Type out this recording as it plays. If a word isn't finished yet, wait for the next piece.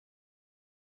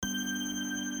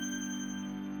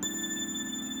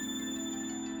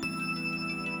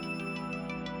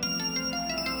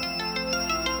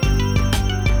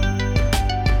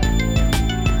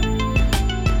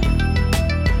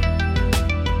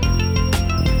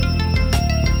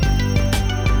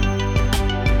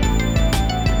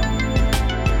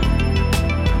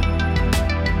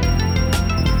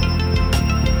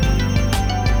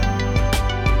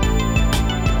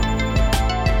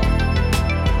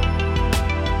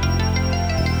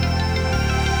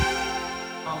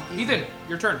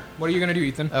your turn. What are you gonna do,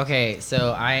 Ethan? Okay,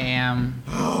 so I am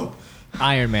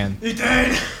Iron Man.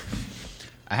 Ethan!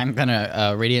 I'm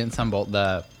gonna Radiant Sunbolt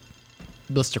the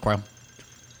Blister Coil.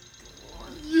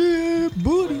 Yeah,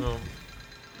 buddy.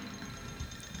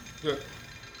 Do it.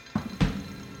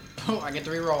 Oh, I get to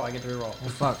reroll. Oh,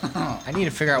 fuck. I need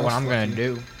to figure out what I'm gonna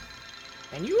do.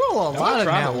 And you roll a Don't lot of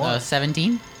travel. that one.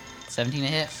 17. 17 to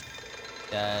hit.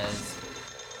 Does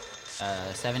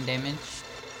 7 damage.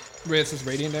 Wait, this is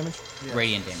radiant damage?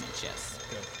 Radiant damage, yes.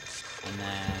 Good. And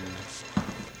then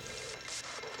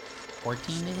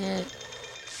 14 to hit.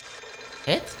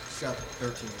 Hit? It's got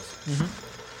 13.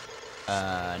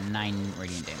 9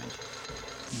 radiant damage.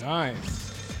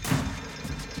 Nice.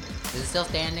 Is it still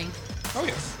standing? Oh,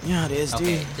 yes. Yeah, it is,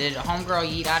 Okay. dude. Did Homegirl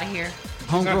yeet out of here?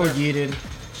 Homegirl not there. yeeted.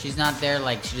 She's not there.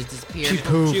 Like she just disappeared. She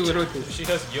pooped. She literally pooped. She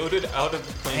has yoded out of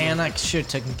the plane. And I should have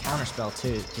taken counterspell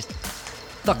too. Just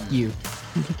fuck you.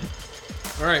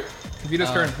 All right. Vita's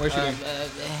turn. What is she doing?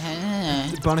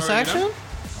 Bonus Alright, you action?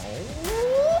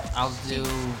 I'll do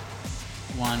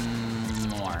one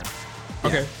more.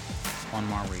 Okay. One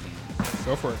more reading.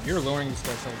 Go for it. You're lowering the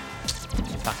spell save.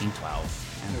 Fucking 12.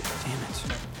 Damn it.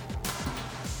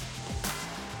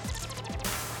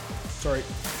 Sorry.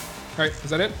 All right. Is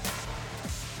that it?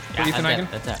 For Ethan that's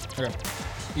Eigen? it. That's it. Okay.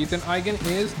 Ethan Eigen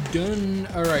is done.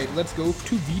 All right. Let's go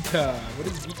to Vita. What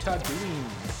is Vita doing?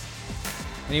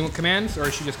 Any commands, or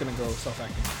is she just gonna go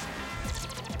self-acting?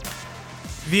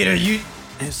 Vita, you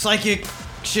psychic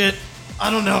shit. I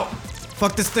don't know.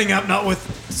 Fuck this thing up, not with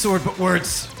sword but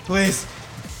words, please.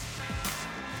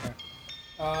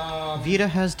 Vita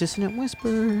has dissonant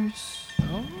whispers.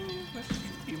 Oh, that's true.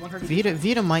 You want her to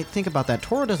Vita might think about that.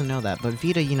 Toro doesn't know that, but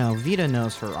Vita, Vita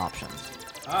knows her options.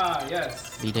 Ah,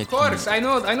 yes. Vita Of course, I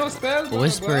know spells. blah,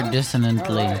 Whisper blah, blah.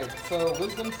 dissonantly. All right. So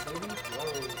wisdom saving throw.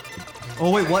 Oh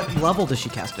wait, what level does she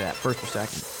cast it at? First or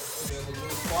second? As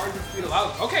far as your speed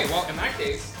allows. Okay, well in that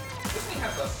case,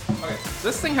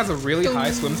 this thing has a really high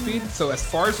swim speed. So as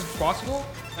far as it's possible,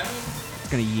 that means It's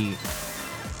gonna yeet.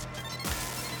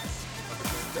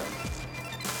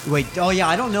 Wait, oh yeah,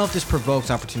 I don't know if this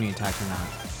provokes opportunity attacks or not.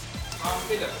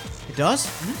 it does. It does?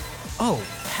 Oh,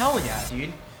 hell yeah,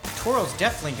 dude. Toro's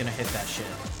definitely gonna hit that shit.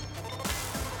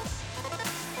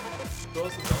 Who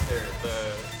else is on there?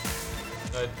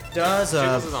 Does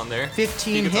Jiggles is on there.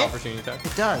 15 He gets hit? opportunity attack.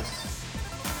 It does.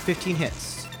 15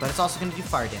 hits, but it's also gonna do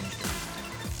fire damage.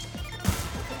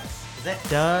 That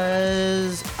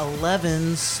does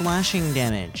 11 slashing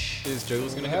damage. Is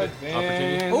Jiggles gonna hit it? Advance.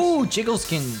 Opportunity? Oh, Jiggles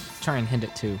can try and hit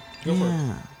it too. Go for it.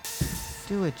 Yeah.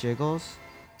 Do it, Jiggles.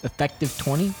 Effective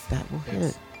 20? That will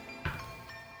hit.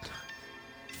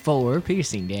 4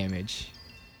 piercing damage.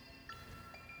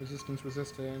 Resistance, blah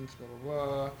blah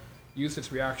blah. Use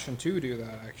its reaction to do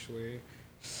that actually.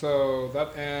 So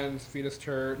that ends Vita's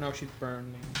turn. No, she's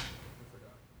burning. I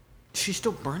forgot. She's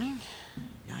still burning?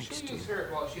 Yikes, She'll dude. use her.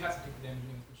 Well, she has to take the damage,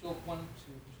 but she'll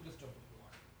she'll just jump into the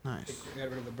water. Nice. Get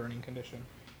rid of the burning condition.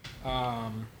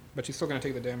 But she's still gonna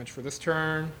take the damage for this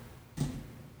turn.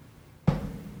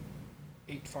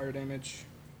 8 fire damage.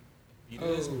 Vita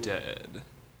is dead.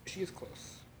 She is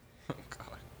close. Oh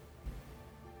god.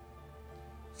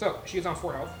 So she is on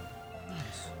 4 health.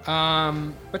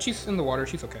 But she's in the water.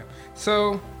 She's okay.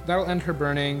 So that'll end her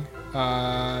burning.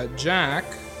 Jack,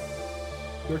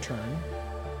 your turn.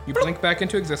 You blink back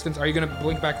into existence. Are you gonna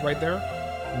blink back right there?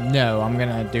 No, I'm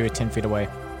gonna do it 10 feet away.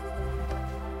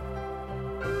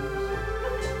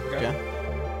 Okay. Yeah.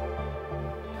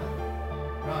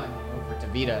 Run over to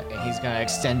Vita, and he's gonna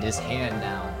extend his hand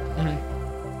down.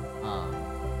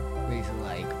 Basically,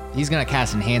 like he's gonna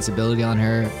cast Enhance Ability on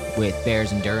her with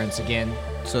Bear's Endurance again.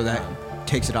 So that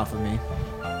takes it off of me.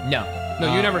 No,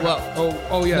 No, you never. Well,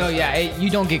 oh yeah. no, yeah, you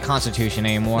don't get Constitution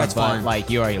anymore. That's but fine. like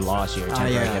you already lost your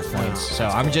temporary yeah, hit points. So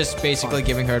I'm just basically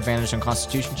giving her advantage on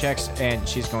Constitution checks, and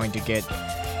she's going to get.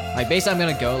 Like basically, I'm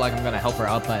gonna go like I'm gonna help her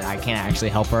up, but I can't actually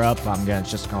help her up. I'm gonna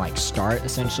just gonna like start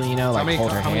essentially, How like many?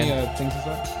 hold her How hand. many things is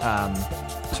that?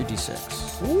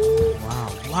 2d6.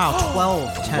 Wow,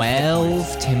 12.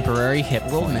 12 temporary hit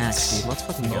Roll points. max, dude. Let's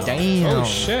fucking go. Damn. Oh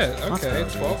shit. Let's Okay. go,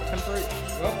 dude. 12 temporary.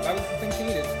 Well, that was the thing she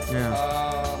needed. Yeah.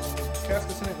 Cast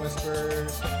Dissonant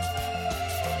Whispers.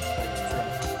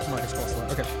 Mark a spell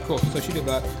slot. Okay, cool. So she did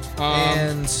that.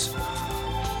 And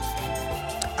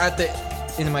at the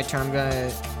end of my turn, I'm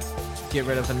gonna get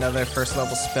rid of another first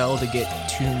level spell to get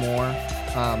 2 more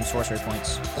sorcery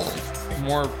points.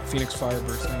 More Phoenix Fire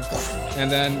bursting. And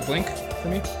then blink for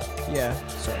me. Yeah.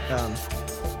 So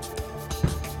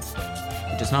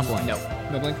it does not blink. No.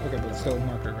 No blink. Okay, but it's still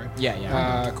marker, right?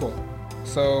 Yeah. Cool.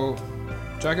 So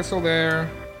Jack is still there.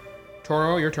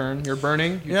 Toro, your turn. You're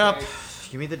burning. You Yep. take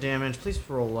Give me the damage. Please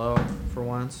roll low for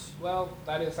once. Well,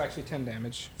 that is actually 10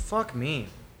 damage. Fuck me.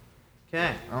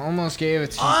 Okay. I almost gave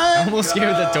it to I almost gave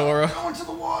it to Dora. Going to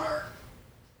the water.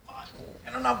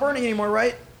 And I'm not burning anymore,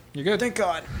 right? You're good. Thank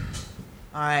God.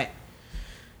 All right.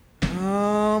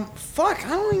 Fuck. I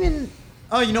don't even.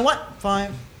 Oh, you know what? 5.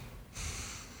 I'm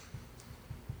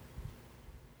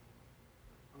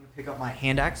gonna pick up my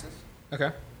hand axes. Okay.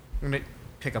 I'm gonna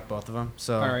pick up both of them.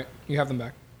 So. All right. You have them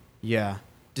back. Yeah.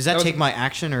 Does that That was- take my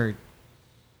action or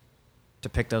to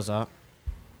pick those up?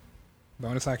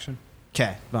 Bonus action.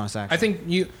 Okay. Bonus action. I think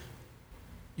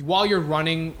while you're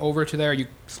running over to there, you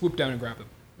swoop down and grab them.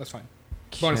 That's fine.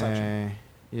 Bonus action. Okay.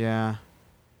 Yeah.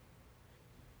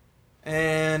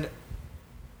 And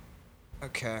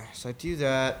okay, so I do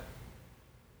that,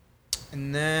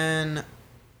 and then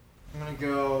I'm gonna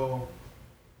go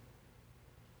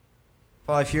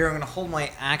 5 here. I'm gonna hold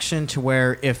my action to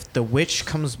where if the witch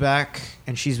comes back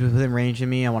and she's within range of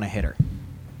me, I want to hit her.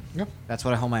 Yep. That's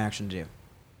what I hold my action to do.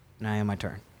 Now I have my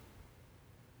turn.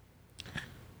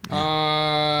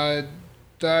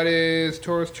 That is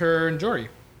Tora's turn. Jory.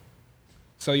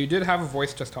 So you did have a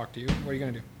voice just talk to you. What are you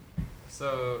gonna do?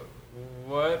 So,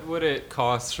 what would it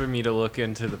cost for me to look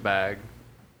into the bag?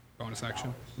 Bonus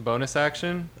action. Bonus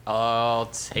action? I'll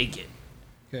take it.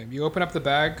 Okay. You open up the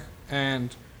bag,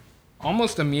 and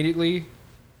almost immediately,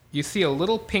 you see a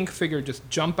little pink figure just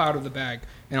jump out of the bag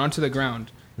and onto the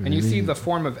ground. And you see the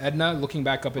form of Edna looking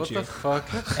back up at What you. the fuck?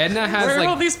 Edna has Where are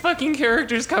all like these fucking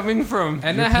characters coming from?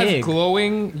 Edna Your has pig.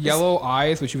 glowing yellow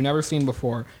eyes, which you've never seen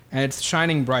before, and it's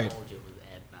shining bright.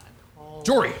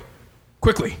 Jory,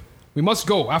 quickly, we must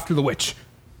go after the witch.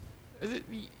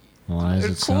 Why does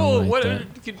it It's sound cool. like What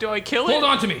that? do I kill it? Hold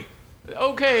on to me.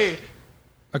 Okay.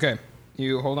 Okay,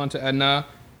 you hold on to Edna,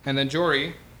 and then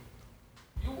Jory.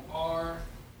 You are.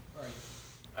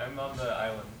 I'm on the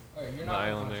island. Alright, you're The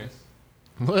island there.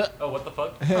 What? Oh, what the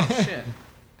fuck? Oh shit.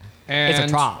 And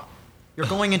It's a trap. You're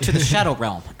going into the shadow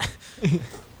realm.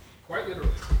 Quite literally.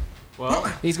 Well,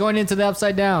 He's going into the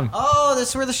upside down. Oh,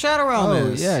 that's where the shadow realm Oh,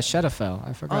 is. yeah, Shadowfell.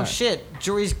 I forgot. Oh shit,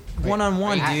 Jory's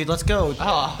 1-on-1, dude. Let's go.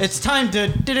 Oh. It's time to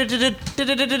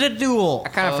duel. I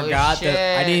kind of Oh, forgot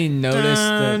that I shit. didn't notice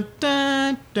that.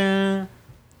 Dun, dun,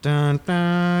 dun,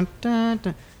 dun, dun,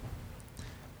 dun.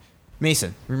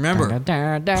 Mason, remember,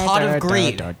 Pot of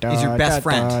Greed is your best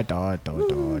friend.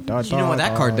 You know what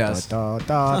that card does.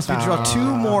 Unless we draw two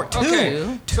more.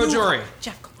 Okay, so Jory,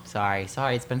 Sorry,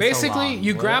 it's been so basically long.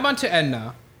 you grab onto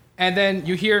Edna, and then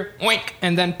you hear oink,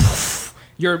 and then poof,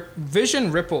 your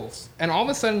vision ripples, and all of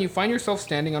a sudden you find yourself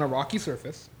standing on a rocky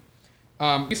surface.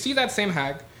 You see that same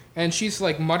hag, and she's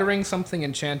like muttering something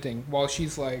and chanting while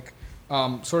she's like,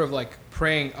 sort of like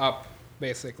praying up,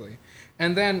 basically.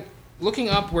 And then looking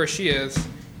up where she is,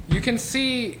 you can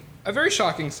see a very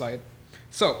shocking sight.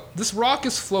 So this rock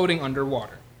is floating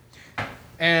underwater,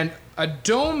 and a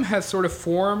dome has sort of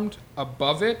formed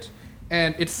above it,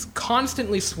 and it's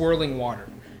constantly swirling water,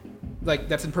 like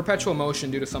that's in perpetual motion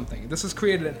due to something. This has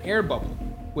created an air bubble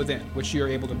within, which you're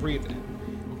able to breathe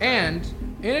in. And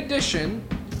in addition,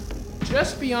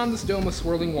 just beyond this dome of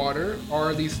swirling water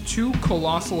are these two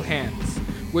colossal hands,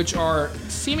 which are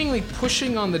seemingly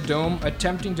pushing on the dome,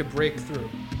 attempting to break through.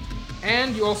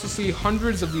 And you also see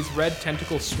hundreds of these red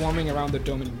tentacles swarming around the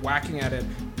dome and whacking at it,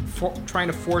 trying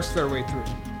to force their way through.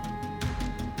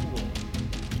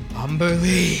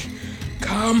 Umberly,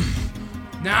 come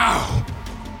now!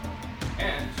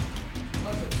 And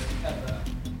let's at the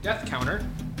death counter.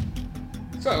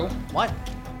 So, What?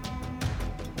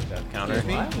 death counter.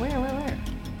 Where?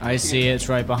 I see it's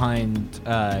right behind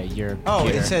your Oh,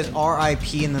 computer. it says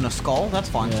RIP and then a skull? That's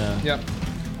fun. Yeah. yep.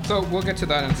 So we'll get to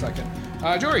that in a second.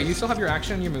 Jory, you still have your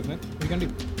action and your movement. What are you gonna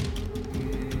do?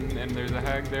 And there's a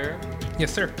hag there.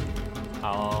 Yes, sir.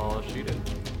 I'll shoot it.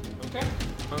 Okay.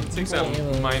 It takes that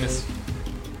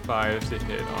 -5 to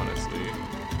hit, honestly.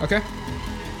 Okay.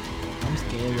 I'm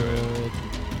scared.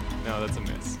 No, that's a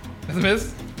miss. That's a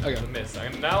miss? Okay. That's a miss.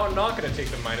 Now I'm not gonna take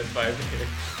the -5 to hit.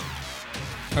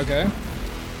 Okay.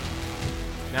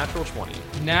 Natural 20.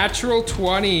 Natural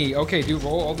 20. Okay, do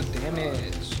roll all the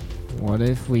damage. What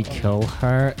if we kill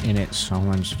her and it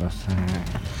summons the thing?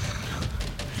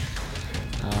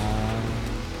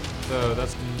 So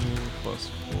that's +4.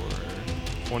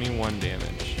 21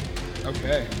 damage.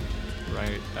 Okay.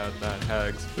 Right at that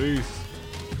hag's face.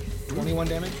 21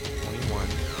 damage? 21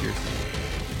 piercing.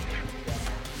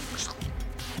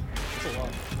 That's a lot.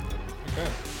 Okay.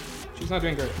 She's not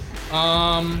doing great.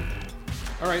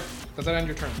 Alright. Does that end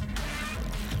your turn?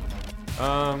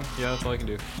 Yeah, that's all I can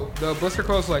do. The Blister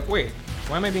Crow's like, wait,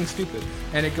 why am I being stupid?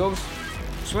 And it goes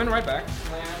swimming right back.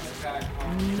 Lands back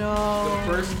on No.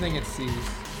 the first thing it sees.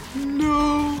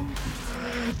 No.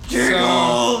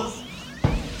 Jiggles.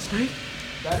 So,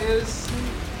 that is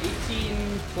 18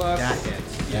 plus. That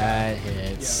hits. That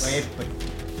hits. Yeah. Wait, but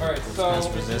All right, so That's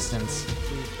resistance.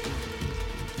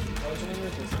 bludgeoning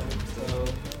resistance. So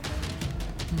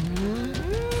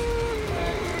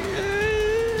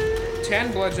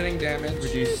 10 bludgeoning damage.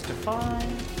 Reduced to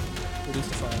 5. Reduced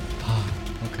to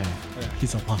 5. Okay. Okay.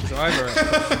 He's alive. So either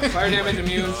fire damage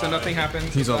immune, so nothing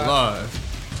happens. he's with that. alive.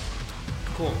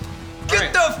 Cool.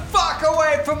 Get the fuck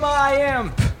away from my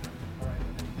imp!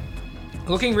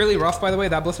 Looking really rough, by the way.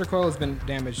 That blister coil has been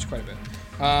damaged quite a bit.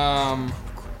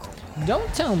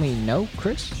 Don't tell me no,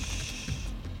 Chris.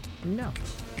 No.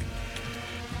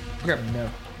 Okay. No.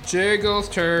 Jiggles'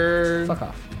 turn. Fuck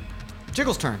off.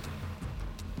 Jiggles' turn.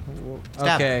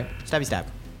 Stab. Okay. Stabby stab.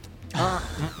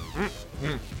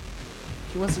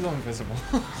 He wants to go invisible.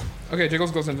 Okay,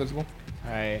 Jiggles goes invisible.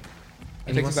 Alright.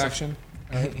 He takes his action.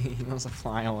 He wants to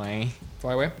fly away.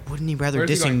 Fly away. Wouldn't he rather Where's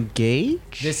he going?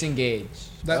 disengage? Disengage.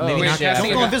 That, Maybe wait, not. casting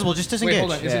Don't go a- invisible. Just disengage. Wait,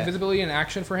 hold on. Is Yeah. invisibility an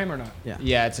action for him or not?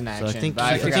 Yeah, it's an action. So I think but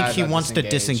I forgot think he about wants to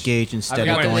disengage instead I of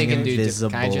forgot that they going can do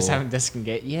invisible. Can I just have him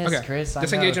disengage? Yes, Okay. Chris. I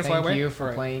Disengage know. and fly Thank away? you for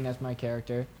Alright. playing as my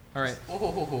character. All right.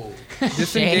 Oh.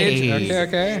 Disengage. Shade.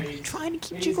 Okay. Trying to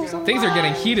keep Jiggles alive. Things are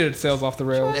getting heated. Sales off the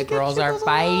rails. The girls are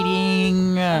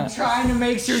fighting. Trying to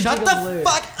make sure. Shut the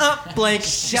fuck up, Blake.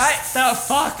 Shut the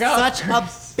fuck up. Such a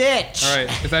bitch. All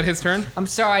right. Is that his turn? I'm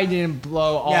sorry I didn't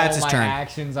blow all Yeah, it's his my turn.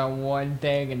 actions on one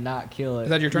thing and not kill it. Is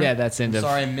that your turn? Yeah, that's end of.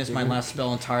 Sorry, I missed my last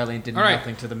spell entirely and did All right.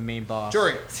 nothing to the main boss.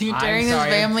 Jory. He's I'm tearing his sorry.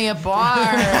 family apart.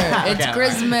 It's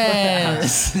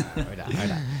Christmas.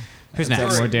 Who's That's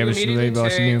next? more damage You than the immediately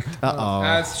boss knew. take- Uh-oh.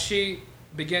 As she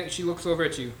looks over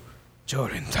at you.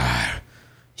 Jorinthar,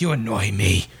 you annoy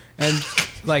me. And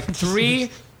like the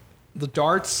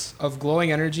darts of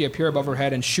glowing energy appear above her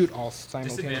head and shoot all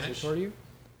simultaneously Disadvantage? toward you.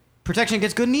 Protection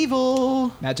against good and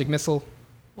evil. Magic missile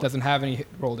doesn't have any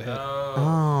roll to hit.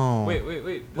 Oh. Wait.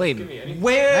 Wait, Give me any.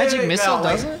 Wait, Magic missile wait,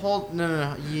 does it? Hold,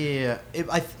 no. Yeah.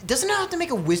 Doesn't it have to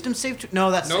make a wisdom save?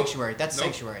 No, that's Nope. sanctuary. That's Nope.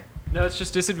 sanctuary. No, it's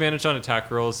just disadvantage on attack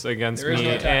rolls against There is me,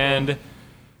 no attack and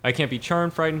I can't be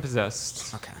charmed, frightened,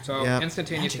 possessed. Okay. So Yep.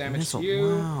 instantaneous Magic damage missile. to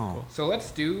you. Wow. So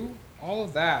let's do all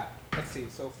of that. Let's see.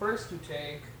 So first you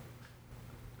take.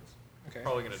 Okay.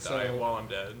 Probably gonna so die while I'm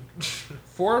dead.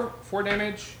 four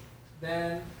damage,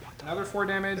 then another 4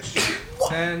 damage,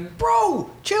 then Bro,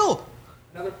 chill.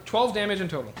 another 12 damage in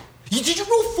total. Did you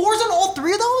roll 4s on all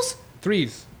 3 of those?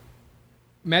 3s.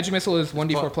 Magic missile is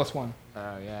 1d4 plus 1.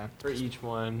 Oh yeah. For each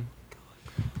one.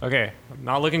 Okay,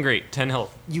 not looking great. 10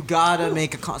 health. You gotta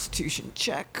make a Constitution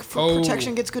check for Oh.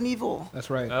 protection against good and evil. That's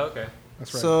right. Okay.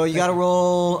 That's right. So you gotta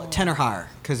roll 10 or higher,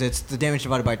 because it's the damage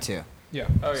divided by 2. Yeah.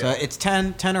 Oh So yeah. it's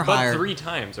 10 or But higher. 3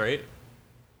 times, right?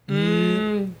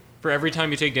 Mm, For every time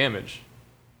you take damage.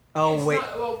 Oh it's wait.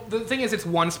 not- well, the thing is, it's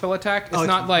one spell attack. It's Oh,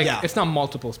 not like yeah. it's not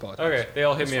multiple spell attacks. Okay, they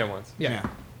all hit me at once. Yeah.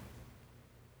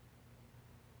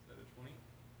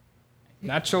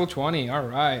 Natural 20. All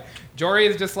right. Jory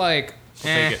is just like,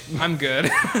 take it. I'm good.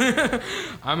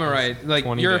 I'm all right. Like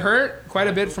 20 you're damage. hurt quite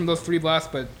a bit from those 3 blasts,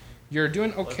 but you're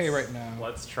doing okay right now.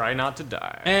 Let's try not to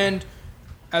die. And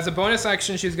as a bonus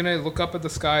action, she's gonna look up at the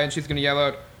sky and she's gonna yell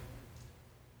out,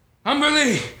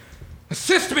 "Umberly,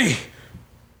 assist me!"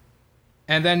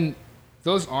 And then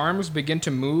those arms begin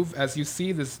to move as you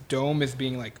see this dome is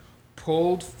being like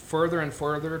pulled further and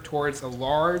further towards a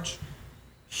large.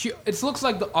 It looks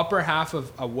like the upper half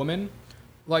of a woman,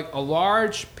 like a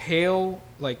large, pale,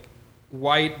 like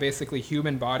white, basically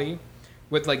human body,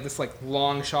 with like this like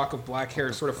long shock of black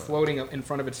hair sort of floating up in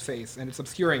front of its face, and it's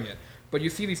obscuring it. But you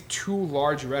see these 2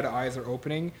 large red eyes are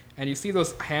opening, and you see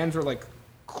those hands are like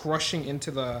crushing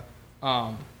into the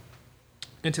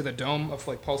dome of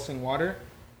like pulsing water,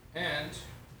 and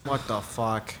What the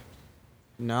fuck?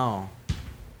 No.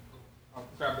 I'll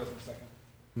grab those in a second.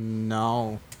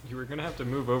 No. You were gonna have to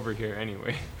move over here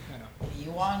anyway. I know.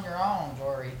 You on your own,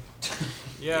 Jory.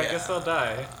 Yeah, I guess I'll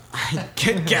die.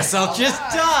 Guess I'll just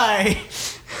die.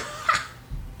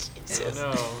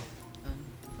 Oh,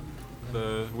 no.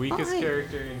 The weakest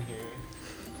character in here.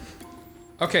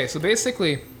 Okay, so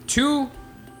basically, 2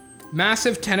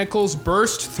 massive tentacles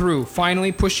burst through,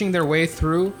 finally pushing their way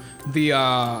through the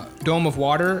dome of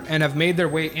water and have made their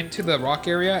way into the rock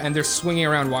area, and they're swinging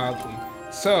around wildly.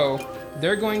 So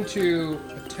they're going to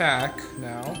attack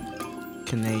now.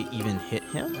 Can they even hit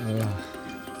him?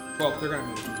 Well, they're going to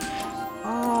move.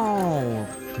 Oh.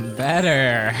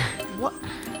 Better.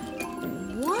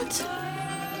 What?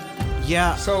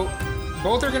 Yeah. So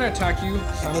both are going to attack you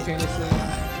simultaneously.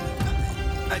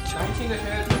 19 to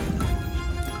hit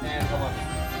and 11.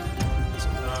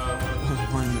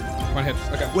 One. One hit.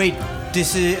 Okay. Wait.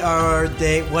 Are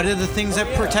they? What are the things that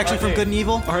protect you from good and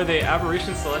evil? Are they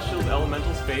aberrations, celestials,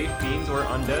 elementals, fae, fiends, or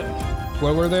undead?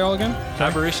 What were they all again?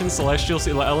 Aberrations, celestials,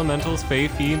 elementals, fae,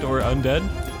 fiend, or undead?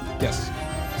 Yes.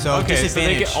 So Okay, so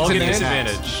they disadvantage. all get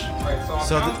Disadvantage. disadvantage. All right,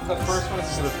 so, So the first one is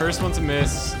So the first one's a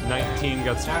miss. 19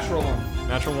 got natural one.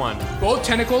 natural 1. Both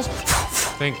tentacles,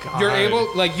 Thank God. you're able,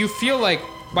 like, you feel like,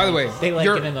 by the way, They like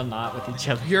your, get in a knot with each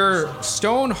other. your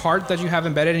stone heart that you have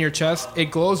embedded in your chest, it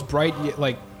glows bright,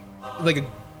 like a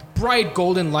bright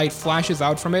golden light flashes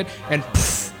out from it, and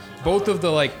both of the,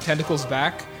 like, tentacles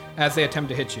back as they attempt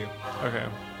to hit you. Okay.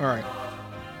 All right.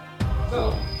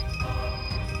 So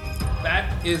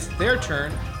that is their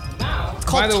turn. Now, It's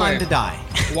called by the time way, to die.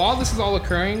 while this is all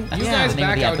occurring, you Yeah. guys Name of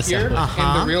back the out episode. here in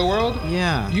Uh-huh. the real world,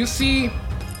 Yeah. you see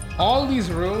all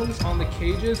these runes on the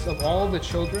cages of all the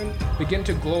children begin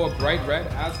to glow a bright red,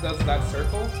 as does that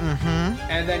circle. Mm-hmm.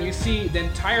 And then you see the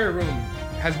entire room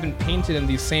has been painted in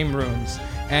these same runes,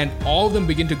 and all of them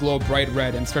begin to glow bright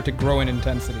red and start to grow in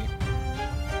intensity.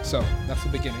 So that's the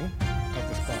beginning of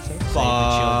this process.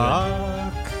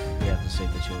 We have to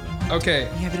save the children. Okay,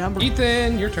 You have a number.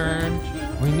 Ethan, your turn.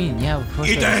 What do you mean? Yeah, of course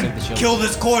we have to save the children.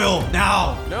 this coil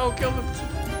now. No, kill the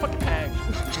fucking hag.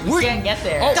 We can't get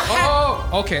there.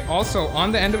 Okay. Also,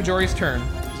 on the end of Jory's turn,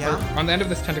 Yeah. or on the end of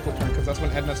this tentacle turn, because that's when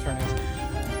Edna's turn is.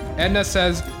 Edna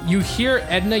says, you hear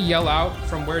Edna yell out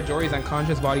from where Jory's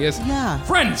unconscious body is. Yeah.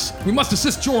 Friends, we must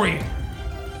assist Jory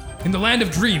in the land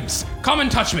of dreams. Come and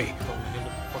touch me.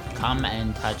 Come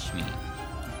and touch me.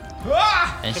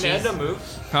 And Can she's- Edna move?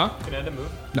 Huh? Can Edna move?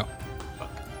 No.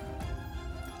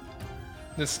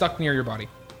 It's stuck near your body.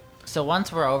 So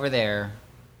once we're over there,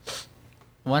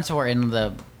 once we're in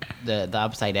the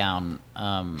upside down,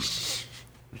 can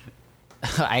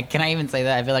I even say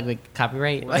that? I feel like we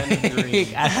copyright.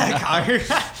 Is that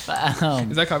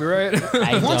copyright?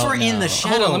 Once we're in the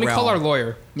shadow Hold on, let me call our realm.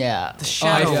 lawyer. yeah. The I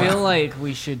shadow. yeah. feel like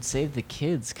we should save the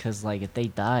kids because, like, if they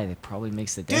die, it probably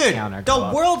makes the death Dude, counter the go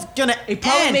up. world's gonna It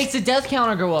probably end. makes the death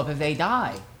counter go up if they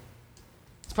die.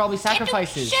 It's probably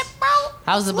sacrifices.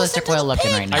 How's the blister coil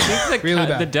looking right now? I think Really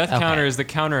bad. the death Okay. counter is the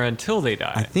counter until they I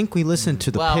die. think we listened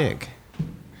to the Well- pig.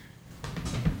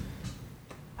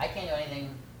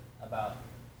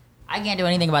 I can't do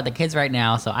anything about the kids right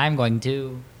now, so I'm going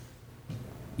to.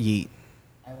 Yeet.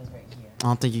 I was right here. I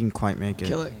don't think you can quite make it.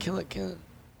 Kill it, kill it, kill it.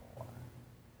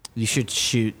 You should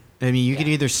shoot. I mean, you could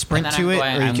either sprint And to then it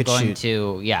I'm or you I'm could going shoot.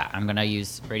 to. Yeah, I'm gonna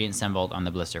use Radiant Sunbolt on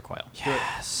the blister coil.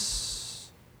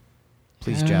 Yes.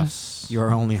 Please, Yes. Jeff.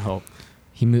 Your only hope.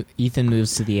 Ethan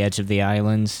moves to the edge of the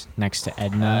island next to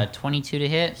Edna. 22 to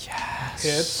hit.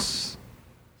 Hits.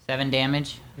 7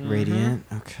 damage. Radiant.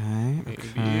 Okay.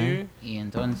 Maybe. Y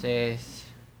entonces.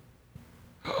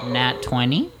 Nat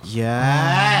 20.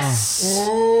 Yes.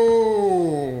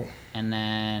 Oh. And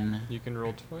then You can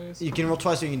roll twice. You can roll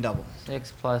twice or you can double.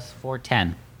 6 plus 4,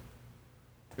 10.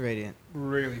 Radiant.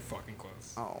 Really fucking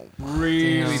close. Oh.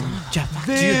 Really. Jeff,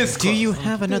 This do you close.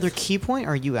 have another key point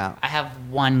or are you out? I have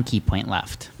 1 key point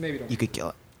left. Maybe don't. You could kill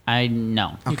it. I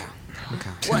know. Okay. Okay.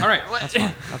 All right.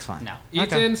 That's fine. No.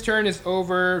 Ethan's turn is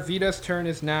over. Vita's turn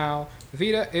is now.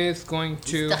 Vita is going We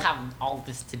to, still have all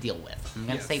this to deal with. I'm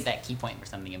gonna Yes. save that key point for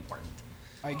something important.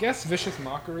 I guess, Vicious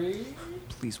Mockery.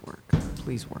 Please work.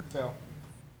 Please work. Fail.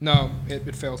 No,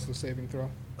 it fails the saving throw.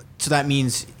 So that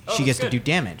means she gets to do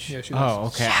damage. Yeah, she does. Oh,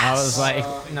 okay. I was like,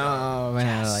 no,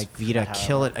 man. Like, Vita,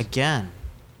 kill it again.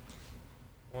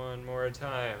 One more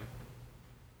time.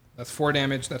 That's 4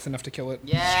 damage. That's enough to kill it.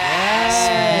 Yes!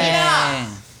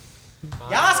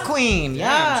 Yas, queen.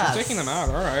 Damn, she's taking them out.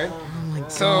 All right. Oh my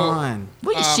So- god.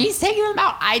 Wait, she's taking them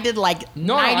out. I did like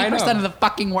No, I 90% know. of the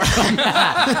fucking work on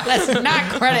that. Let's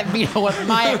not credit Vita with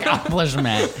my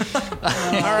accomplishment.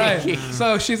 All right.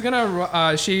 So she's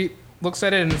gonna. She looks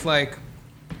at it and is like,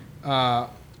 I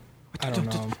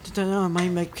don't know.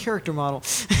 My character model.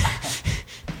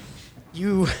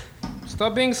 You.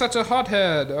 Stop being such a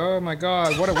hothead. Oh my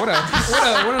god. What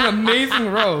an amazing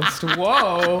roast.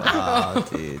 Whoa. Oh,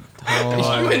 dude.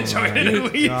 You enjoyed it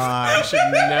at least. I should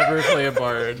never play a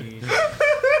bard.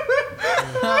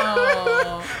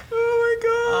 Oh,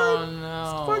 Oh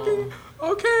no. my god.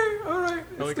 Okay. All right.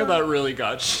 I like how that really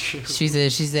got you. She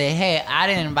said, hey, I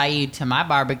didn't invite you to my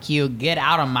barbecue. Get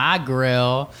out of my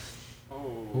grill.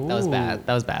 That was bad.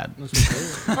 That was bad.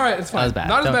 All right. It's fine. was bad.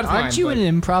 Not as bad as mine. aren't you but-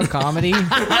 in improv comedy?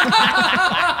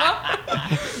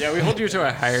 Yeah, we hold you to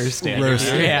a higher standard.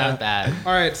 Roast. here. That was bad.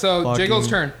 All right. So Fucking- Jiggle's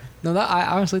turn. No, I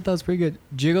honestly thought it was pretty good.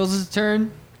 Jiggles'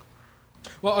 turn.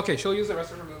 Well, okay. She'll use the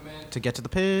rest of her movement. To get to the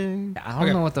pig. I don't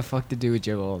Okay. know what the fuck to do with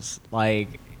Jiggles.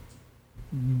 Like,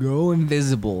 go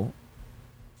invisible.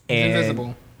 He's and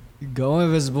invisible. Go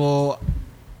invisible.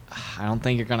 I don't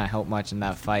think you're gonna help much in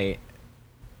that fight.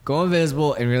 Go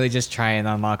invisible and really just try and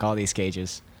unlock all these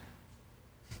cages.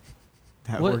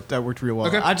 That worked real well.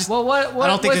 Okay. I just. Well, what I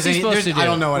don't think what's there's he any. supposed to do? I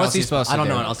don't know what What's else he he's supposed to I don't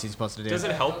do? know what else he's supposed to do. Does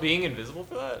it help being invisible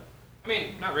for that? I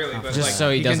mean, not really, but Just like, so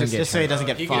he can doesn't just- get Just so he doesn't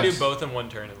get He can do fucked. both in one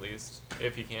turn at least,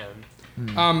 if he can.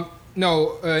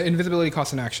 No, invisibility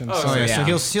costs an action. Oh, so Oh yeah, yeah. so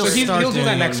he'll So he'll start do doing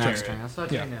that it next turn. turn. I'll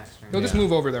start Yeah. doing next turn. He'll just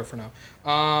move over there for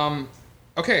now.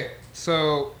 Okay,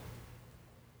 so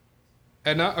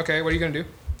Edna. Okay, what are you gonna do?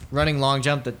 Running long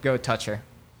jump to go touch her.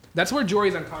 That's where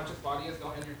Jory's unconscious body is.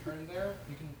 Don't end your turn there.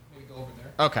 You can maybe go over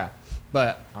there. Okay,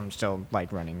 but I'm still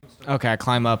like running. Okay, I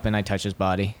climb up and I touch his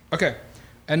body. Okay,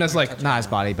 Edna's like, Not his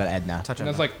body, but Edna. Touch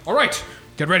Edna's him. like, all right,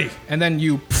 get ready. And then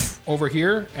you over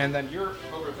here, and then you're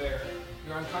over there.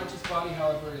 Your unconscious body,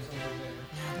 however, is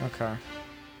over there. Okay.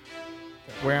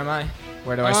 Where am I?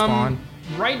 Where do I spawn?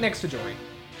 Right next to Jory.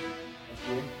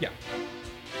 Yeah,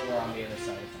 Or on the other side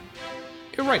of him.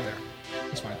 you're right there.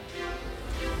 It's fine.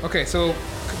 Okay, so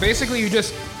basically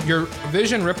your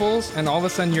vision ripples, and all of a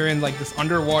sudden you're in like this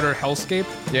underwater hellscape.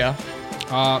 Yeah.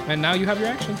 And now you have your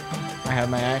action. I have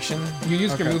my action. You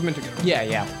used your Okay. movement to get over.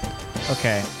 Yeah.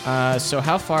 Okay. So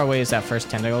how far away is that first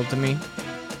tentacle to me?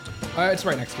 It's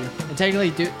right next to you. And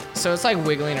technically, so it's like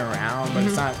wiggling around, but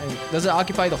it's not. Does it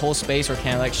occupy the whole space, or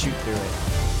can I like shoot through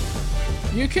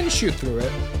it? You can shoot through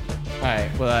it. All right.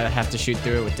 Will I have to shoot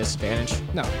through it with disadvantage?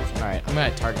 No. All right. I'm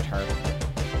gonna target her.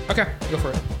 Okay, go for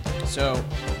it. So,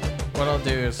 what I'll do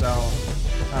is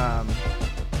I'm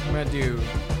gonna do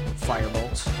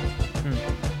firebolt.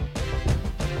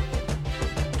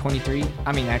 23.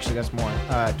 I mean, actually, that's more.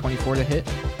 24 to hit.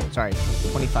 Sorry,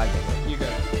 25 to hit. You got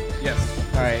it. Yes.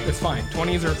 All right. It's fine.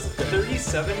 20s are good.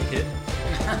 37 hit.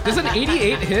 Does an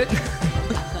 88 hit?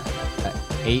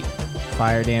 8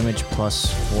 fire damage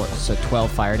plus 4, so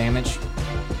 12 fire damage.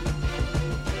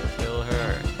 Kill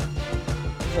her.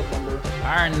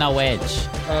 Burn the witch.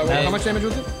 How much damage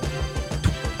was it?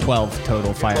 12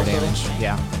 total fire 12 total? damage.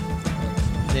 Yeah.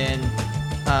 Then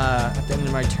at the end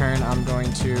of my turn, I'm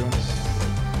going to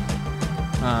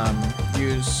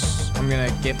I'm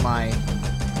gonna get my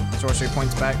sorcery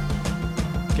points back.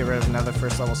 Get rid of another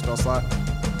first level spell slot.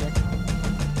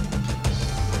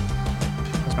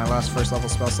 That's my last first level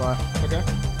spell slot. Okay.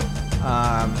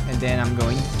 And then I'm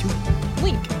going to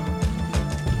blink.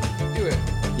 Do it.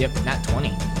 Yep, not 20.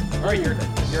 All right, you're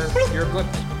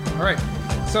blipped. All right.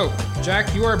 So,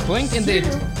 Jack, you are blinked in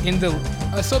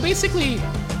the. So basically,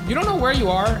 you don't know where you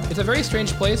are. It's a very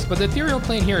strange place, but the ethereal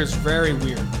plane here is very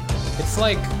weird. It's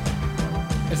like,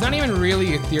 it's not even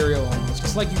really ethereal almost.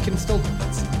 It's like you can still,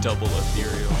 It's double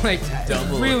ethereal. like, it's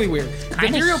Double. really weird. The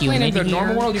Kinda ethereal plane in the humid normal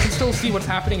here. world, you can still see what's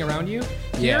happening around you.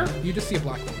 Yeah. Here, you just see a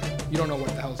black hole. You don't know what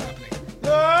the hell's happening.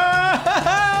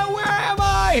 Where am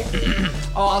I?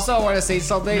 Oh, also I want to say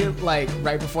something like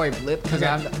right before I blip because Okay.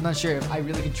 I'm not sure if I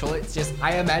really control it. It's just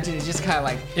I imagine it just kind of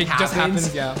like It happens. just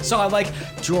happens, yeah. So I'm like,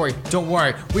 Jory, don't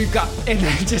worry, we've got, and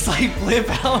then just like blip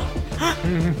out.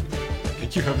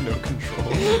 You have no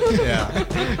control. Yeah.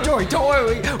 Jory, don't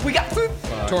worry, we got.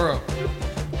 Toro.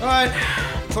 All right.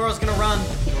 Toro's gonna run.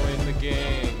 Join the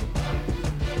gang.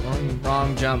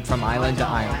 Wrong jump from island to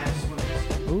island.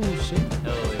 Ooh shit.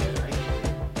 Hell yeah.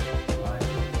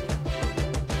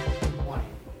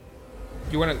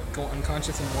 You want to go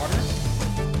unconscious in water?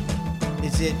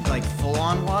 Is it like full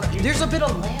on water? There's a bit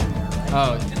of land there, right?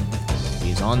 Oh,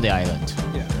 he's on the island.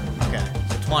 Yeah. Okay.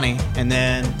 So 20, and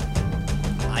then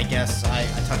I guess I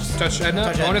touch. Touch Edna.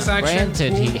 Touch Bonus action.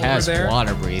 Granted, he boom, has over there.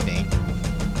 water breathing.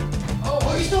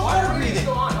 Oh, he's still water breathing.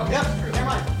 Still on. Okay. Yep. Never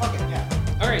mind. Fuck it.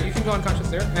 Yeah. All right, you can go unconscious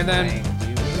there, and then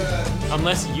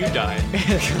Unless you die.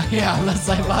 Yeah, unless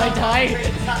if I die.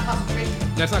 It's not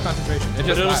concentration. that's not concentration. It But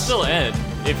just it'll lasts. still end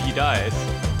if he dies.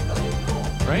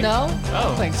 Right? No. Oh. I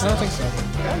don't think I so. don't think so.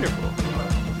 Wonderful.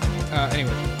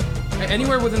 Anyway,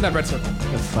 anywhere within that red circle.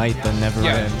 The fight that never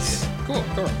Yeah. ends. Cool.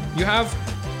 You have,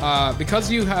 because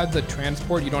you had the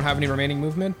transport, you don't have any remaining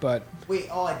movement. But Wait.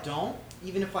 Oh, I don't.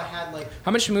 Even if I had like,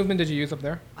 how much movement did you use up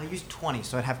there? I used 20,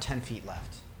 so I'd have 10 feet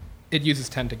left. It uses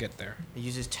 10 to get there. It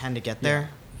uses 10 to get there.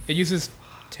 It uses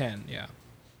 10. Yeah.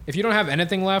 If you don't have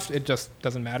anything left, it just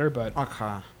doesn't matter. But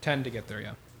Okay. 10 to get there.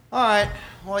 Yeah. All right.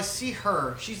 Well, I see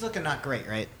her. She's looking not great,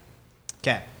 right?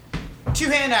 Okay. 2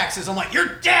 hand axes. I'm like,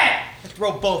 you're dead. I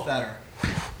throw both at her.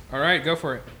 All right, go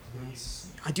for it.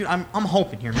 Dude, I'm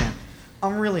hoping here, man.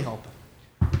 I'm really hoping.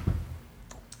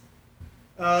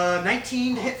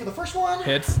 19 to hit for the first one,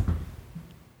 Hits.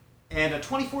 and a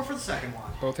 24 for the second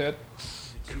one. Both hit.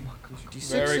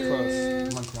 D6s. Very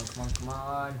close. Come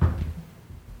on.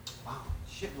 Wow,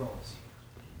 shit rolls.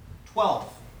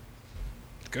 12.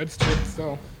 Good shit.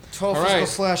 So. 12 All physical right.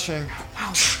 slashing.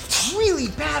 Wow. really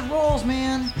bad rolls,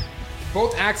 man.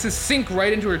 Both axes sink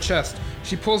right into her chest.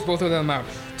 She pulls both of them out.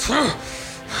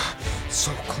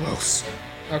 So close.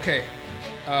 Okay.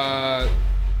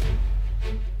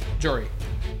 Jory.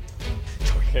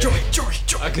 Okay.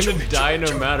 I'm gonna die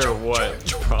no matter what,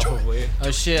 probably.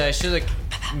 Oh shit! I should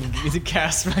have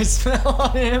cast my spell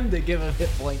on him to give him hit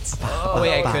points. Oh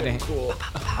wait, I couldn't. Cool.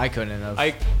 I couldn't have.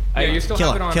 Yeah, you still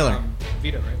Kill have her, it on kill her.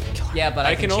 Vita, right? Yeah, but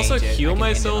I can also change it. heal I can end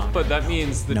it myself, on but it. that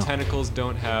means the No. tentacles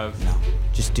don't have No,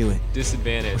 just do it.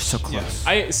 disadvantage. We're so close.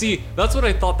 I see. That's what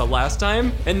I thought the last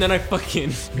time, and then I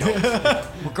fucking.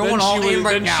 We're going all in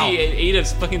right then now. she ate a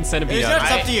fucking centipede. It's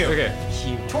up to you. Okay.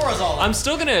 Tora's all I'm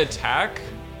still gonna attack.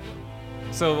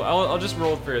 So I'll just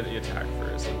roll for the attack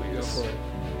first, at Go least. for it.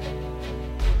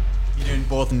 You doing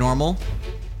both normal?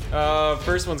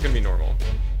 First one's gonna be normal.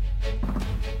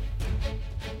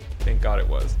 Thank God it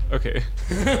was. Okay.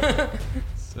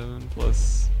 7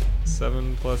 plus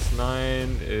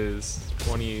 9 is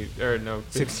 20. Or no,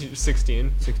 16.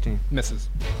 16. Misses.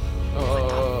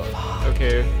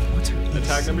 Okay.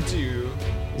 Attack number 2.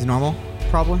 Is normal?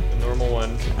 Probably. The normal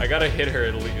one. I gotta hit her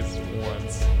at least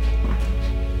once.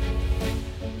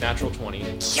 Natural 20.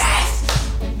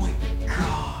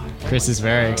 Chris is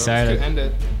very Let's excited. end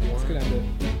it. Let's end it.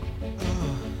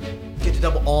 Get to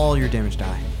double all your damage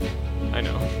die. I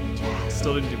know.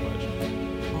 Still didn't do much.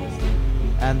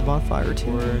 Add the modifier 2.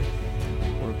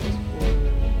 4 plus 4.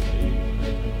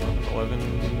 8,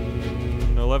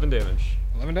 11 damage.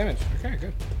 11 damage. Okay,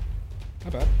 good.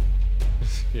 Not bad.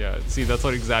 Yeah, see, that's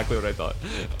exactly what I thought.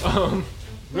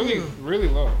 Really, really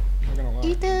low. Not gonna lie.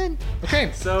 Ethan.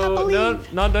 Okay. So, no,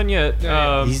 not done yet.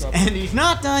 Yeah, He's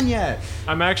not done yet.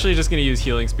 I'm actually just gonna use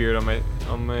Healing Spirit on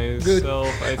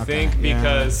myself, I think, yeah.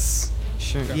 because.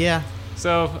 Sure. Yeah.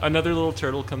 So another little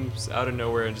turtle comes out of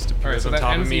nowhere and just All right, appears so on that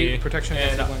top ends of me. the protection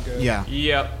and against Evelyn good. Yeah.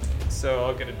 Yep. So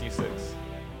I'll get a D6.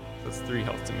 That's 3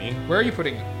 health to me. Where are you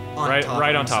putting it?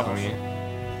 Right on top of me.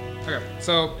 Okay.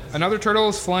 So another turtle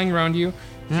is flying around you,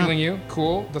 healing you.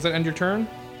 Cool. Does that end your turn?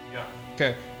 Yeah.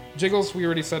 Okay. Jiggles, we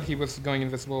already said he was going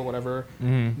invisible, whatever.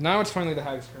 Now it's finally the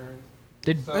hag's turn.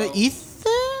 Did So,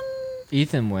 Ethan?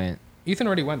 Ethan went? Ethan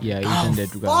already went. Yeah, Ethan did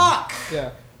go. Fuck!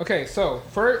 Yeah. Okay, so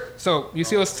you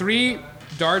see those 3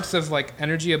 darts of like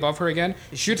energy above her again.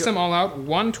 Shoots them all out,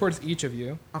 1 towards each of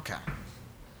you. Okay.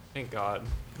 Thank God.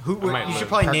 Who? I might You should live.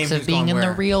 probably name Perks who's of being going in where.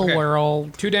 the real Okay.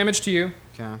 world. 2 damage to you,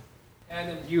 Okay. and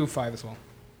then you 5 as well.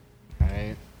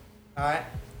 Right. All right.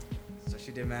 So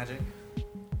she did magic.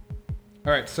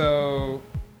 All right, so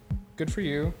good for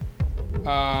you.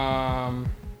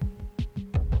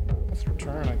 Let's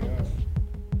return, I guess.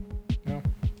 No.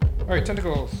 All right,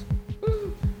 tentacles.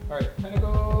 Woo. All right,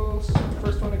 tentacles.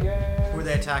 First one again. Who are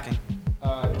they attacking?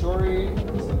 Jory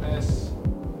is a miss.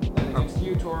 Then against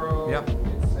you, Toro. Yep.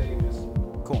 It's a miss.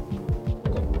 Cool.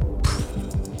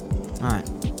 All right.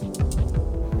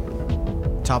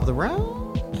 Top of the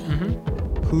round.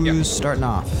 Who's Yeah. starting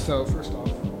off? So first off,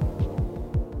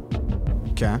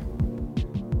 Okay.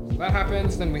 so that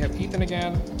happens. Then we have Ethan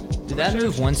again. Did that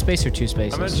move 1 space or 2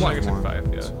 spaces? I'm gonna check it One.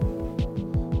 5, yeah.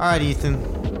 All right, Ethan.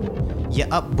 You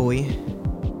up, boy?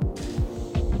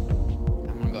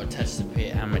 I'm gonna go touch the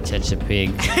pig. I'm gonna touch the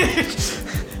pig.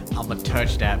 I'm gonna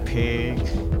touch that pig.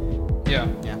 Yeah.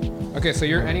 Yeah. Okay, so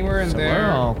you're anywhere in So there.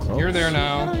 we're all close. You're there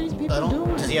now.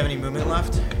 Does he have any movement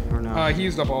left? Or no? He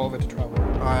used up all of it to travel.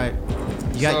 All right.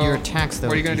 You got So, your attacks though.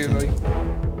 What are you gonna do, Ethan. Lily?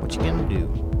 What you gonna do?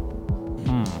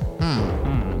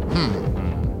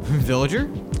 Villager?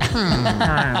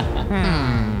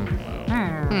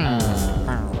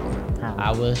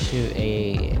 I will shoot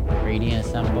a radiant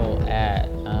symbol at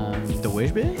The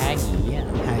witch bitch? Haggy. Yeah.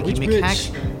 Haggy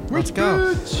McHaggy. Let's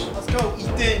go. Let's go,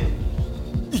 Ethan.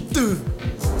 Ethan.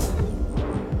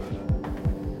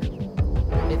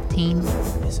 15.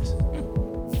 Misses.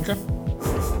 Okay.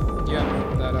 Yeah,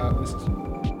 that misses.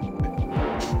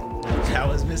 That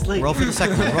was misleading. Roll for the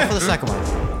second one. Roll for the second one.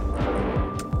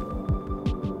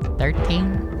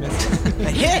 13.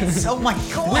 It hits. Oh my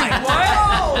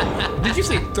god. Did you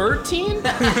say 13? Nah.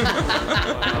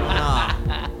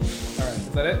 Alright, is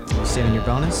that it? You saving your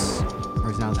bonus? Or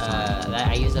is now the time? That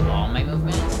I use up all my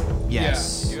movement.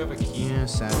 Yes. You have a key. Yeah,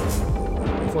 sadly.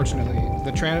 Unfortunately,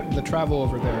 the travel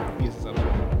over there uses up.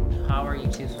 How are you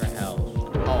two for health?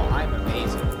 Oh, I'm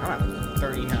amazing. I'm at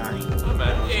 39. I'm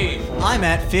at 8. I'm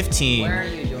at 15. Where are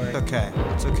you, George? Okay.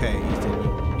 It's okay, Ethan.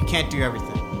 You can't do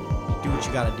everything. Do what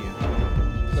you gotta do.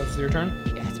 That's your turn.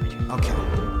 Yeah, it's my turn. Okay.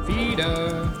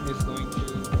 Vida is going to.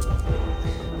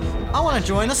 I want to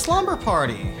join a slumber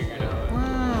party.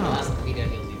 Wow. Last video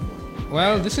heals you.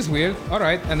 Well, this is weird. All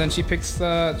right, and then she picks.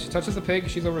 She touches the pig.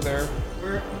 She's over there.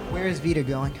 Where is Vita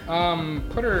going?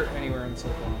 Put her anywhere in the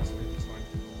circle. Honestly, it's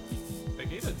fine. I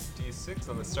get a D6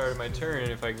 on the start of my turn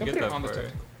if I can Don't get put it that on the far.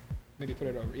 tentacle. Maybe put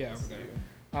it over. Yeah, over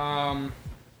there.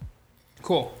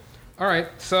 Cool. All right,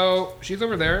 so she's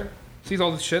over there. Sees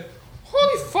all this shit.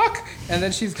 Holy fuck! And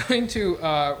then she's going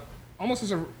to almost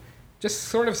as a, just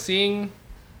sort of seeing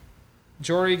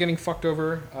Jory getting fucked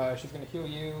over. She's gonna heal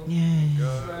you.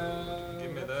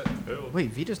 Give me that. Oh.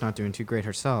 Wait, Vita's not doing too great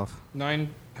herself.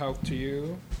 9 health to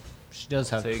you. She does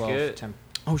have Take 12 it. temp.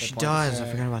 Oh, she does. I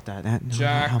Okay. forgot about that. That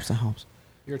Jack. helps. That helps.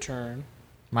 Your turn.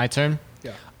 My turn.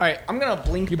 Yeah. All right, I'm gonna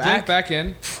blink You back. blink back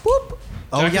in. Whoop.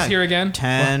 Oh Jack yeah. is here again.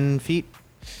 10 feet.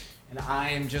 And I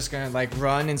am just gonna like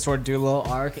run and sort of do a little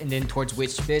arc, and then towards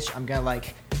Witch Bitch, I'm gonna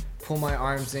like pull my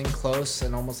arms in close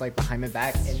and almost like behind my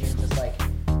back, and then just like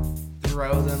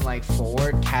throw them like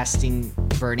forward, casting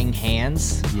burning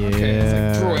hands. Yeah. Okay, it's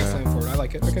like throw a flame forward. I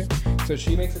like it. Okay. So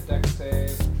she makes a dex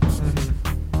save.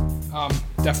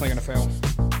 Definitely gonna fail.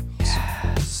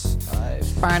 Yes. 5,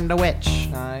 Find the witch.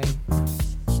 9,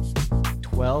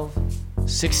 12,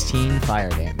 16 fire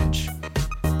damage.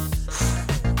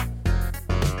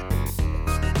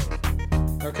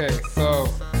 Okay, so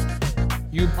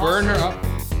you burn her up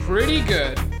pretty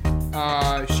good.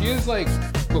 She is like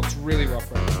looks really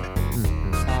rough right now.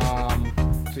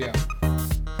 So yeah.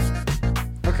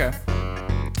 Okay.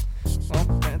 Well,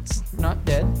 that's not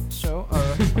dead. So,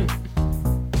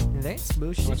 that's How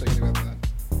bullshit. much I can do after that?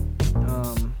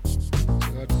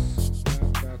 So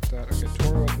that's that. Okay,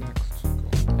 Toro is next.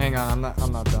 Cool. Hang on,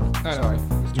 I'm not done. I know. Sorry.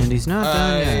 And he's not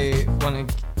done yet. I want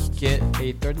to get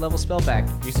a 3rd level spell back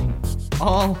using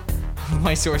all of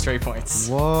my sorcery points.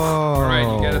 Whoa. All right,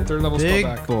 you get a 3rd level spell Big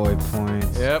back. boy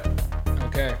points. Yep.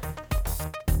 Okay.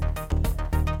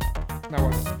 Now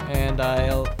what? And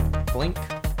I'll blink.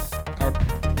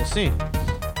 We'll see.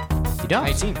 He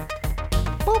does. 19.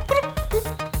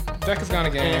 Jack is gone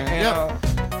again. And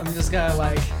I'm just gonna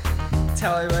like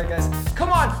tell everybody, guys,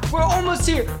 come on, we're almost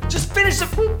here. Just finish the.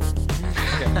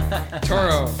 Okay.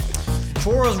 Toro.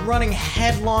 Toro's running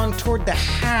headlong toward the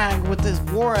hag with his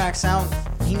war axe out.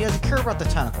 He doesn't care about the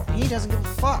tentacle. He doesn't give a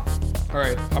fuck. All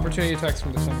right. Opportunity attacks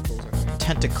from the tentacles. I think.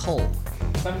 Tentacle.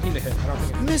 17 to hit. I don't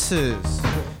think it. Misses.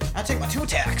 I take my 2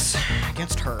 attacks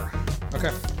against her.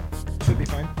 Okay. Should be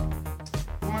fine.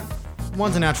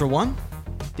 One's a natural 1.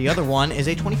 The other one is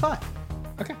a 25.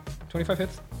 Okay. 25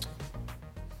 hits.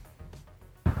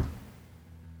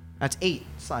 That's 8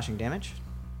 slashing damage.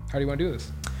 How do you want to do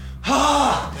this?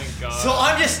 Thank God. So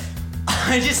I'm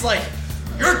just like,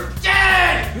 you're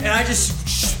dead! And I just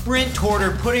sprint toward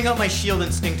her, putting up my shield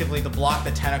instinctively to block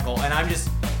the tentacle. And I'm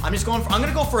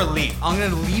gonna go for a leap. I'm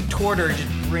gonna leap toward her and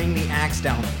just bring the axe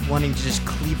down, wanting to just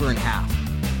cleave her in half.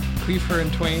 Cleave her in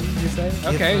twain, you say? her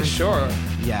Okay, in- sure.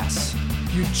 Yes.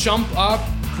 You jump up,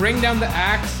 bring down the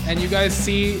axe, and you guys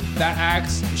see that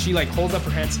axe. She like holds up her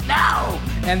hands, no!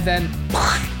 And then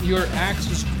your axe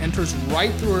just enters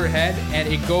right through her head, and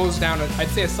it goes down, I'd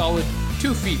say a solid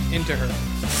 2 feet into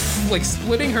her, like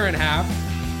splitting her in half.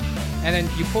 And then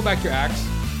you pull back your axe.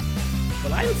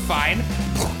 But I'm fine.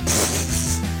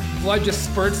 Blood just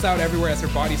spurts out everywhere as her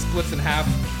body splits in half,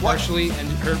 partially, and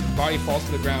her body falls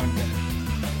to the ground dead.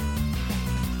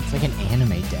 It's like an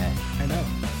anime death. I know.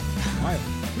 Wild.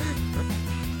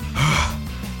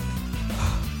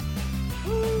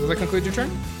 Does that conclude your turn?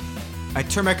 I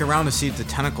turn back around to see if the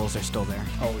tentacles are still there.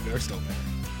 Oh, they're still there.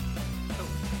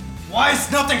 Why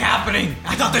is nothing happening?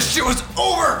 I thought this shit was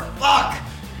over! Fuck!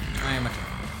 I am a turn.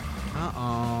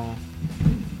 Uh-oh.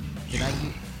 Did I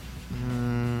get...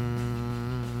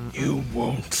 You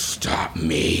won't stop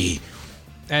me.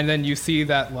 And then you see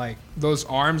that like those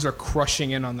arms are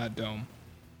crushing in on that dome.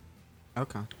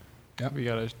 Okay. We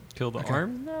gotta kill the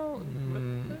arm now?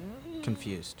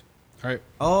 Confused. All right.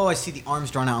 Oh, I see the arms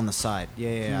drawn out on the side.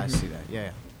 Yeah, I see that.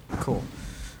 Yeah. Cool.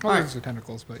 Well, those are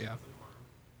tentacles, but yeah.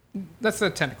 That's the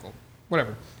tentacle.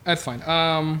 Whatever. That's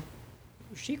fine.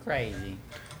 She crazy.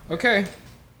 Okay.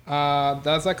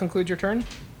 Does that conclude your turn?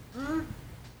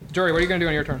 Jory, what are you gonna do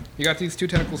on your turn? You got these 2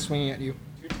 tentacles swinging at you.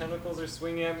 2 tentacles are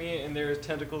swinging at me, and there's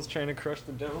tentacles trying to crush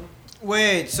the dome.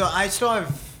 Wait, so I still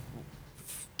have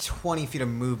 20 feet of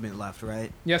movement left,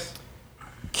 right? Yes.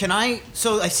 Can I...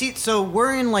 So I see... So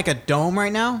we're in like a dome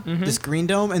right now. This green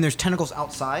dome, and there's tentacles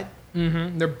outside.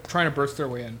 Mm-hmm. They're trying to burst their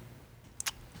way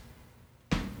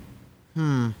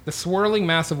in. The swirling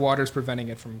mass of water is preventing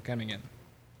it from coming in.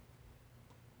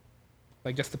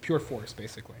 Like just the pure force,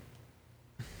 basically.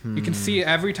 You can see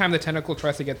every time the tentacle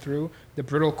tries to get through, the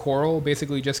brittle coral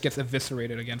basically just gets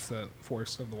eviscerated against the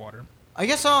force of the water. I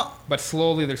guess I'll... But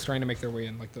slowly they're starting to make their way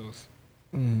in like those.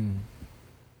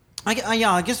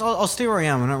 Yeah, I guess I'll stay where I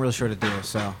am. I'm not really sure what to do.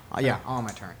 So yeah, on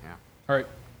my turn. Yeah. All right,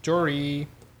 Jory,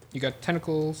 you got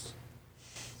tentacles.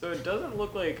 So it doesn't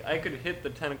look like I could hit the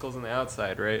tentacles on the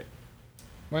outside, right?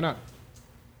 Why not?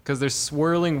 Because there's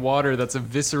swirling water that's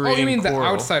eviscerating Oh, you mean the coral.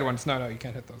 outside ones? No, you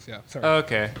can't hit those. Yeah, sorry.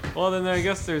 Okay. Well, then I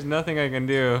guess there's nothing I can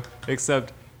do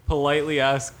except politely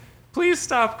ask, please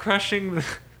stop crushing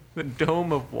the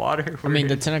dome of water. I mean,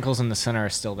 the tentacles in the center are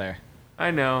still there. I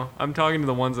know. I'm talking to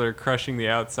the ones that are crushing the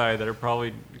outside that are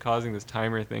probably causing this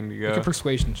timer thing to Make a go.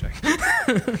 persuasion check.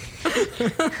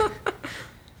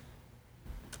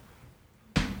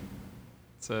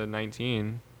 It's a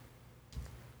 19.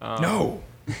 No.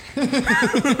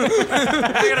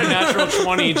 I got a natural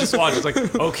 20. Just watch. It's like,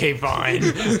 okay, fine.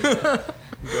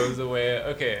 Goes away.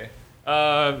 Okay.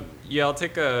 Yeah, I'll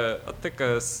take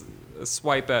a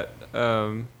swipe at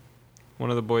one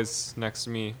of the boys next to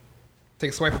me.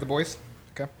 Take a swipe at the boys.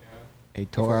 Okay. Hey,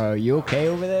 Tora, are you okay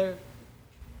over there?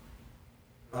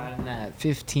 Riding that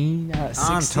 15 out of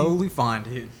 16. I'm totally fine,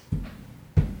 dude.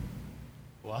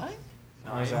 What?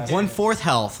 1/4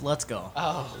 health. Let's go.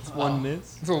 Oh. It's 1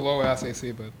 miss. It's a low ass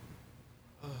AC, but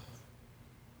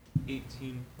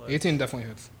 18 plus. 18 definitely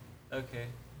hits. Okay.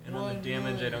 And on the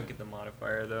damage, I don't get the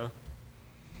modifier though.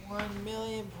 1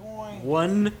 million points.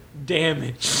 1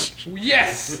 damage.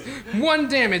 Yes! 1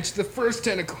 damage, the first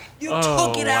tentacle. You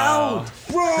took it out,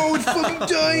 bro. It's fucking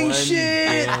dying 1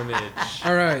 shit. damage.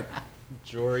 All right.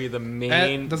 Jory, the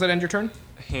main Does that end your turn?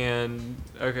 hand.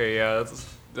 Okay, yeah,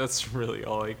 that's really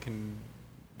all I can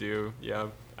do. Yeah,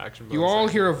 action. You bonus all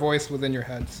action. hear a voice within your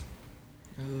heads.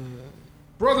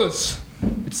 Brothers,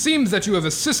 it seems that you have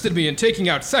assisted me in taking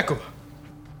out Sekula.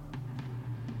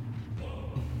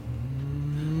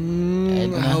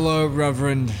 Edna. Hello,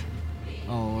 Reverend.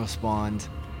 I'll respond.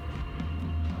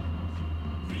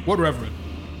 What reverend?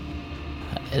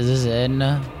 Is this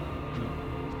Edna?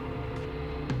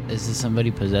 Is this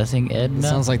somebody possessing Edna? It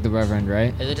sounds like the Reverend,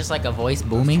 right? Is it just like a voice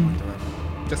booming?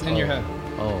 Just in your head.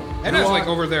 Oh. And it's like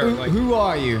over there. Like, Who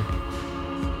are you?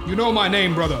 you know my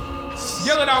name, brother.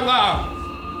 Yell it out loud.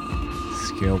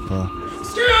 Skilpa.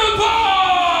 Skilpa!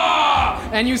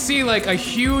 And you see like a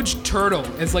huge turtle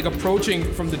is like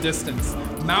approaching from the distance,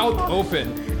 mouth open,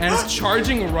 and it's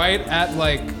charging right at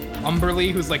like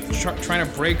Umberly, who's like trying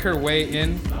to break her way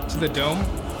in to the dome.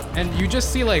 And you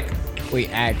just see like Wait,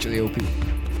 OP.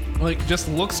 just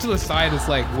looks to the side, is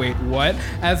like, wait, what?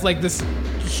 As like this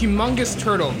humongous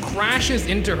turtle crashes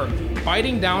into her,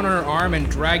 biting down on her arm and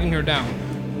dragging her down.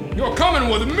 You're coming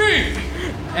with me!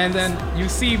 And then you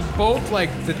see both like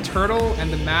the turtle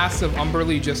and the mass of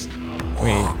Umberly just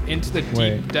into the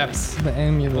deep depths The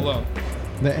amulet. below.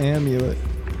 The amulet.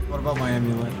 What about my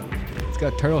amulet? It's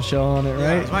got turtle shell on it,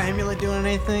 right? Is my amulet doing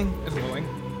anything? It's glowing.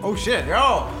 Oh shit!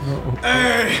 Yo!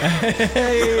 Hey!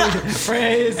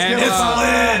 Praise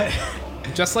And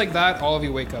just like that, all of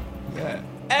you wake up.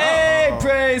 Hey,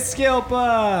 praise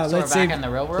Skilpa! So we're back in the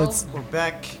real world? We're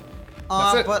back.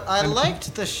 That's it. But I And-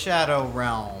 liked the Shadow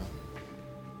Realm.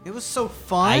 It was so I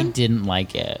fun. didn't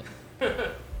like it.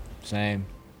 Same.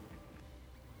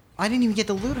 I didn't even get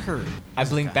to loot her. I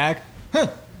blinked back.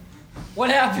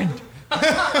 What happened?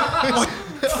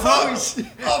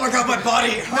 Oh my god, my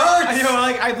body hurts! I know,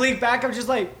 like, I blinked back, I'm just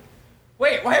like,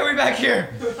 wait, why are we back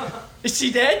here? Is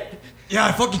she dead? Yeah,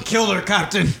 I fucking killed her,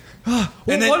 Captain. Well,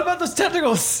 then- what about those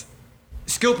tentacles?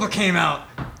 Skilpa came out.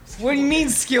 What do you mean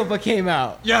Skilpa came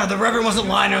out? Yeah, the Reverend wasn't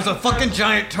lying. It was a fucking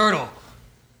giant turtle.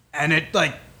 And it,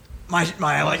 like,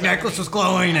 my like, necklace was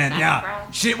glowing, and yeah,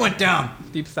 shit went down.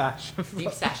 Deep sash.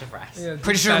 Deep sassafras. Yeah,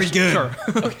 Pretty deep sure we sash- good. Sure.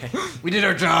 Okay. We did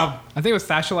our job. I think it was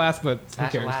Sashalas, but who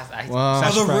cares? Sassafras. Well, Are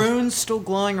the Sassafras. runes still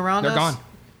glowing around They're us? gone.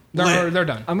 Lit. They're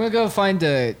done. I'm gonna go find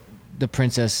the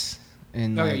princess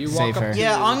and Okay, like, you walk save up her. to-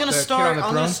 Yeah, I'm The gonna kid start. on the I'm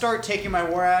gonna throne? start taking my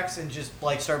war axe and just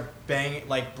like start banging,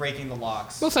 like breaking the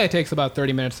locks. We'll say it takes about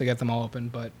 30 minutes to get them all open,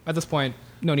 but at this point,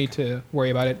 no need to worry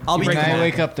about it. I'll You be break Can them I all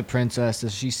wake open. up the princess?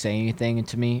 Does she say anything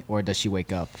to me, or does she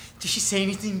wake up? Did she say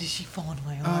anything? Did she fall into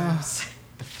my arms?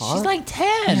 She's like 10.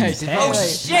 Oh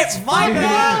shit! My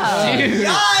bad. Dude.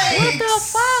 Yikes! What the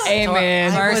fuck? Hey,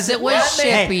 man. First it was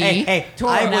Shippy. Hey,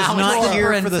 I was Now not it's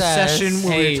here for the princess. session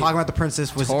where we Hey, were talking about the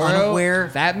princess. Was Toro,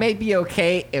 unaware. that may be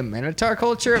okay in Minotaur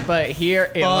culture, but here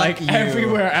in Fuck like you.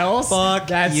 everywhere else, Fuck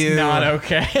that's you. not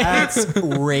okay. That's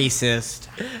racist.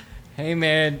 Hey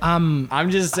man,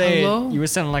 I'm just saying hello? you were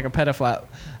sounding like a pedophile.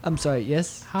 I'm sorry.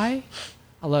 Yes. Hi?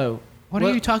 Hello. What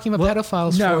are you talking about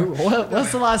pedophiles No. for?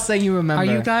 What's the last thing you remember? Are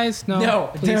you guys? No. No.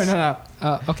 please. No.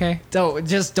 Okay. Don't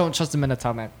trust the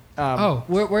Minotaur man. Oh.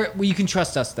 you can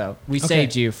trust us though. We Okay.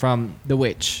 saved you from the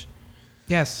witch.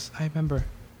 Yes, I remember.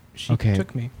 She Okay.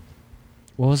 took me.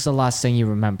 What was the last thing you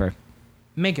remember?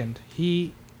 Migand.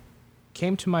 He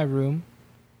came to my room.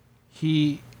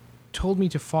 He told me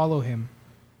to follow him,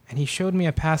 and he showed me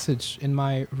a passage in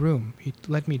my room. He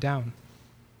led me down,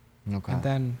 Okay. and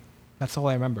then that's all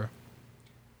I remember.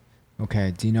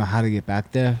 Okay. Do you know how to get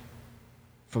back there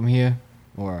from here,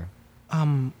 or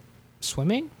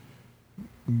Swimming?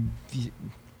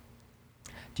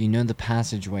 do you know the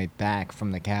passageway back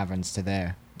from the caverns to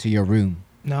there to your room?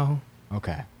 No.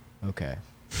 Okay. Okay.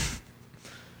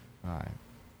 All right.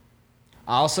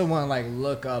 I also want to like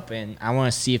look up and I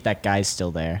want to see if that guy's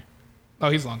still there. Oh,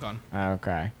 he's long gone.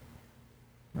 Okay.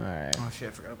 All right. Oh shit,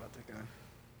 I forgot about that guy.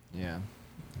 Yeah.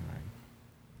 All right.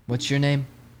 What's your name?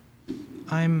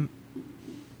 I'm.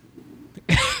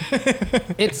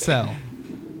 Itzel.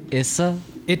 Issa.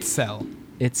 Itzel.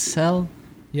 It sell.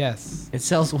 Yes. It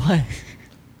sells what?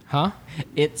 Huh?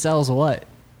 It sells what?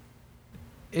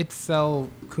 Itzel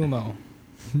Kumo.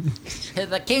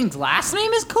 The king's last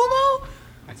name is Kumo?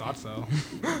 I thought so.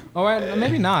 Oh,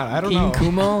 maybe not. I don't King know.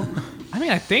 Kumo. I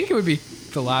mean, I think it would be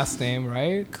the last name,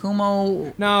 right?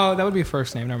 Kumo. No, that would be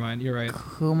first name. Never mind. You're right.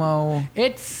 Kumo.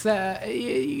 It's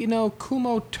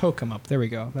Kumo Tokamup. There we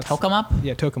go. That's, Tokamup?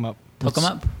 Yeah, Tokamup.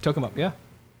 Tokamup? Tokamup. Yeah.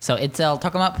 So Itzel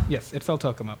Tokamup? Yes, Itzel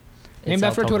Tokamup. Named Itzel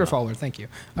after a Twitter Tokamup. follower. Thank you.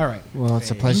 All right. Well,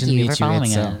 it's a pleasure Thank to you meet for you, following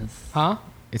Itzel. us. Huh?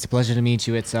 It's a pleasure to meet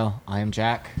you, Itzel. I am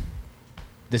Jack.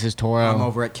 This is Toro. I'm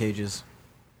over at Cages.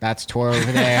 That's Toro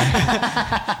over there.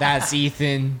 That's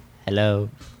Ethan. Hello.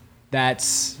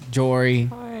 That's Jory.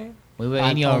 We were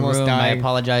I'm in your almost room. I dying.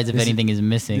 apologize if This is- anything is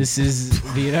missing. This is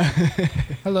Vita.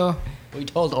 Hello. We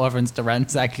told orphans to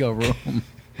ransack your room.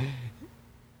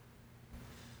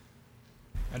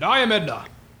 And I am Edna.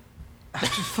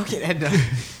 Fucking Edna.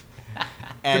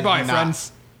 Goodbye,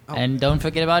 friends. And don't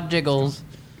forget about Jiggles.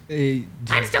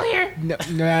 I'm still here. No,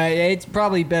 it's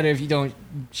probably better if you don't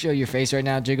show your face right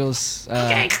now, Jiggles.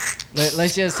 Okay.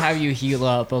 Let's just have you heal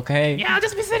up, okay? Yeah, I'll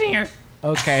just be sitting here.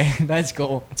 Okay, that's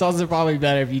cool. It's also probably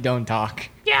better if you don't talk.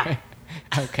 Yeah,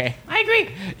 Okay. I agree.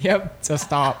 Yep. So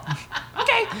stop.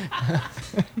 Okay.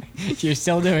 You're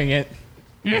still doing it.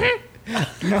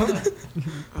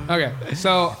 Okay.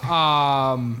 So,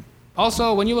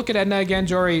 also, when you look at Edna again,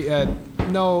 Jory,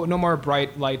 no more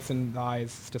bright lights in the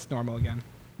eyes. It's just normal again.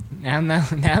 Now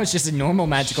it's just a normal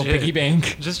magical Shit. piggy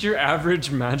bank. Just your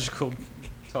average magical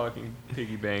talking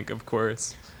piggy bank, of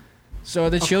course. So are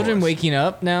the children course. waking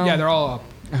up now? Yeah, they're all up.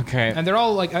 Okay. And they're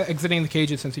all, like, exiting the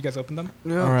cages since you guys opened them.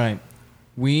 All right.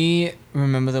 We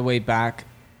remember the way back.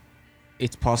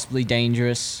 It's possibly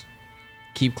dangerous.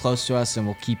 Keep close to us and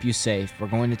we'll keep you safe. We're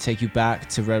going to take you back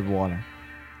to Redwater.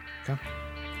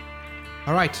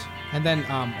 All right. And then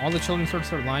all the children sort of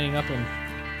start lining up and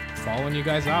following you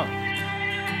guys out.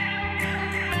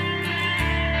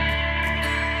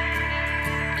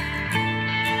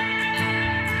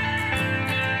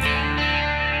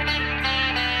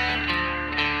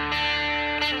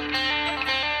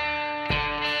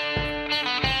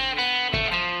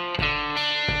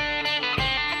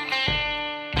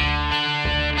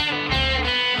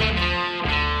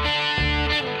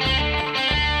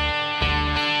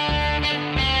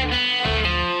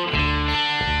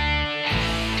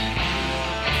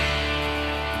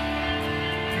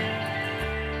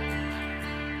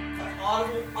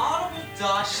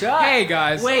 Hey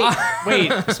guys.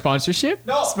 Wait. Sponsorship?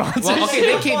 No. Well,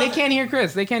 okay, they can't hear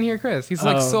Chris. They can't hear Chris. He's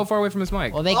like so far away from his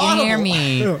mic. Well, they can hear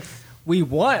me. We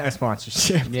want a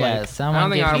sponsorship. Yeah, I someone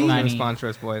don't think give me Audible's gonna money. sponsor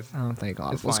us, boys. I don't think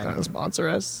Audible's fine. going to sponsor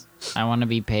us. I want to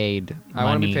be paid. I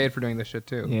want to be money. paid for doing this shit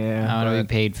too. Yeah. I want to be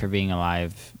paid for being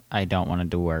alive. I don't want to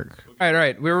do work. All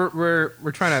right. We're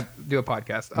trying to do a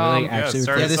podcast. Really? Yeah, Actually,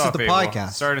 start yeah, us this is off, the Abel.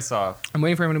 podcast. Start us off. I'm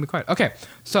waiting for everyone to be quiet. Okay.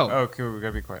 So, Oh, cool. We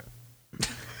gotta be quiet.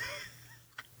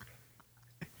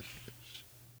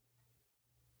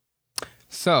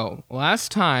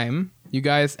 last time you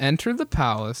guys entered the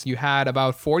palace, you had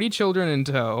about 40 children in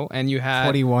tow, and you had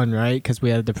 41, right? Because we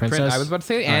had the princess. I was about to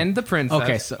say, and the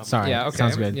princess. Okay, sorry. Yeah, okay.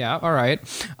 Sounds good. Yeah, all right.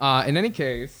 In any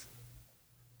case,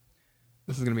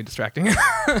 this is going to be distracting.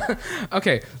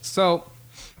 Okay, so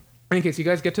in any case, you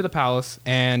guys get to the palace,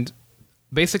 and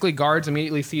basically guards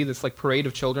immediately see this like parade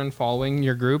of children following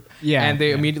your group. Yeah, And they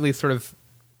yeah. immediately sort of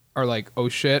are like, oh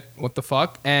shit, what the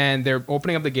fuck? And they're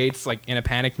opening up the gates like in a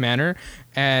panicked manner.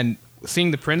 And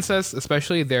seeing the princess,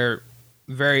 especially, they're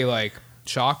very like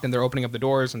shocked, and they're opening up the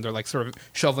doors and they're like sort of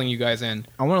shoveling you guys in.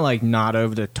 I want to like nod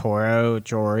over to Toro,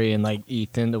 Jory, and like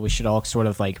Ethan that we should all sort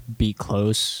of like be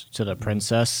close to the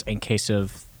princess in case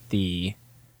of the.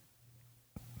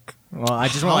 Well, I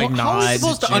just want to like nod. How are we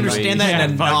supposed to understand that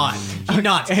in a nod? You're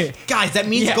not. Guys, that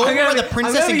means go over with the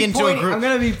princess and get into a group. I'm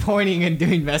gonna be pointing and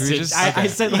doing message. just- I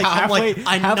said like Yeah, I'm halfway. like,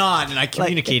 I nod and I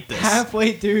communicate this.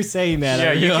 Halfway through saying that,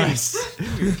 I you can- realized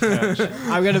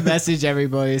I'm gonna message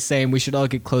everybody saying we should all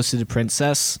get close to the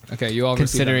princess. Okay, you all received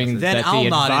that Considering message. Then that I'll the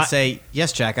nod and advi- say,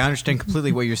 yes, Jack, I understand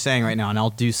completely what you're saying right now, and I'll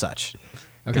do such.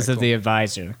 because Okay, of cool. the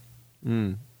advisor.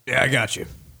 Yeah, I got you.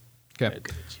 Okay.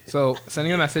 So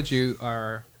sending a message, you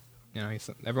are,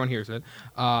 everyone hears it.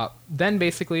 Then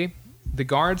basically, the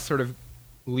guards sort of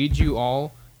lead you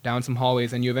all down some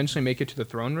hallways, and you eventually make it to the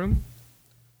throne room.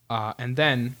 And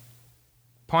then,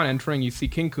 upon entering, you see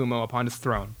King Kumo upon his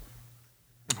throne.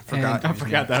 I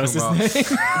forgot that was his Kumo.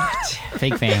 name.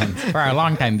 Fake fans. For our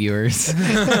longtime viewers,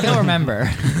 they'll remember.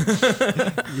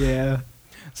 Yeah.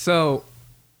 So,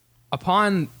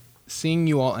 upon seeing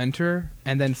you all enter,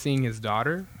 and then seeing his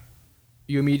daughter,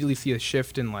 you immediately see a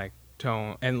shift in like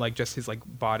tone and like just his like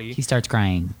body. He starts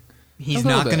crying. He's A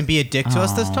little not going to bit. be a dick to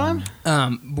us this time?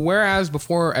 Whereas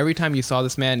before, every time you saw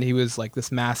this man, he was like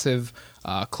this massive,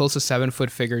 close to 7-foot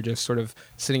figure, just sort of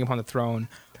sitting upon the throne.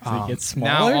 he get Now,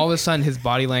 smaller? all of a sudden, his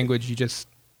body language, he just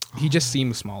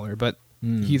seems smaller, but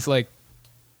he's like,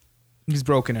 he's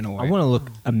broken in a way. I want to look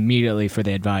immediately for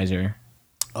the advisor.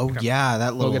 Oh, yeah,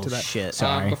 that little We'll get to that. shit.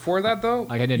 Sorry. Before that, though,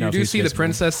 Like, I didn't know you if do he was see the visible.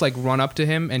 princess like run up to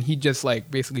him, and he just like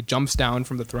basically jumps down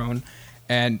from the throne,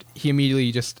 and he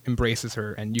immediately just embraces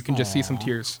her, and you can just see some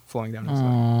tears flowing down his face.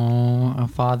 Oh, a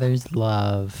father's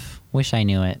love. Wish I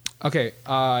knew it. Okay,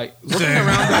 looking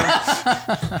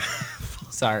around.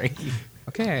 Sorry.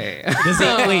 Okay. Does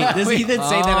Ethan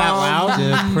say that out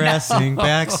loud? Depressing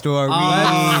backstories.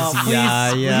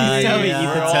 Yeah, yeah, tell me yeah.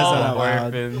 Ethan says that out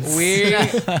loud.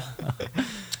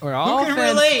 We're all can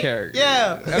fans relate? characters.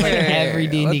 Yeah. Okay. Every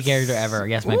D&D let's- character ever. I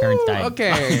guess my parents died.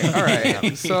 Okay. All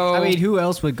right. So I mean, who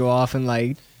else would go off in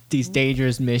like these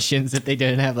dangerous missions if they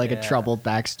didn't have like a troubled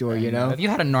backstory? You know? If you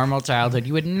had a normal childhood,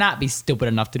 you would not be stupid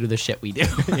enough to do the shit we do.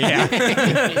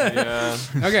 Yeah.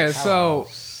 okay. So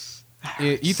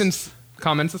Ethan's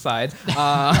comments aside,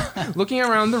 looking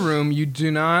around the room, you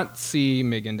do not see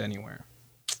Migand anywhere.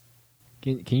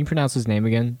 Can you pronounce his name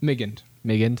again? Migand.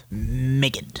 Migand.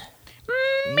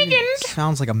 Migand.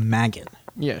 Sounds like a maggot.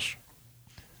 Yes.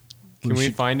 Can we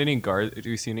find any guards? Do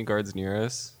we see any guards near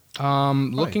us?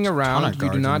 Looking ton of around, you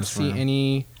guards do in not this see room.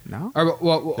 any. No. Or,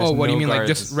 what do no you mean? Like guards.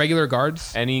 just regular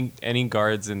guards? Any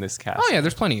guards in this castle? Oh yeah,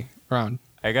 there's plenty around.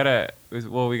 we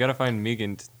gotta find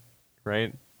Megan,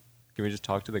 right? Can we just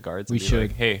talk to the guards? And We be should.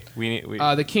 Like, hey, we need.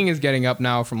 The king is getting up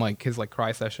now from like his like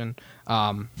cry session.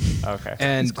 Okay.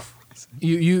 And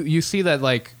you see that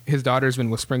like his daughter's been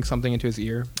whispering something into his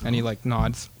ear, and he like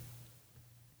nods,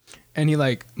 and he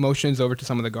like motions over to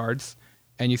some of the guards,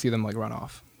 and you see them like run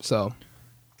off. So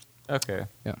Okay.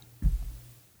 yeah,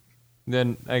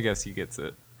 Then I guess he gets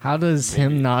it. How does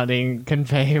him nodding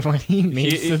convey what he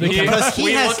means to the Because he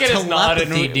we has look at his nod and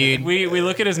telepathy, dude. we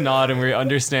look at his nod and we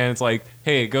understand it's like,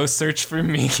 hey, go search for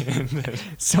Megan.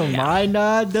 So my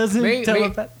nod doesn't make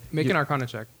an Arcana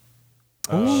check.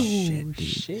 Did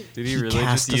he really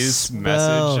cast just a use spell.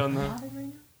 message on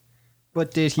the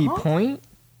But did he point?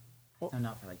 No,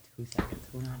 not for like 2 seconds.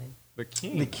 Who nodded? the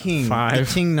king? The king. Five.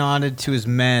 The king nodded to his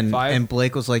men, 5. and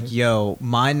Blake was like, "Yo,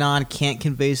 my nod can't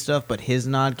convey stuff, but his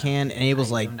nod can." And he was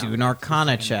like, "Do an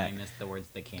Arcana check. I missed the words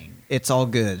the king. It's all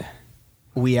good.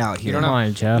 We out here." don't Come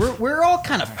on, Jeff. We're all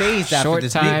kind of phased after Short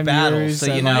this time big battle, viewers so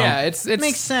you and, know. Yeah, it's it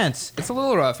makes sense. it's a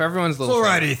little rough. Everyone's a little.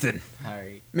 sad. Ethan. All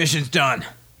right. Mission's done.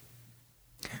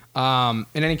 In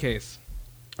any case,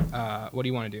 what do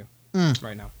you want to do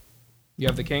right now? You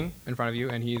have the king in front of you,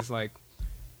 and he's like,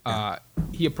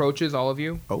 he approaches all of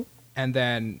you. Oh. And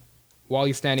then, while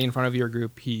he's standing in front of your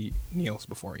group, he kneels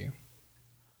before you.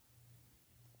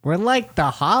 We're like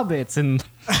the hobbits and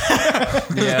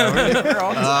Yeah, we're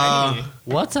all tiny.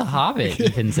 What's a hobbit?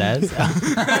 Ethan says.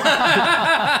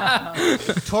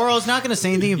 Toro's not going to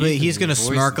say anything, but he's going to voice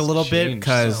smirk a has little bit changed.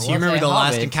 because you What's remember a the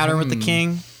last hobbit? encounter with the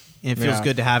king. And it feels Yeah.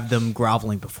 good to have them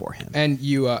groveling before him. And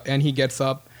you and he gets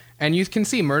up, and you can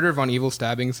see Murder Von Evil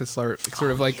Stabbings has sort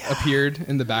of like appeared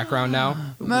in the background now.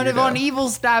 Murder on evil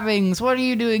stabbings. What are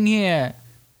you doing here?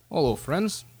 Hello,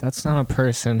 friends. that's not a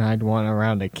person I'd want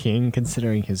around a king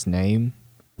considering his name.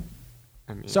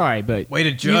 I mean, Sorry, but Way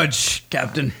to judge,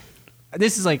 Captain.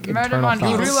 this is like Murder internal on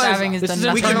evil thoughts. stabbing is This the is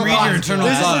nuts we can and read your bolts. internal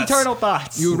This is thoughts. internal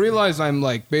thoughts. You realize I'm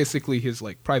like basically his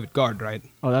like private guard, right?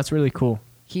 Oh, that's really cool.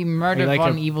 He murdered like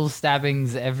on a- evil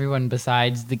stabbings everyone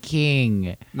besides the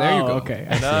king. There you Oh, go. Okay.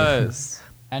 and us.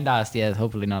 And us, yes,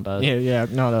 hopefully not us. Yeah,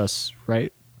 not us,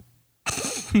 right?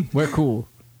 We're cool.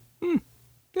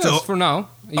 Yes, So- for now,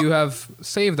 you have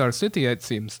saved our city, it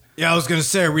seems. Yeah, I was gonna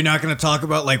say, are we not gonna talk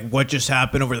about like what just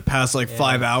happened over the past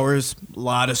 5 hours? A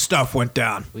lot of stuff went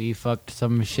down. We fucked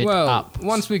some shit Well, up.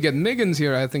 once we get Miggins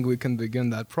here, I think we can begin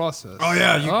that process. Oh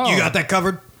yeah, you got that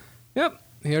covered? Yep,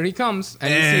 here he comes.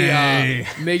 And Hey. you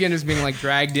see Megan is being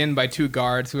dragged in by 2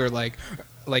 guards who are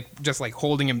just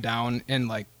holding him down,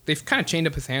 and they've kind of chained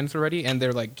up his hands already, and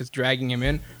they're just dragging him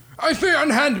in. I say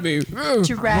unhand me.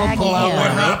 Drag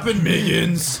What happened,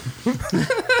 Miggins?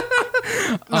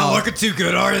 Not looking too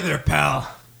good, are you there,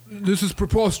 pal? This is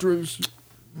preposterous.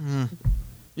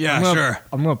 Yeah, I'm sure.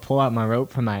 gonna pull out my rope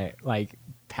from my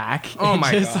pack. Oh and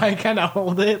my just God. kind of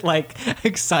hold it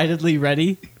excitedly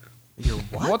ready.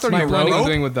 What are My you planning on rope?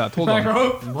 doing with that? Hold My on.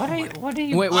 rope. What are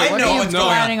you? Wait, I what know are you what's going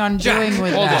planning on doing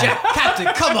with hold that? Jack, Captain,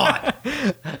 come on.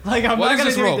 I'm What not is gonna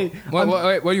this do rope? anything.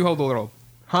 Why do you hold the rope?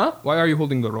 Huh? Why are you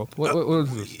holding the rope? What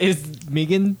is this? Is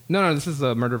Megan? No, this is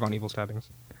Murder Von Evil Stabbings.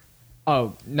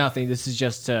 Oh, nothing. This is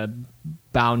just to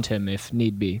bound him if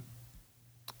need be.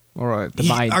 All right.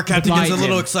 Our captain gets a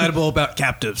little him. excitable about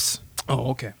captives.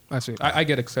 Oh, okay. I see. I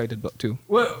get excited too.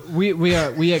 Well,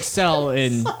 we excel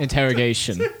in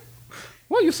interrogation.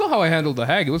 Well, you saw how I handled the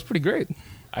hag. It was pretty great.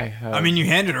 I mean, you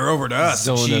handed her over to us.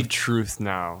 Zone She- of truth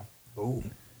now.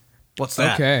 What's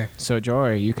that? Okay. So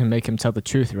Jory, you can make him tell the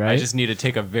truth, right? I just need to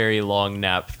take a very long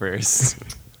nap first.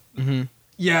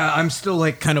 Yeah, I'm still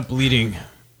kind of bleeding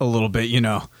a little bit, you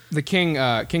know. The king,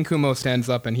 King Kumo, stands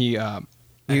up and he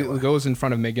goes in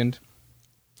front of Migand,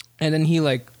 and then he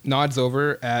nods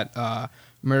over at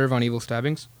Murder Von Evil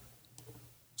Stabbings.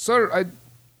 Sir,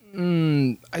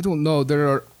 I don't know. There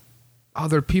are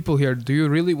other people here. Do you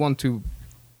really want to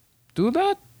do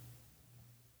that?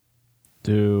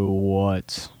 Do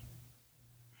what?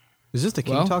 Is this the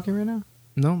king Well- talking right now?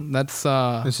 No, that's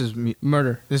This is me.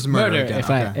 murder. This is murder. Murder,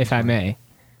 again. if I may.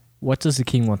 What does the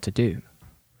king want to do?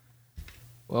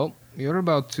 Well, you're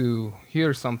about to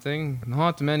hear something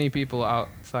not many people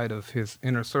outside of his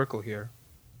inner circle hear.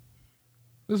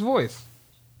 His voice.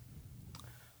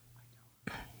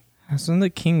 Hasn't the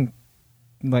king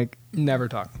Never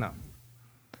talks, no.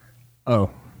 Oh.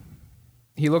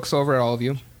 He looks over at all of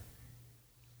you.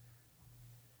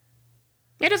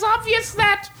 It is obvious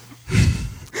that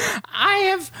I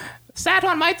have sat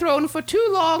on my throne for too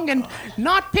long and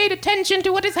not paid attention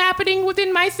to what is happening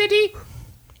within my city.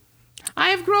 I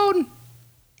have grown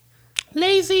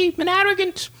lazy and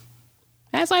arrogant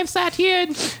as I've sat here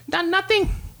and done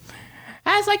nothing.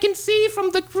 As I can see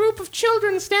from the group of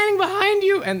children standing behind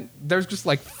you, and there's just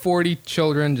 40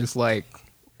 children just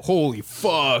holy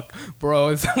fuck, bro.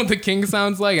 Is that what the king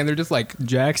sounds like? And they're just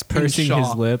Jack's pursing his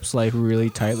shock. lips really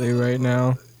tightly right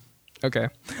now. okay.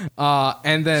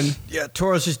 And then, Yeah,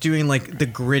 Toro's just doing the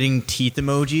gritting teeth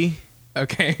emoji.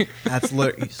 okay. That's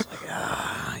literally, he's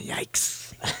yikes.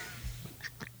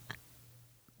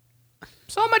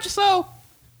 So much so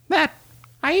that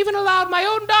I even allowed my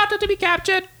own daughter to be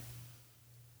captured.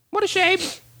 What a shame.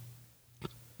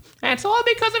 And it's all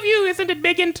because of you, isn't it,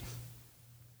 Bigant?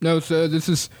 No, sir, this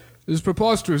is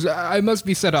preposterous. I must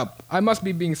be set up. I must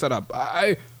be being set up.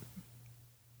 I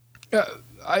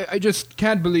just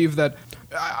can't believe that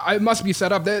I must be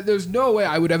set up. There's no way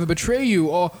I would ever betray you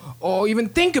or even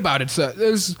think about it, sir.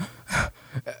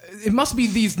 It must be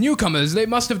these newcomers. They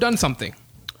must have done something.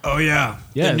 Oh, yeah.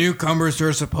 Yeah. The newcomers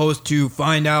are supposed to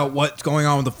find out what's going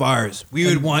on with the fires. We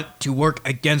would want to work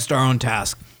against our own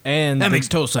task. And That the- makes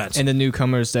total sense. And the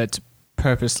newcomers that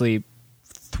purposely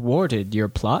thwarted your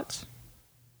plot.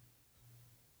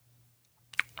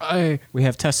 We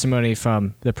have testimony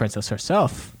from the princess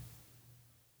herself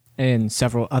and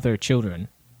several other children.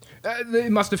 They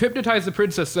must have hypnotized the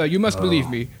princess, sir. You must believe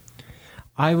me.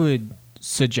 I would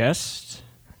suggest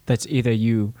that either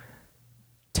you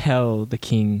tell the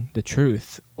king the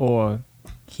truth, or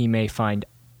he may find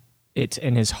it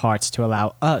in his heart to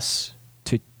allow us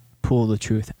to pull the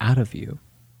truth out of you.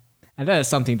 And that is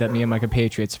something that me and my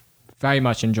compatriots very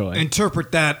much enjoy.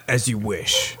 Interpret that as you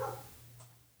wish.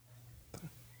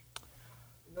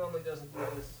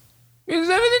 It is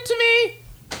evident to me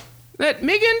that,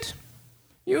 Migant,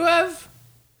 you have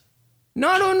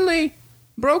not only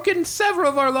broken several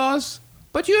of our laws,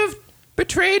 but you have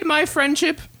betrayed my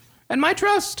friendship and my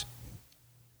trust.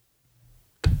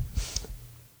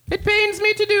 It pains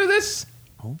me to do this.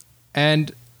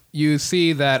 And you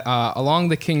see that along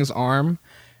the king's arm,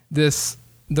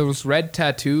 those red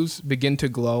tattoos begin to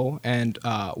glow, and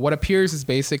what appears is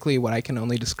basically what I can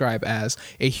only describe as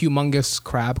a humongous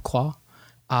crab claw.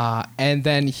 And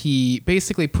then he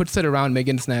basically puts it around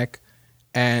Megan's neck,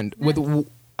 and with a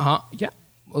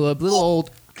little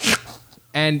old,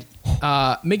 and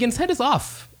Megan's head is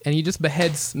off, and he just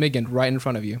beheads Migant right in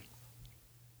front of you.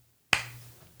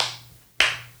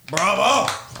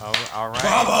 Bravo! All right.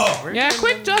 Bravo! Yeah,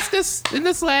 quick justice in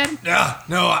this land. Yeah,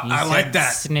 no, I like that.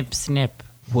 Snip, snip.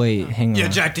 Wait, hang on. Yeah,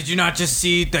 Jack, did you not just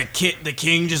see the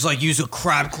king just like use a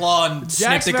crab claw and snip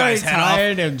Jack's the very guy's head off?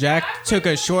 tired, and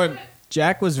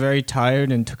Jack was very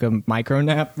tired and took a micro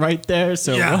nap right there.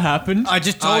 So Yeah. what happened? I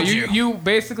just told you. You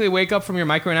basically wake up from your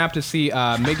micro nap to see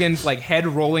Migant's like head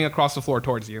rolling across the floor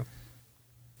towards you.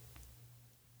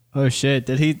 Oh shit!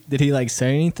 Did he like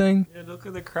say anything? Yeah, look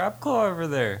at the crab claw over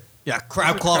there. Yeah,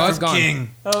 crab Oh, claw it's from gone. king.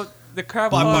 Oh, the crab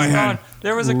Block claw my is hand. gone.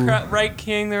 There was a right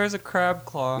king. There was a crab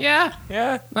claw. Yeah,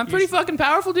 Yeah. I'm pretty fucking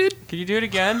powerful, dude. Can you do it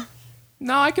again?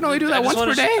 No, I can only do that I just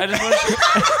once per wanna day.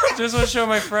 I just want to show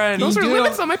my friend. Those are do it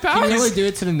limits on my Can you powers. only do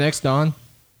it to the next dawn?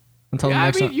 Until Yeah, the I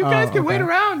next mean, dawn? you guys Oh, can wait okay.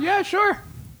 around. Yeah, sure.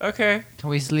 Okay. Can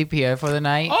we sleep here for the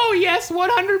night? Oh yes,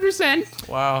 100%.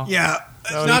 Wow. Yeah,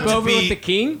 No, not Go to over with be, the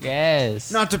king. Yes.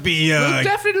 not to be, We'll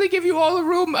definitely give you all a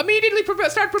room. Immediately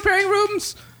start preparing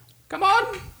rooms. Come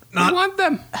on. Not- We want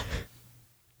them.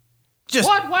 just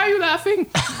What? Why are you laughing?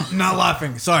 not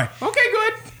laughing. Sorry, Okay,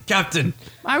 good. Captain.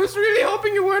 I was really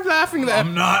hoping you weren't laughing then.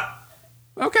 I'm not.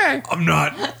 Okay, I'm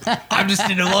not. I'm just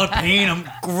in a lot of pain. I'm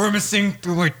grimacing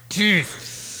through my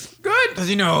teeth. good. Cause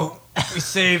you know we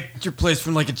saved your place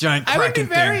from like a giant I would be kraken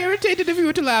very thing. irritated if you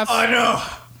were to laugh. I know.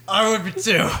 I would be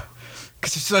too.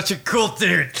 Cause you're such a cool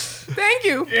dude. Thank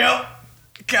you. Yep.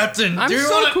 Captain, I'm do we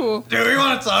so wanna, cool. Do we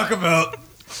want to talk about,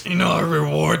 a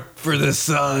reward for this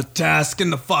task in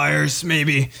the fires,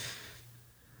 maybe?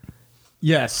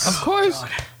 Yes. Of course,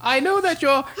 I know that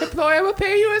your employer will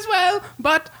pay you as well,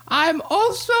 but I'm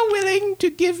also willing to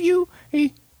give you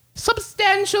a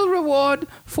substantial reward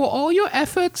for all your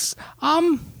efforts.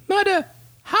 Murder,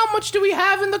 how much do we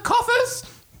have in the coffers?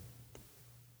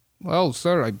 Well,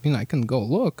 sir, I mean, I can go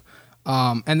look.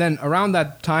 And then around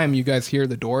that time, you guys hear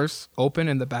the doors open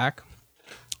in the back.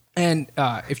 And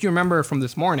if you remember from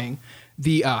this morning,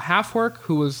 the half-orc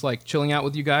who was like chilling out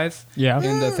with you guys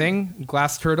in the thing,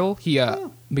 Glass Turtle, he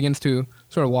begins to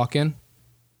sort of walk in.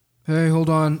 Hey, hold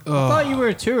on. I thought you were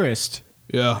a tourist.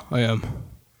 Yeah, I am,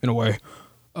 in a way.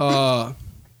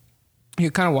 He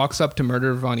kind of walks up to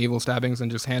Murder Von Evil Stabbings and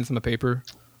just hands him a paper.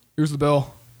 Here's the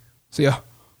bill. See ya.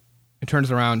 And turns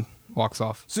around, walks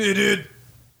off. See you, dude.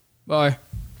 Bye.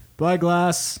 Bye,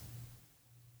 Glass.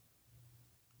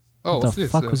 Oh, What what's the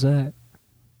this? fuck was that?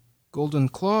 Golden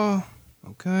Claw.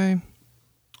 Okay.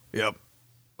 Yep.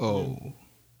 Oh.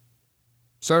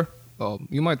 Sir,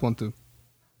 you might want to.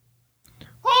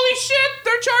 Holy shit!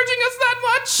 They're charging us that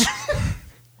much!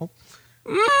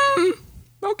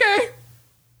 Okay.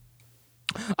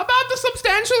 About the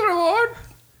substantial reward.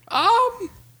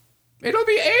 It'll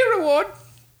be a reward.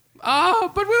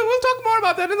 But we'll talk more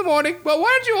about that in the morning. Well,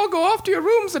 why don't you all go off to your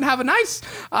rooms and have a nice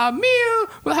meal?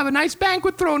 We'll have a nice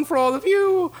banquet thrown for all of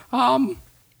you.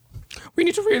 We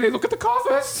need to really look at the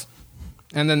coffers.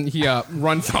 And then he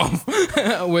runs off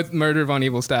with Murder Von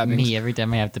Evil Stabbings. Me every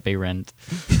time I have to pay rent.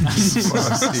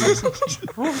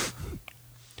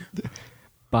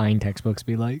 Buying textbooks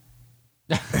be like.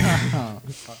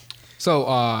 So,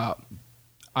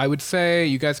 I would say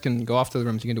you guys can go off to the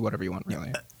rooms. You can do whatever you want,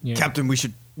 really. Yeah. Captain, we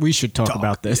should We should talk Talk,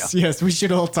 about this. Yes, we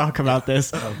should all talk about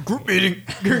this. group meeting.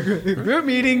 Group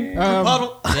meeting.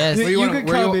 Bottle. Yes. Where, you You wanna- could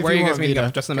where come you, if where you you guys want, meeting Vita.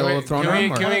 up? Just in the middle of the throne Can room?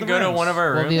 we, or- can we go to one of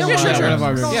our We'll rooms? be Yeah, alone. sure, sure. One of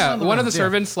our rooms. Yeah, one of the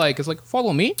servants is like,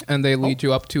 follow me, and they lead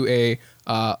you up to a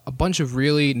bunch of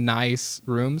really nice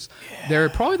rooms. They're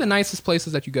probably the nicest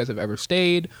places that you guys have ever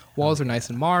stayed. Walls are nice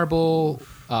and marble.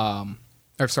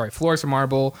 Floors are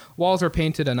marble. Walls are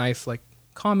painted a nice, like,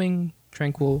 calming,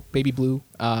 tranquil, baby blue.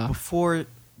 Before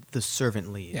the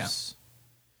servant leaves.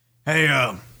 Hey,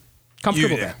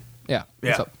 Comfortable You- there. Yeah. Yeah.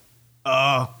 What's up?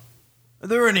 are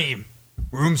there any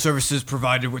room services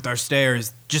provided with our stay, or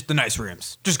is just the nice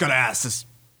rooms? Just gotta ask this.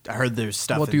 I heard there's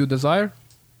stuff. What do you desire?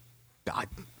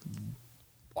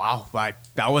 Wow, I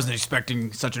wasn't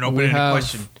expecting such an We open-ended have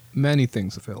question. many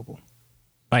things available.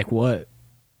 Like what?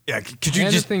 Yeah, could you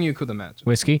just? Anything you could imagine.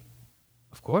 Whiskey?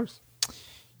 Of course.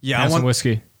 Yeah, I Have some want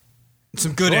whiskey.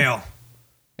 some good ale.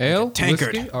 Ale,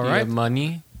 tankard. whiskey, all You right. have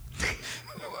money,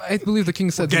 I believe the king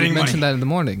said that getting you mentioned money. that in the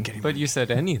morning. but you said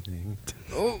anything.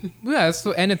 Yeah,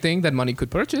 so anything that money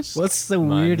could purchase. What's the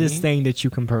Money? weirdest thing that you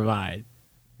can provide?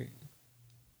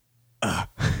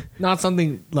 Not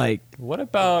something like What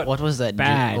about What was that?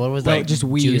 Bad. What was Like, that? just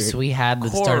weird. Juice we had that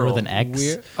started with an X.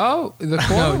 Weird. Oh, the no,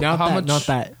 coral? not How that, much? not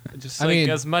that. just I like mean-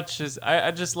 as much as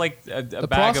I just like a The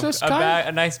bag of processed a kind? bag,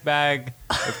 a nice bag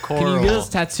of coral. Can you get us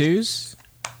tattoos?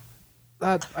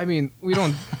 I mean, we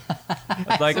don't.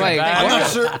 Like, Like, that I'm not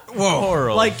or sure. Whoa.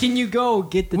 coral. Like, can you go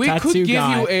get the We tattoo could give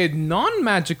guy? you a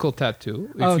non-magical tattoo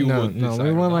if Oh you no, would. no, decide we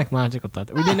on want that. like magical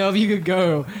tattoo. We didn't know if you could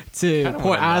go to want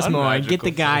Port a Asmore and get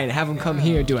the non-magical guy and have him come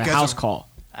here and do a Guys house are- call.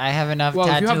 I have enough Well,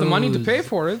 tattoos. if you have the money to pay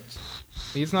for it,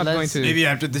 he's not going Let's- to. Maybe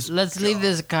after this. Let's leave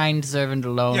this kind servant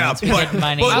alone. Yeah, Let's but- get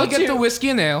money. I'll get the whiskey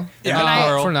and ale. Yeah.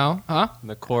 Coral. For now, huh?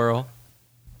 the coral.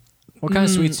 What kind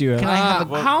of sweets do you Can have? I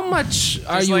have a, How much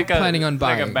are Just you like planning on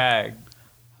buying? Like a bag.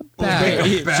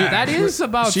 Bag. bag. That is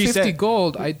about She 50 said-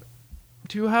 gold.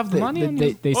 Do you have the money on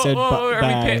you? They said are we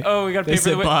bag. we gotta They pay for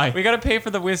said the buy. we gotta pay for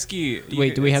the whiskey.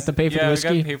 Wait, do we have to pay for the We whiskey?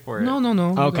 gotta pay for it. No.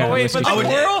 Okay. Oh wait, whiskey. but the I would-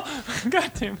 coral?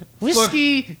 God damn it!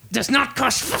 Whiskey does not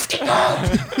cost 50 gold.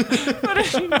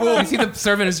 You see the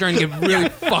servant is starting to get really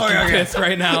fucking pissed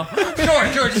right now.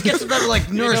 Sure, just get some better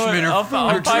like nourishment I'll, or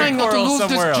I'll food. buy Trying not to coral lose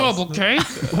somewhere this else. job, okay?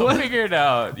 We'll figure it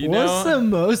out. You What's know. the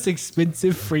most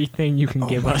expensive free thing you can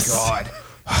give us? God.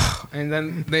 And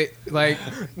then they like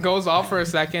goes off for a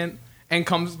second and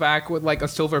comes back with like a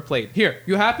silver plate. Here,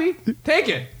 you happy? Take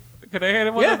it. Could I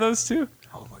have one of those too?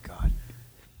 Oh my God.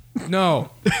 No.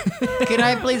 can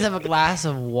I please have a glass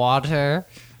of water?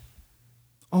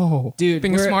 Oh, Dude,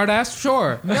 being a we're- smart ass?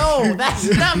 Sure. No, that's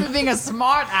not me being a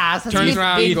smart ass. That's Turns me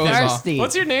around, being goes off. thirsty.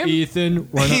 What's your name? Ethan,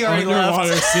 we're He in already left.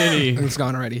 underwater city. It's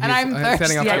gone already. And I'm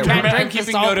setting up thirsty. I your can't water. drink the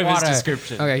keeping salt note of his water.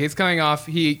 description. Okay, he's coming off.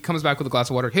 He comes back with a glass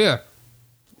of water. Here,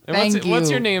 And Thank what's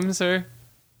you. your name, sir?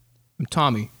 I'm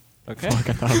Tommy. Okay. Fuck,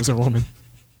 I thought it was a woman.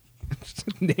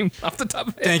 Name off the top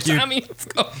of it. Thank you. Tommy. Let's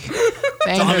go.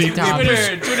 Thank you, Tommy.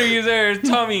 Twitter user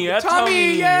Tommy. At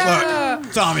Tommy, yeah.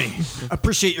 Look, Tommy,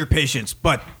 appreciate your patience,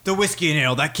 but the whiskey and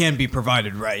ale that can be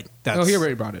provided, right? That's Oh, he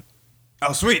already brought it.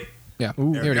 Oh, sweet. Yeah,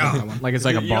 Ooh. he already There we got go. that one. Like it's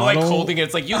like a You're bottle. like holding it.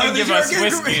 It's like you can Oh, give you're us gonna-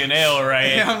 whiskey and ale,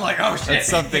 right? Yeah, I'm like, oh shit. That's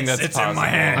something that's it's in my possible.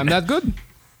 hand. I'm that good. You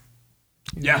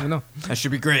Yeah. never know. That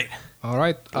should be great. All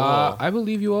right. Cool. I will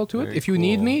leave you all to it. Very If you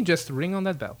need cool. me, just ring on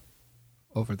that bell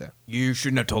over there. You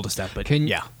shouldn't have told us that, but Can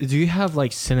yeah. Do you have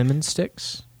like cinnamon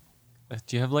sticks?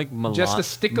 Do you have like Just a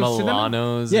stick of cinnamon?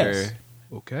 Milanos Yes.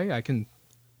 Okay, I can.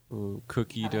 or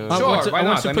cookie dough? Sure, I want to, why I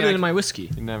want not? to I put mean, it I in my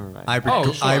whiskey. Never mind. I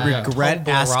Oh, sure, yeah. regret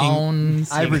asking.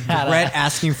 Toblerones. I You gotta- regret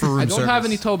asking for room I don't service. have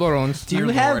any Toblerones. Do you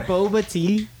Dear have Lord. boba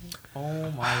tea?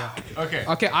 okay.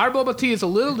 Okay, our boba tea is a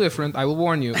little different. I will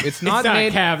warn you. It's not It's not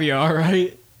made. caviar,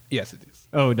 right? Yes, it is.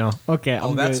 Oh no. Okay.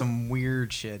 Oh, I'm that's good. some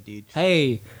weird shit, dude.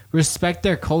 Hey, respect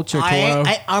their culture, Toro.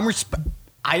 I'm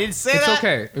I didn't say It's that.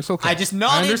 okay. It's okay. I just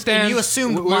nodded, I and understand. you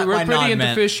assumed we're, what we're my pretty nod into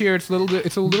meant. fish here. It's a little bit.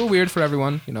 It's a little weird for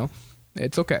everyone. You know.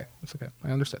 It's okay. It's okay.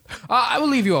 I understand. I will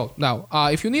leave you all now.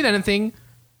 If you need anything,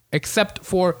 except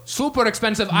for super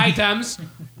expensive items,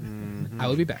 I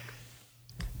will be back.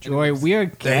 Joy, we are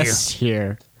guests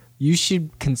here. You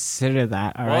should consider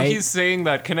that. All right. While he's saying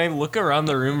that, can I look around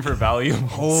the room for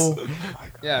valuables? Oh,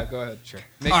 Yeah, go ahead. Sure.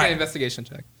 Make All an right. investigation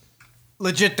check.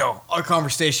 legit though, our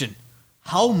conversation.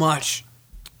 How much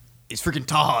is freaking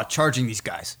Taha charging these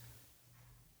guys?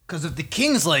 Because if the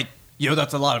king's like, yo,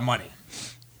 that's a lot of money,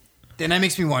 then that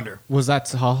makes me wonder. Was that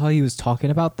Taha he was talking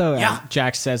about though? Yeah.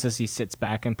 Jack says as he sits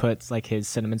back and puts like his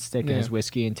cinnamon stick in Yeah. his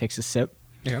whiskey and takes a sip.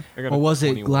 Yeah. I got Or a was it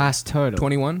 21. glass turtle?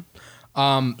 21.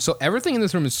 So everything in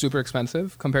this room is super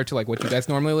expensive compared to like what you guys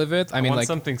normally live with. I mean, want like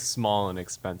something small and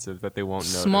expensive that they won't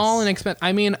notice. small and expensive.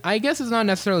 I mean, I guess it's not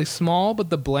necessarily small, but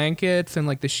the blankets and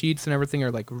like the sheets and everything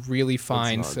are like really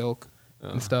fine not- silk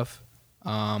and stuff.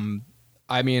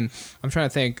 I mean, I'm trying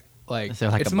to think. Like, Is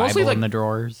there like it's a mostly Bible like in the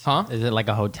drawers? Huh? Is it like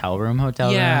a hotel room?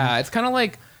 yeah, it's kind of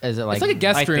like Is it like it's like a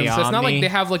guest like room, the so it's not like Omni? they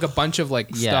have like a bunch of like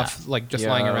Yeah. stuff like just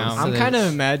Yeah. lying around. So I'm they- kind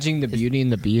of imagining the Beauty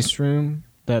and the Beast room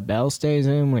that Belle stays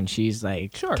in when she's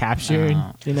like Sure. captured.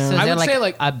 You know. So is I there would say,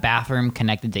 like- a bathroom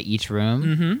connected to each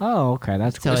room? Oh, okay,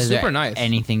 that's So cool. It's is there super nice.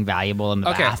 anything valuable in the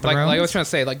Okay, bathroom? like I was trying to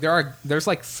say, like there's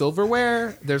like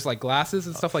silverware, there's like glasses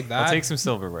and stuff like that. I'll take some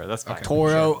silverware. That's fine.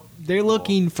 Toro, they're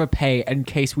looking for pay in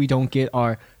case we don't get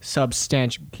our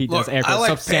substantial. He does Look, air I quotes, like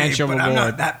substantial pay, but I'm reward.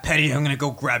 not that petty. I'm gonna go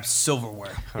grab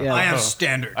silverware. Yeah. I have Oh,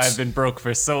 standards. I've been broke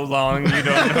for so long, you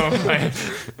don't know.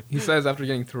 He says after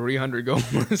getting 300 gold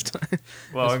this time.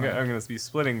 Well, I'm gonna be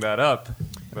splitting that up.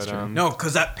 But No,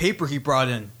 because that paper he brought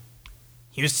in,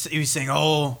 he was saying,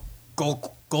 oh,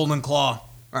 Golden Claw,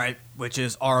 right, which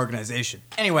is our organization.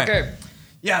 Anyway, Okay.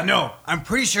 yeah, no, I'm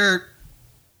pretty sure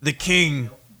the king,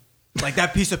 like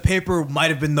that piece of paper might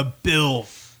have been the bill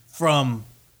from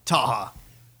Taha.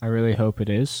 I really hope it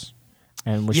is.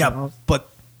 And we should Yeah,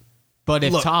 but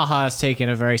if look, Taha has taken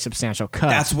a very substantial cut,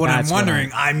 that's what I'm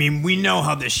wondering. I mean, we know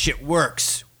how this shit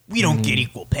works. We don't Mm-hmm. get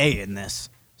equal pay in this.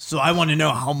 So I want to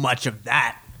know how much of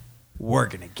that we're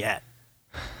going to get.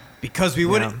 Because we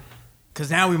wouldn't.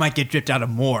 Because now we might get dripped out of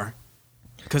more.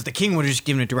 Because the king would have just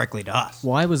given it directly to us.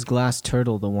 Why was Glass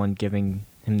Turtle the one giving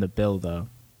him the bill, though?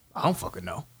 I don't fucking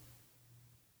know.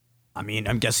 I mean,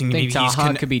 I'm guessing Think maybe he's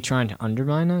Taha could be trying to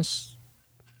undermine us?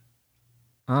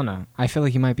 I don't know. I feel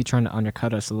like he might be trying to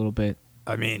undercut us a little bit,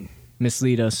 I mean,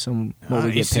 mislead us on what we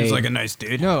he get seems paid. like a nice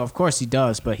dude. No, of course he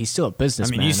does, but he's still a I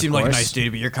businessman. mean, you seem of like a course. nice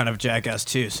dude, but you're kind of a jackass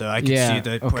too. So I can Yeah, see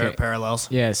the okay. parallels.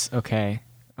 Yes. Okay.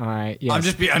 All right. Yes. I'm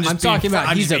just being talking about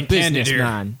I'm he's just a being candid here,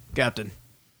 businessman. Captain.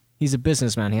 He's a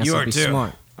businessman. He has You to are be too.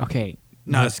 smart. Okay.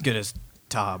 Not as good as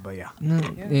Taha, but yeah. No,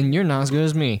 and you're not as good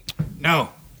as me. No,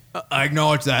 I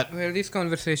acknowledge that. Well, this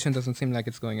conversation doesn't seem like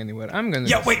it's going anywhere. I'm gonna.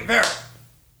 Yeah, wait, Vera.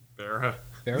 Vera.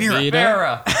 Vera?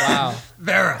 Vera. Wow.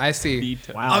 Vera. I see.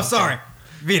 I'm sorry.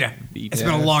 Vita. It's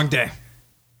been a Yeah. long day.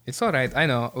 It's all right. I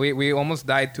know. We almost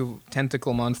died to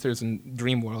tentacle monsters in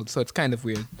Dream World, so it's kind of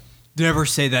weird. Never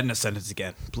say that in a sentence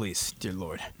again, please, dear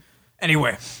Lord.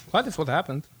 Anyway, What is what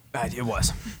happened? it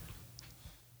was.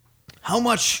 How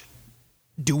much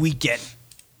do we get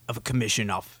of a commission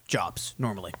off jobs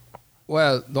normally?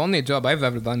 Well, the only job I've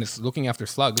ever done is looking after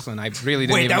slugs, and I really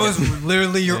didn't. Wait, even that was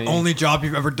literally your Yeah. only job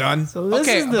you've ever done? So this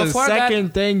Okay, is the before that-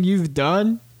 second thing you've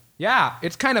done. Yeah,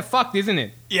 it's kind of fucked, isn't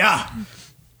it? Yeah.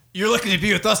 You're lucky to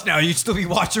be with us now. You'd still be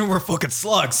watching we're fucking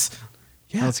slugs.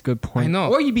 Yeah, that's a good point. I know.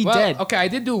 Or you'd be Well, dead. Okay, I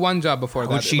did do one job before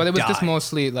How'd that, she but it was just die?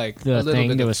 mostly like a The little thing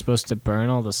bit. that Of, was supposed to burn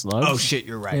all the slugs. Oh shit,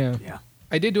 you're right. Yeah. Yeah.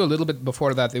 I did do a little bit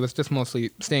before that. It was just mostly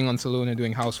staying on saloon and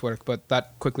doing housework, but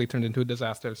that quickly turned into a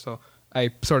disaster. So I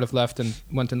sort of left and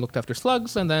went and looked after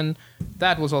slugs, and then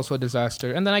that was also a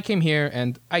disaster. And then I came here,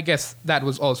 and I guess that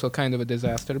was also kind of a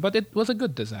disaster, but it was a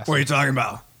good disaster. What are you talking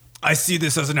about? I see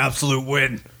this as an absolute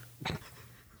win.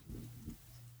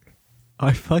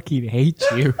 I fucking hate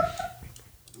you.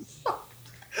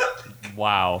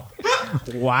 Wow.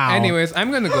 Wow. Anyways,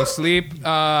 I'm gonna go sleep.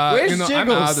 Where's I'm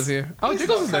Jiggles? out of here. Oh,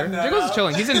 Jiggles is there. Jiggles is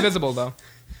chilling. He's invisible though.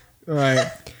 All right.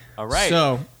 All right.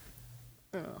 So,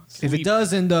 if it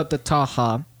does end up that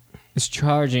Taha is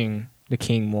charging the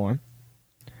king more,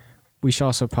 we should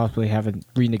also possibly have it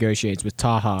renegotiates with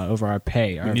Taha over our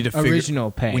pay, our original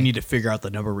pay. We need to figure out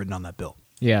the number written on that bill.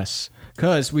 Yes,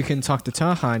 because we can talk to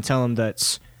Taha and tell him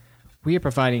that we are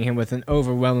providing him with an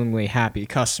overwhelmingly happy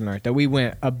customer, that we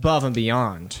went above and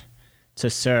beyond to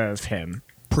serve him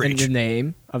Preach. in the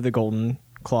name of the Golden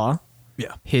Claw,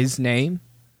 Yeah. his name.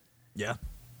 Yeah.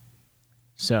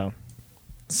 So,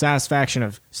 satisfaction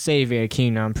of saving a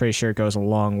kingdom, I'm pretty sure, goes a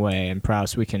long way, and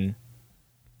perhaps we can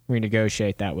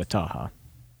renegotiate that with Taha.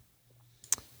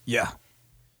 Yeah.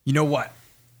 You know what?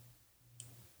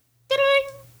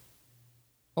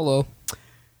 Hello.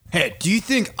 Hey, do you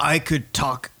think I could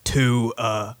talk to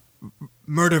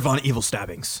Murder Von Evil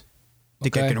Stabbings?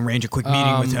 Think I Okay. can arrange a quick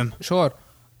meeting with him? Sure.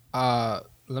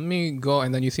 Let me go,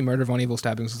 and then you see Murder Von Evil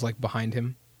Stabbings is like behind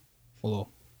him. Hello.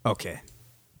 Okay.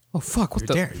 Oh fuck! What You're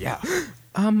the? there, yeah.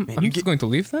 I'm you just get- going to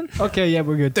leave then. Okay, yeah,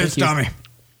 we're good. There's Tommy.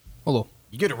 Hello.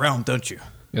 You get around, don't you?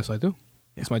 Yes, I do.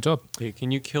 It's my job. Hey,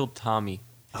 can you kill Tommy?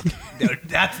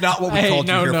 That's not what we Hey, called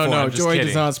you no, here no, for. no. I'm just Joy kidding.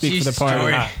 does not speak Jesus, for the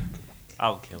party. Joy.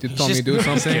 I'll kill him. Did Tommy do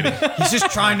something? He's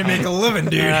just trying to make a living,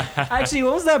 dude. Actually,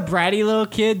 what was that bratty little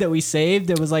kid that we saved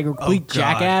that was like a complete God.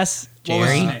 jackass?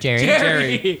 Jerry.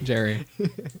 Jerry. Jerry.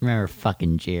 Remember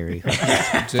fucking Jerry.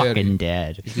 Jerry. Fucking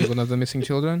dead. Is he one of the missing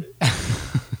children?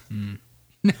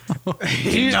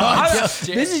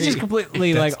 This is just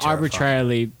completely That's like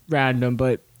arbitrarily random,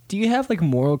 but do you have like a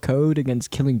moral code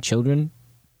against killing children?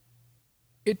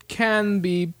 It can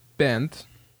be bent.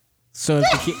 So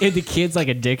if the kid's like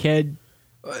a dickhead,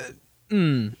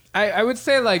 I would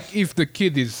say like if the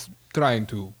kid is trying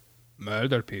to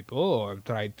murder people or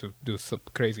trying to do some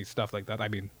crazy stuff like that. I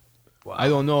mean, I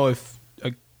don't know if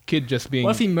a kid just being.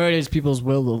 what if he murders people's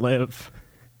will to live?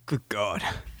 Good God.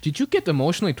 Did you get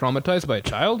emotionally traumatized by a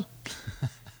child?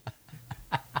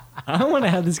 I don't want to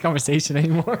have this conversation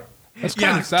anymore. That's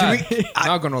kind of sad.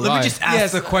 Not gonna Let lie. me just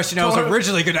ask the question I was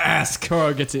originally going to ask.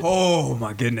 Toro gets it. Oh,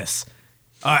 my goodness.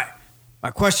 All right. My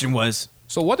question was,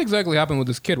 So what exactly happened with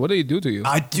this kid? What did he do to you?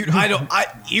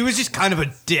 he was just kind of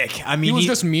a dick. I mean, He was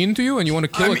just mean to you, and you want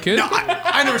to kill I a mean, kid? No,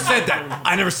 I never said that.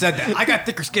 I never said that. I got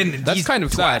thicker skin than That's these kind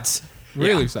of sad. twats.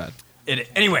 Really Yeah. sad.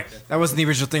 Anyway, that wasn't the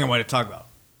original thing I wanted to talk about.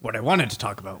 What I wanted to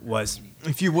talk about was,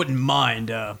 if you wouldn't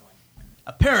mind,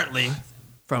 apparently,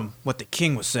 from what the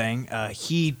king was saying,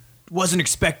 he wasn't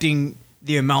expecting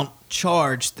the amount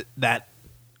charged that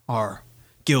our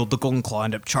guild, the Golden Claw,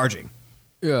 ended up charging.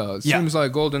 Yeah, it Yeah. seems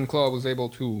like Golden Claw was able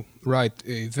to write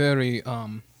a very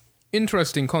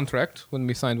interesting contract when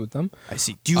we signed with them. I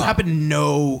see. Do you happen to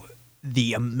know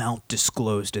the amount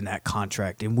disclosed in that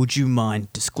contract, and would you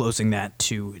mind disclosing that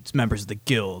to its members of the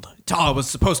guild? Taha was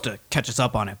supposed to catch us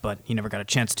up on it, but he never got a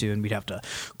chance to, and we'd have to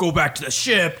go back to the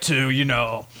ship to,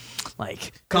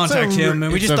 contact him,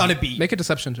 and we just thought it'd be Make a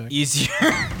deception check. easier.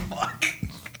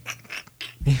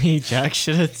 Maybe Jack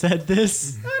should have said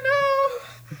this. I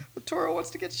know. Toro wants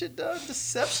to get shit done.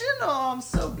 Deception? Oh, I'm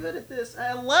so good at this.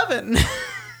 11.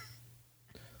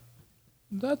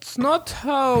 That's not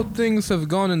how things have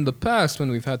gone in the past when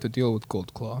we've had to deal with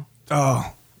Goldclaw.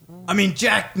 Oh. I mean,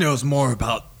 Jack knows more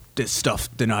about this stuff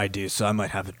than I do, so I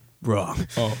might have it wrong.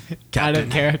 Oh. Out Captain. of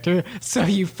character. So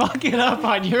you fuck it up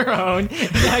on your own.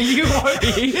 Now you want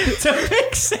me to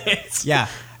fix it. Yeah.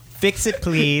 Fix it,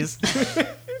 please.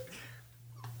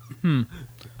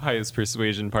 Highest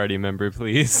persuasion party member,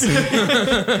 please.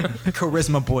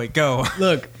 Charisma boy, go.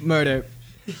 Look, Murder.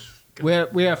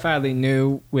 We are fairly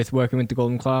new with working with the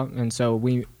Golden Claw, and so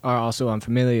we are also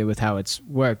unfamiliar with how it's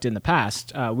worked in the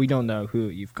past. We don't know who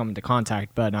you've come into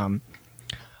contact, but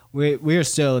we are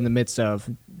still in the midst of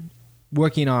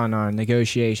working on our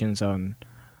negotiations on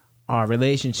our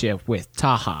relationship with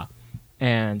Taha,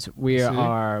 and we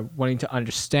are wanting to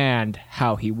understand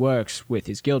how he works with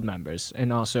his guild members,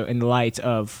 and also in light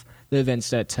of the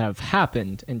events that have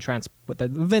happened and the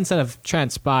events that have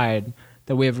transpired,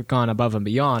 that we have gone above and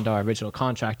beyond our original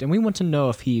contract, and we want to know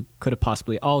if he could have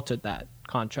possibly altered that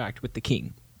contract with the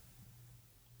king.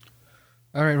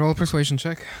 All right, roll a persuasion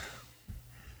check.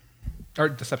 Or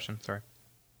deception, sorry.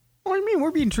 What do you mean?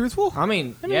 We're being truthful? I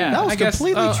mean, that was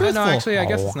completely truthful. No, actually, I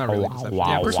guess it's not really deception.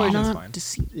 Yeah, persuasion's fine.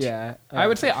 yeah. I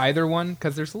would say either one,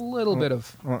 because there's a little bit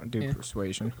of... I won't do Yeah.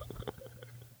 persuasion.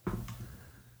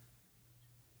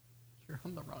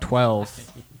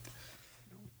 12.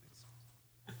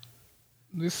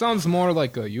 This sounds more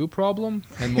like a you problem,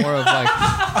 and more of like...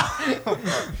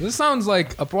 This sounds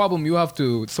like a problem you have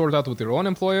to sort out with your own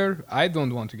employer. I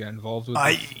don't want to get involved with it.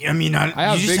 I I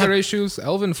have bigger issues.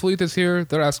 Elven Fleet is here.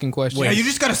 They're asking questions. Yeah, you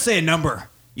just gotta say a number.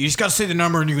 You just gotta say the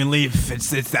number and you can leave. It's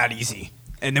that easy.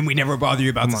 And then we never bother you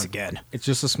about this again. It's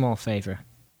just a small favor.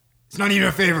 It's not even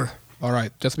a favor. All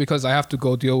right, just because I have to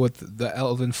go deal with the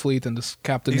Elven Fleet and this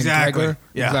captain Exactly, named Gregor.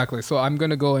 yeah. Exactly. So I'm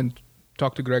gonna go and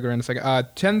talk to Gregor in a second.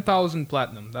 10,000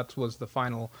 platinum. That was the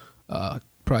final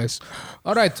price.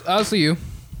 All right, I'll see you.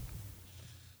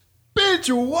 Bitch,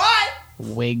 what?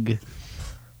 Wig.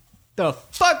 The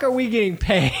fuck are we getting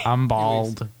paid? I'm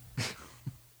bald.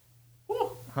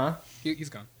 Huh? He's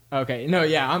gone. Okay, no,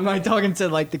 yeah, I'm like talking to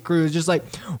like the crew. It's just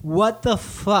like, what the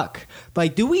fuck?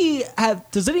 Like,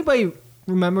 does anybody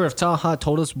remember if Taha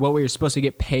told us what we were supposed to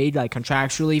get paid, like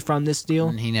contractually from this deal?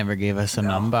 And he never gave us a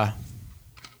number.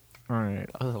 All right.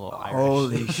 That was a little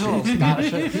Irish. Holy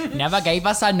shit. Never gave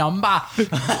us a number.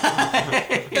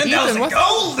 10,000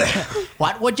 gold!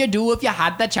 What would you do if you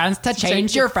had the chance to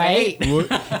change your fate? If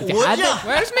you had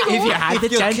the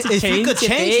chance to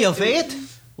change your fate,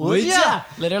 would ya?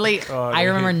 Literally, I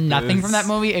remember nothing from that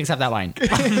movie except that line.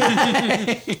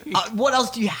 What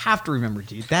else do you have to remember,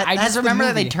 dude? I just remember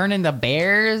that they turned into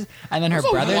bears, and then her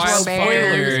brothers were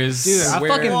bears. Dude, I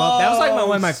fucking love that. Was like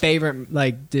one of my favorite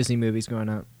like Disney movies growing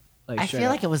up. Like, I feel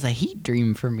like it was a heat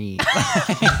dream for me.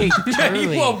 You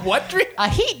Truly. a what dream? A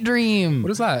heat dream.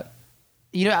 What is that?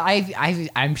 You know,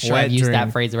 I'm sure Wet I've used dream.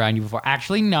 that phrase around you before.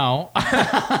 Actually, no.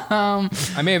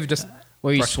 I may have just...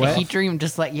 where you A sweat. heat dream,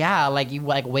 just like like you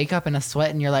like wake up in a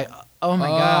sweat and you're like, oh my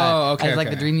god. okay, It's like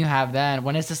okay. the dream you have then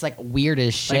when it's just like weird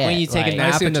as shit. Like when you take a I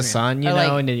nap see what in the you mean. sun, you Or, know,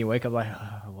 like- and then you wake up like,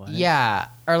 oh, what? Yeah,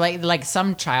 or like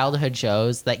some childhood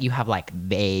shows that you have like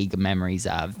vague memories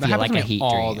of That feel happens like to a me heat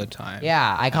all dream. the time.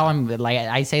 Yeah, I call them like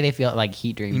I say they feel like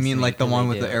heat dreams. You to mean me, like the 'cause one they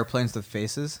with the do. airplanes with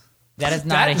faces? That is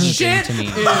not a That heat dream shit to me.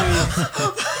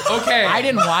 Okay. I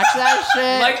didn't watch that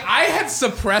shit. Like, I had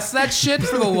suppressed that shit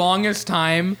for the longest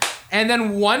time, and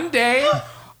then one day,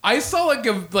 I saw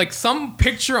like some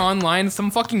picture online,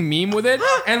 some fucking meme with it,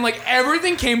 and like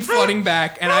everything came flooding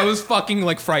back, and I was fucking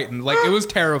like frightened. Like, it was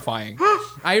terrifying.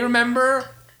 I remember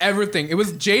everything. It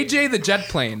was JJ the Jet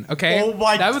Plane. Okay, Oh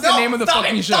my- that was the name of the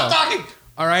fucking show. Stop talking!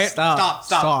 All right. Stop.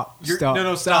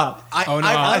 No, stop. Oh, no.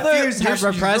 I Others fear have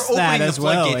you're repressed opening that the as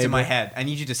well, floodgates in my Abel. head. I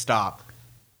need you to stop.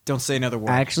 Don't say another word.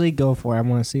 Actually, go for it. I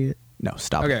want to see it. No,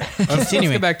 stop. Okay. Let's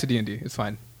get back to D&D. It's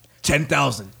fine.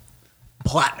 10,000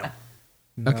 platinum.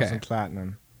 Okay.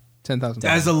 Platinum.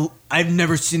 10,000. I've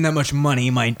never seen that much money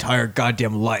in my entire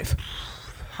goddamn life.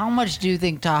 How much do you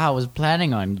think Taha was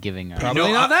planning on giving her? Probably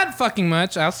No, not that fucking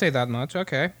much. I'll say that much.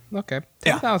 Okay. Yeah.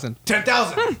 10,000.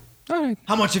 10,000. All right.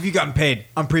 How much have you gotten paid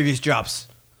on previous jobs?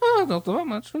 Oh, not that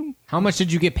much. How much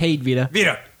did you get paid, Vita?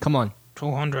 Vita. Come on.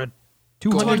 200.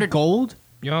 200 gold?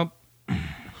 Yup.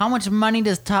 How much money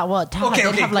does Taha? Well, Taha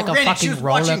did have like a granted, she fucking was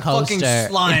watching roller coaster. fucking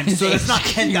slime, so it's not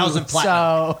 10,000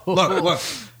 platinum. So Look,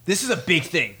 this is a big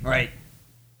thing, right?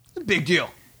 It's a big deal.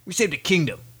 We saved a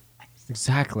kingdom.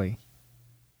 Exactly.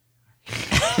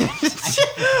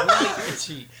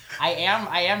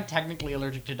 I am technically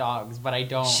allergic to dogs, but I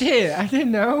don't. Shit, I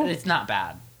didn't know. It's not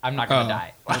bad. I'm not gonna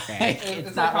die. Okay.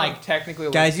 It's not like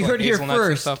technically. Guys, you heard it here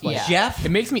first. Yeah. Jeff It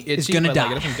makes me itchy. is gonna but, die.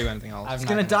 Like, it doesn't do anything else. is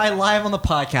gonna die live on the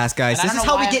podcast, guys. And This I is don't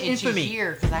know how we why get I'm itchy infamy.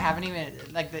 here because I haven't even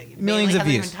like the Millions Bailey of hasn't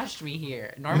views. even touched me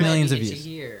here. Normally Millions I'd of be itchy views.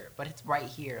 here, but it's right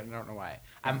here, and I don't know why.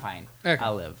 I'm fine. Okay.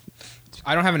 I'll live.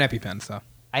 I don't have an EpiPen, so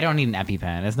I don't need an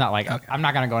EpiPen. It's not like Okay. I'm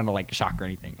not gonna go into like shock or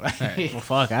anything. Well,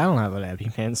 fuck, I don't have an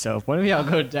EpiPen, so if one of y'all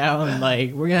go down,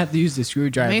 like, we're gonna have to use the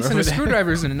screwdriver. Mason, over a there.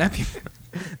 screwdriver isn't an EpiPen.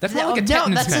 That's not like a no,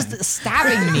 tetanus that's pen. just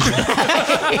stabbing me.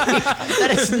 That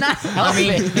is not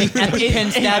helping.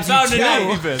 EpiPen stabs Found you an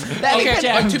too. EpiPen. That Okay,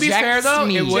 injects to be fair though,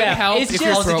 me. it would help It's if your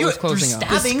just throat do was it through closing up.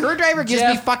 The screwdriver gives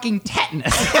me fucking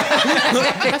tetanus.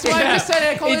 That's why I just said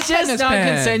I call It's it a just tetanus pen.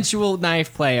 non-consensual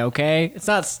knife play, okay? It's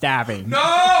not stabbing. No!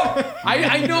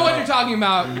 I know what you're talking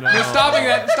about. We're stopping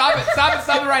that. Stop it. Stop it.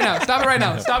 Stop it right now. Stop it right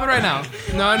now. Stop it right now.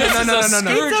 No.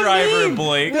 Screwdriver,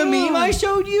 Blake. The meme I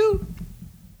showed you?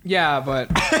 Yeah, but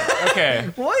Okay.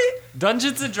 What?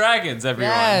 Dungeons and Dragons,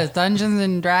 everyone. Yes, Dungeons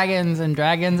and Dragons and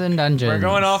Dragons and Dungeons. We're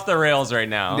going off the rails right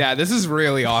now. yeah, this is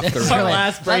really off the It's rails. really-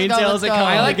 last brain Let's go, cells let's that go. come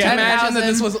I like to together. imagine that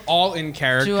this 10,000, was all in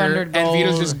character, 200 and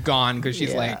Vita's gold. just gone because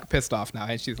she's Yeah. like pissed off now,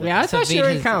 and she's like, Yeah, I So thought she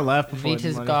already Vita's- kind of left before the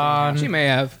Vita's money gone. she may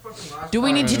have. Do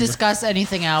we need to discuss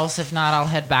anything else? If not, I'll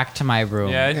head back to my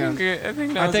room. Yeah, I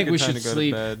think now's I think a good we time should to go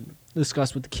sleep. to bed.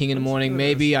 Discuss with the king in the morning.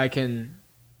 Maybe I can,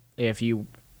 if you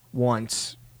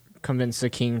want, convince the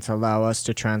king to allow us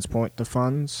to transport the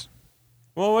funds.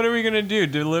 Well, what are we gonna do?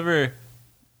 Deliver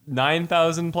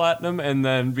 9,000 platinum and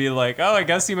then be like, oh, I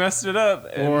guess you messed it up.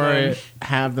 And Or then,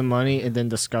 have the money and then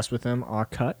discuss with him our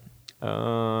cut.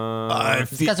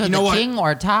 Discuss with the king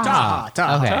or Taha.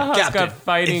 Taha. Okay. Taha's Captain, got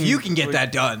fighting. if you can get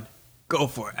that done, go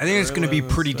for it. I think it's going to be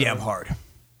pretty damn hard.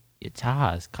 Yeah,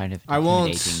 Taha is kind of I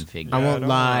won't. intimidating figure. I won't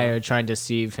lie or try and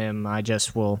deceive him. I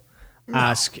just will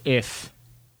ask if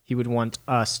he would want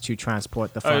us to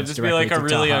transport the Oh, it'd funds just be directly like a to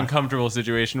really Taha. uncomfortable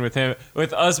situation with him,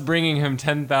 with us bringing him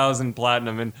 10,000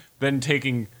 platinum and then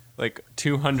taking like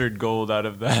 200 gold out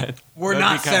of that. We're That'd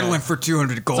not be kinda- settling for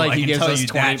 200 gold. It's like I he can gives tell us you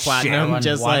 20 that platinum. shit.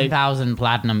 Just like 1,000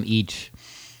 platinum each.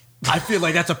 I feel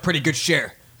like that's a pretty good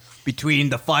share between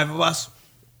the 5 of us.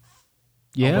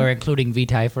 yeah. We're including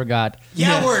Vita. I forgot.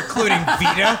 Yeah, we're including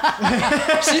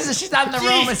Vita. She's not in the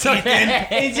room. It's Jeez, okay.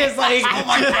 It's just like Oh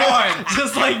my god.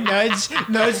 just like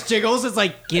nudge Jiggles. It's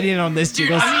like get in on this,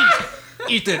 Jiggles.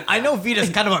 Ethan, I know Vita's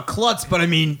kind of a klutz, but I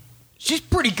mean, she's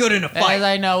pretty good in a As fight.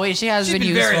 I know, she has She's been been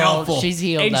useful. very helpful. She's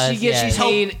healed And us. she gets yes.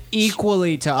 paid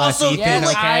equally to us, Also, Ethan. Yes,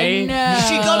 okay. I know.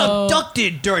 She got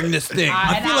abducted during this thing.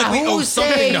 I And feel like we who owe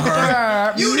something saved to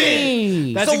her. You Me.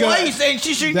 did. That's So a good- why are you saying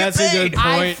she shouldn't that's get a paid? good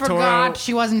I point, forgot Toro.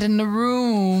 she wasn't in the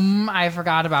room. I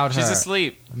forgot about her. She's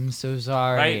asleep, I'm so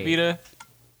sorry. right, Vita?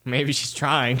 Maybe she's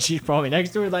trying. She's probably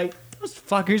next to her, like those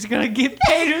fuckers gonna get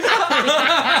paid or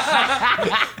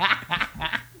something.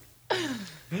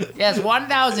 Yes,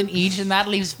 1,000 each, and that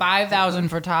leaves 5,000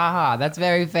 for Taha. That's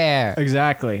very fair.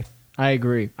 Exactly. I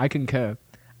agree. I concur.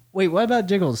 Wait, what about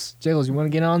Jiggles? Jiggles, you want to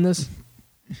get on this?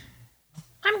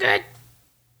 I'm good.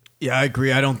 Yeah, I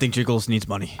agree. I don't think Jiggles needs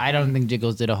money. I don't think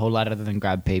Jiggles did a whole lot other than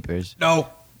grab papers. No.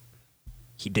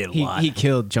 He did a lot. He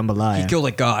killed Jambalaya. He killed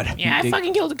a god. Yeah, I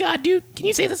fucking killed a god, dude. Can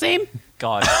you say the same?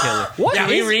 God killer. What Can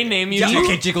we is- rename you? Yeah, to-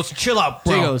 okay, Jiggles, chill out,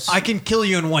 bro. Jiggles. I can kill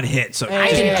you in one hit. So I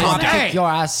can Hey, drop hey. kick your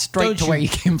ass straight Don't to where you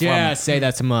came from. Yeah, say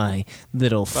that to my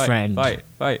little friend. Fight.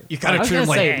 you I kind of was treat gonna him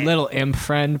like say little imp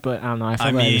friend, but I don't know. I feel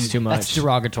I like mean, it's too much. That's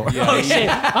derogatory. Oh shit!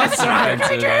 I'm sorry.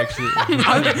 Offensive,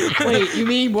 actually. Wait, you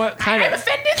mean what kind of?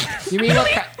 You mean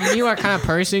what kind of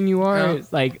person you are?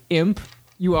 Like imp?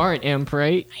 You are an imp,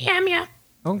 right? I am, yeah.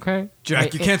 Okay.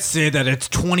 Jack, you can't say that. It's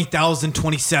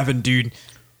 20,027, dude.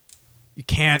 You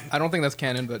can't. I don't think that's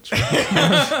canon, but sure.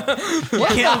 What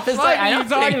can't- the fuck What are you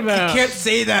talking about? You can't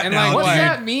say that And now, like, What does dude.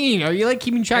 that mean? Are you like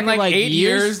keeping track in like, of like 8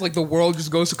 years, like the world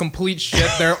just goes to complete shit.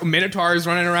 There are minotaurs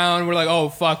running around. We're like, oh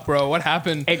fuck, bro, what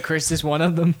happened? Hey, Chris is one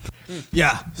of them.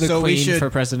 Yeah, The so we queen should. for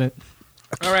president.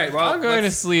 All right, well, I'm going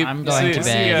to sleep. I'm going to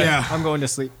bed. yeah, I'm going to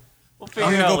sleep. We'll figure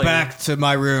I'm it gonna out go later. back to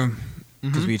my room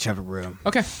because we each have a room.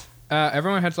 Okay.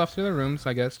 Everyone heads off to their rooms.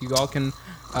 I guess you all can.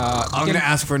 I'm gonna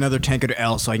ask for another tankard of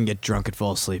ale so I can get drunk and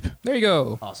fall asleep. There you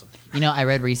go. You know, I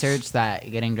read research that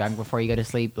getting drunk before you go to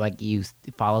sleep, like you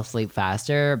fall asleep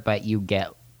faster, but you get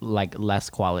like less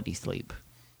quality sleep.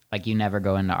 Like you never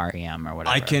go into REM or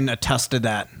whatever. I can attest to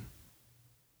that.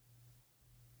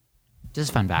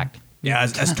 Just fun fact. Yeah,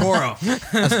 as Toro.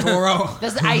 As Toro.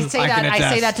 I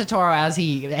say that to Toro as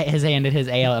he has ended his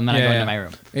ale, and then I go into my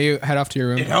room. You head off to your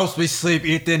room. It helps me sleep,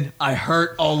 Ethan. I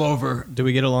hurt all over. Do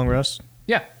we get a long rest?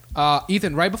 Yeah.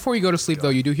 Ethan, right before you go to sleep, though,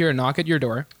 you do hear a knock at your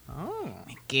door.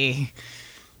 Mickey.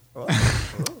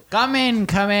 Come in.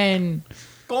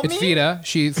 It's Vita.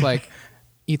 She's like,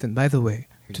 Ethan, by the way,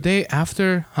 today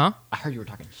after... Huh? I heard you were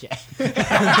talking shit. You're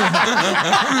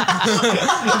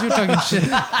talking shit.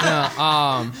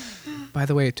 No, by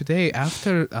the way, today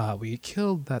after we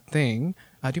killed that thing...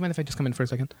 do you mind if I just come in for a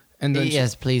second? And then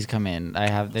Yes, please come in.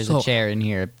 There's a chair in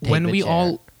here. Take when the we chair.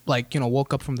 all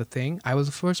woke up from the thing, I was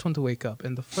the first one to wake up,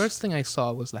 and the first thing I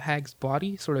saw was the hag's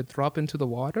body sort of drop into the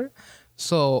water.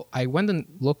 So I went and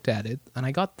looked at it, and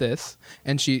I got this,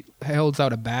 and she holds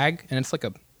out a bag, and it's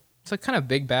a kind of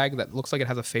big bag that looks like it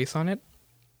has a face on it.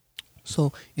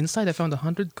 So inside I found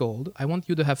 100 gold. I want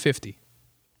you to have 50.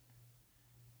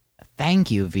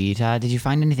 Thank you, Vita. Did you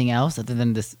find anything else other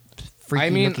than this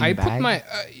freaky looking I bag? put my.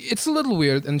 It's a little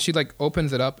weird, and she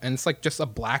opens it up, and it's just a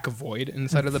black void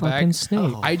inside of the fucking bag.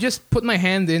 snake. I just put my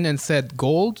hand in and said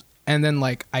gold, and then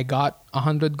I got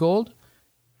 100 gold.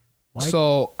 What?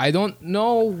 So I don't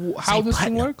know how this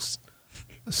thing works.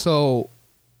 So,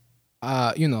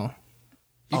 you All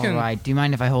can. right. Do you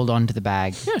mind if I hold on to the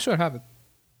bag? Yeah, sure, have it.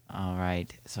 All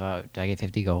right. So do I get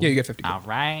 50 gold? Yeah, you get 50 gold. All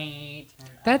right.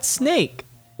 That snake.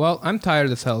 Well, I'm tired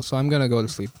as hell, so I'm gonna go to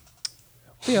sleep.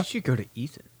 Yeah. You should go to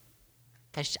Ethan.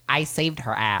 Because I saved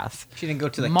her ass She didn't go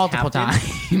to the multiple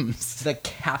captain. times. The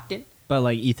captain? But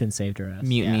Ethan saved her ass.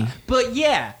 Mutiny. But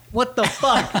yeah, what the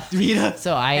fuck, Rita?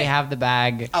 So I have the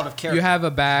bag. Out of character. You have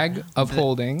a bag of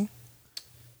holding,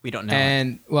 We don't know.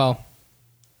 and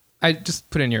I just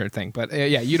put in your thing, but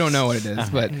yeah, you don't know what it is,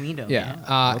 but We don't, yeah.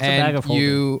 What's a And bag of holding?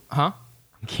 you, huh?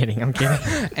 I'm kidding.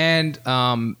 And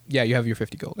yeah, you have your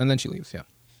 50 gold, and then she leaves. Yeah,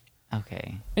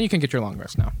 Okay. and you can get your long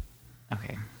rest now.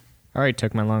 Okay. I already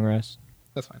took my long rest.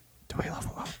 That's fine. Do we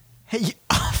level up? Hey,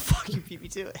 oh fuck, you beat me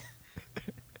to it.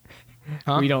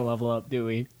 Huh? We don't level up, do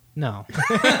we? No.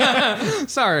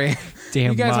 Sorry.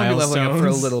 Damn You guys might be leveling up for a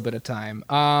milestones. little bit of time.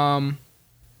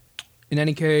 In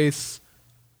any case,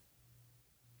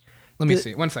 let me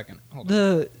see. 1 second. Hold on.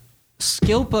 The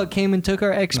Skilpa came and took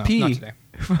our No, not XP today.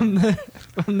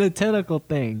 from the tentacle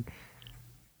thing.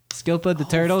 Skilpa the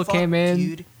turtle came in.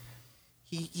 Dude.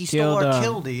 He stole Killed, our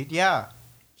kill, dude. Yeah.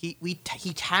 He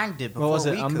tagged it before What was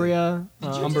it? we could. Umbria?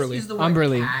 Umberly.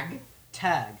 Umberly.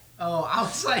 Tag. Oh, I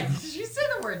was like, did you say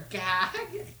the word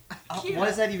gag? What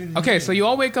does that even mean? Okay, so you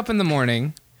all wake up in the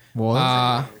morning.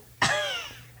 What?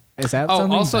 Is that Oh,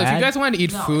 something also, if you bad? guys wanted to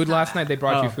eat food last night, they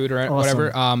brought you Oh, food or awesome.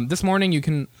 whatever. This morning, you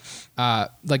can,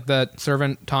 the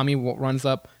servant Tommy runs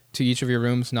up to each of your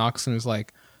rooms, knocks, and is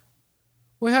like,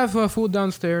 "We have food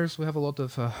downstairs. We have a lot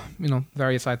of,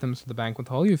 various items at the banquet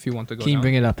hall. If you want to go, Can you down."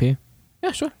 bring it up here?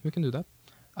 Yeah, sure, we can do that.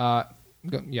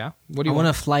 Yeah. What do I you want want?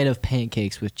 a flight of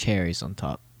pancakes with cherries on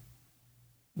top.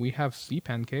 We have sea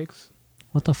pancakes.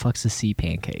 What the fuck's a sea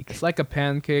pancake? It's like a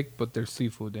pancake, but there's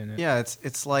seafood in it. Yeah,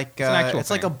 it's like It's an actual it's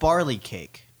like thing. a barley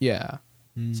cake. Yeah.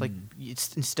 It's like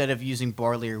instead of using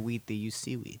barley or wheat, they use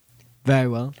seaweed. Very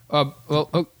well.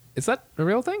 Is that a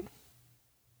real thing?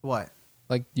 What?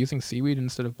 Like using seaweed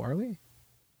instead of barley?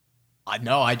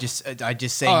 No, I just saying.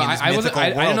 Oh, in this I wasn't. mythical I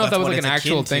didn't world, know if that that's was what like an it's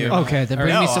actual akin thing. to. Or not. Okay, then Or-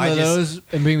 bring me No, some I of just- those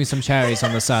and bring me some cherries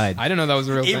on the side. I didn't know that was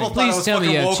a real Abel thing. thought I Please was tell me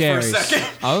fucking you have woke for a cherries.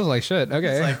 second. I was like, shit. Okay.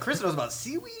 It's like Chris knows about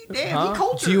seaweed. Damn, Huh? he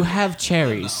cultured. Do you have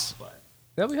cherries?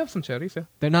 Yeah, we have some cherries. Yeah.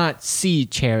 They're not sea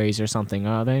cherries or something,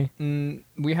 are they?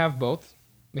 We have both.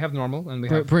 We have normal, and we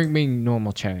Br- have. bring me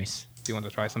normal cherries. Do you want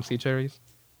to try some sea cherries?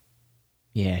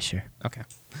 Yeah, sure. Okay.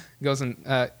 Goes and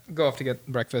go off to get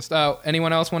breakfast.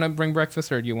 Anyone else want to bring breakfast,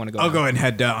 or do you want to go? I'll down? go ahead and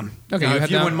head down. Okay, Now, you if head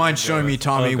you down? wouldn't mind showing me,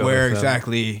 Tommy, I'll go where with them.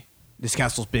 exactly this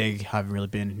castle's big. Haven't really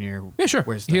been in here. Yeah, sure.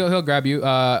 Where's He'll grab you.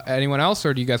 Anyone else,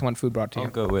 or do you guys want food brought to I'll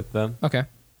you? go with them. Okay.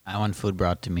 I want food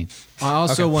brought to me. I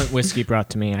also Okay. want whiskey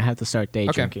brought to me. I have to start day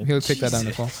Okay. drinking. He'll take that down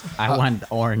as well. I want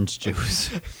orange juice.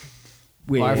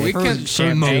 We can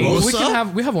champagne. We can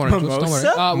have. We have orange juice.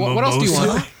 Don't worry. What else do you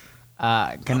want?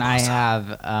 Can I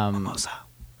have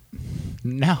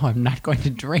No, I'm not going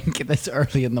to drink this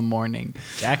early in the morning.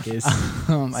 Jack is. I,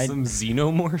 Some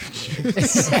xenomorph.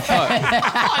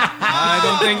 I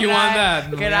don't think you want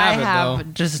that. We can I it, have though.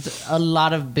 just a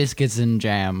lot of biscuits and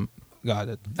jam? Got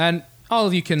it. And all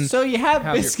of you can. So you have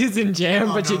Have your- biscuits and jam,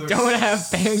 but you don't have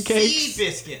pancakes. Sea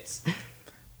biscuits.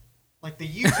 Like the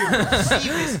YouTuber sea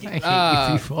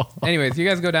biscuit. Anyways, you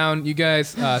guys go down. You guys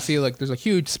see there's a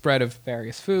huge spread of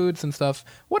various foods and stuff.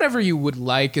 Whatever you would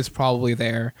like is probably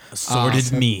there.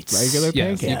 Assorted meats. Regular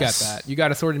Yes, pancakes. you got that. You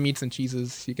got assorted meats and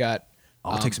cheeses. You got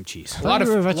I'll take some cheese. A lot of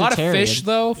you were a lot of fish vegetarian.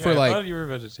 though Yeah, for I like thought you were a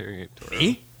vegetarian. Toro.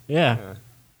 Me? Yeah.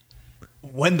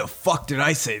 When the fuck did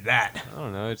I say that? I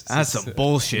don't know. It's That's some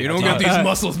bullshit. you don't get these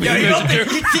muscles. Yeah, being you don't vegetarian.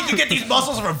 think, you think you get these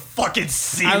muscles from fucking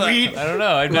seaweed? I don't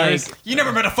know. I've never. Like, You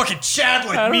never met a fucking Chad I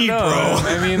like don't me, know.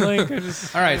 bro. I mean, like, I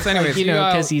just. All right. So anyways, you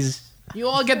know, because he's you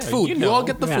all get food. you You all know.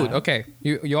 get the Yeah. food. Okay.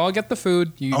 You all get the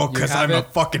food. You Oh, you because have I'm a it.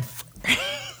 fucking.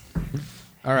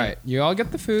 All right. You all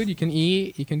get the food. You can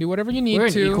eat. You can do whatever you need we're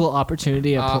an to. equal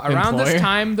opportunity Around employer. this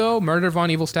time, though, Murder Von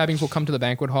Evil Stabbings will come to the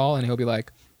banquet hall, and he'll be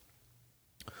like,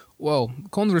 "Well,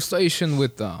 conversation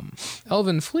with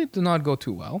Elvin Fleet did not go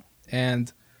too well,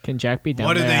 and Can Jack be down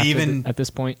What do there they after even- at this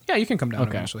point? yeah, you can come down Okay.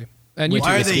 eventually." And you Which two,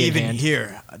 Why are whiskey they in even hand.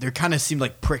 here? They kind of seem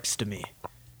like pricks to me.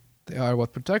 they are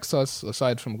what protects us,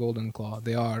 aside from Golden Claw.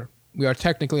 We are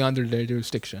technically under their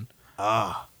jurisdiction,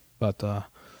 but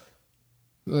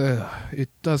it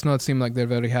does not seem like they're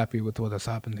very happy with what has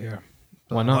happened here.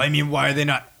 Why Well, not? I mean, why are they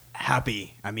not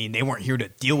happy? I mean, they weren't here to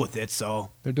deal with it,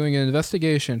 so. They're doing an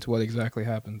investigation to what exactly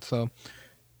happened, so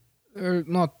they're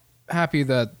not happy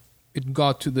that it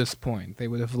got to this point. They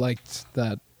would have liked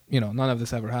that, none of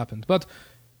this ever happened, but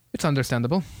it's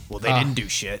understandable. Well, they didn't do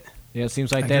shit. Yeah, it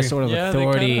seems like I their agree. sort of Yeah, they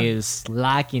authority kinda- is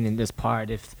lacking in this part.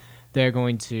 If they're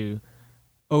going to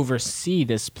oversee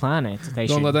this planet, they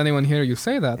Don't should. let anyone hear you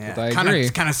say that, but I agree.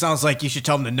 Kind of sounds like you should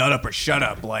tell them to nut up or shut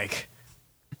up. Like,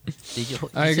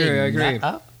 I agree.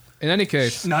 In any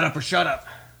case, nut up or shut up.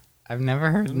 I've never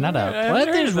heard nut up. I What? haven't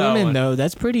heard There's of that women one. though.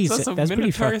 That's pretty. Is that some That's pretty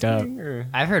Minotaur fucked up. thing, or-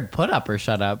 I've heard put up or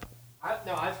shut up.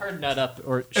 No, I've heard nut up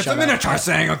or It's a Minotaur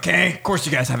saying, okay? Of course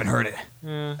you guys haven't heard it.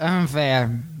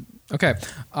 Unfair. okay.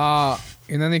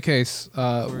 In any case,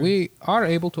 we are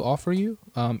able to offer you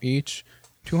each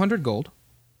 200 gold,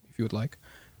 if you would like.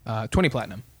 20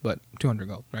 platinum, but 200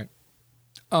 gold, right?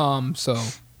 So we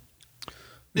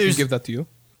There's- can give that to you.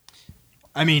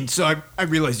 I mean, so I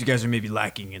realize you guys are maybe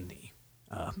lacking in the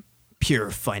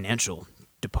pure financial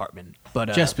department,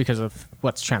 but just because of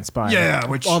what's transpired. Yeah,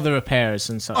 which- all the repairs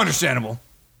and such. understandable.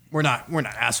 We're not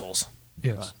assholes.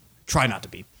 Yes. Try not to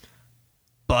be.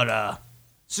 But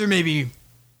is there maybe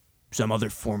some other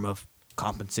form of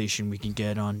compensation we can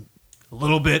get on a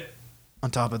little bit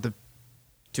on top of the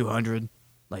 200?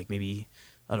 Like maybe,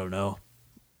 I don't know,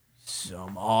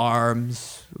 some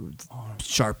arms,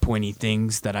 sharp pointy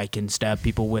things that I can stab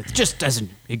people with, just as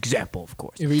an example, of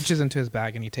course. He reaches into his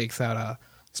bag and he takes out a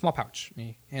small pouch.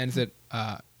 He hands it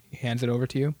over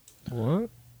to you. What?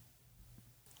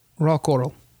 Raw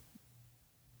coral.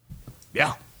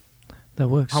 Yeah. That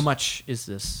works. How much is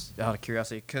this? Out of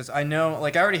curiosity, because I know,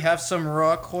 like, I already have some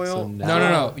raw coil.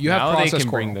 No. You have now they processed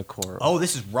can bring coral. the coral. Oh,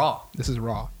 this is raw. This is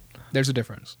raw. There's a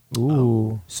difference.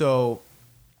 Ooh. So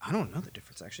I don't know the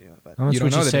difference actually. But How much You don't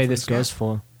would know you the say this difference, goes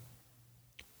for?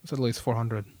 It's at least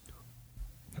 400.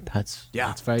 That's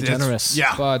yeah, very generous.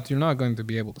 Yeah. But you're not going to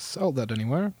be able to sell that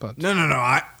anywhere. But No.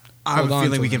 I have Hold a on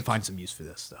feeling to we it. can find some use for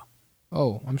this, though.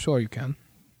 oh, I'm sure you can.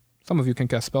 Some of you can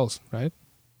cast spells, right?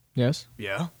 Yes.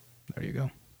 Yeah. There you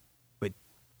go. But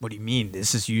what do you mean?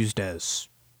 This is used as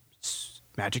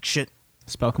magic shit?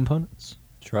 Spell components.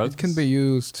 Drugs It can be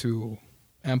used to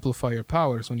amplify your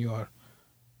powers when you are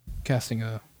casting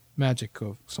a magic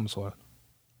of some sort.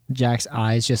 Jack's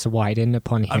eyes just widen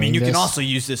upon hearing I mean, you can this. also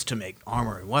use this to make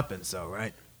armor and weapons, though,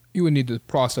 right? You would need to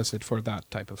process it for that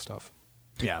type of stuff.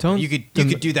 Yeah. Don't- But you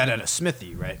could do that at a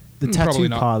smithy, right? the probably tattoo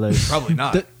not. parlors. Probably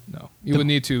not. No, you would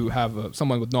need to have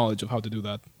someone with knowledge of how to do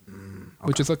that,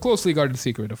 which is a closely guarded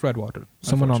secret of Redwater.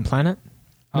 Someone on unfortunately.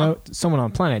 planet? No, someone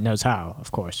on planet knows how,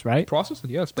 of course, right? Process it,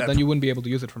 yes, but That- then you wouldn't be able to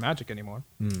use it for magic anymore.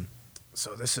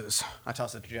 So this is. I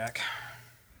toss it to Jack.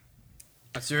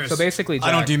 That's yours. So basically,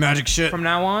 I don't Jack, do magic shit. From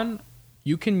now on,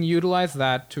 you can utilize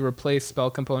that to replace spell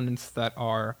components that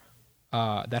are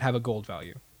that have a gold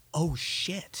value. Oh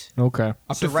shit. Okay.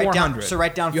 Up So to write 400. down. So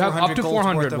write down. You have 400 up to gold's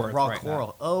 400 worth of raw right now.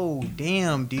 coral. Oh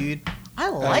damn, dude. I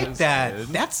like that.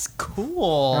 That's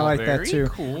cool. I like that very too.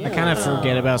 cool. I kind of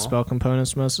forget about spell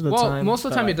components most of the Well, time. most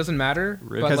of the time it doesn't matter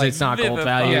but because like, it's not gold Vivify.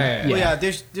 value. Yeah. Well, yeah.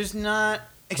 There's not.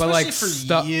 Especially like, for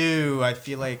stu- you, I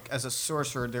feel like as a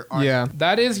sorcerer, there aren't. Yeah.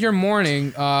 That is your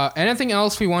morning. Anything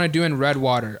else we want to do in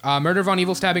Redwater? Murder Von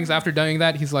Evil Stabbings, after doing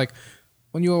that, he's like,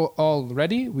 when you're all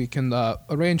ready, we can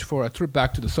arrange for a trip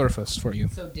back to the surface for you.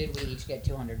 So did we each get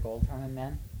 200 gold from him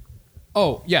then?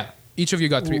 Oh, yeah. Each of you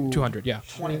got 200, yeah.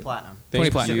 20 platinum. 20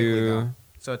 Thank platinum. you.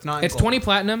 So it's not. It's 20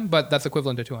 platinum, but that's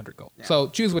equivalent to 200 gold. So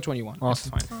choose which one you want.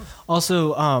 Awesome. It's fine.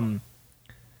 Also,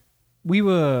 we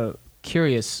were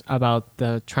curious about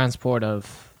the transport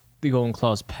of the Golden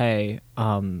Claw's pay.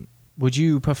 Would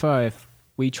you prefer if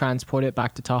we transport it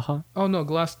back to Taha? Oh, no,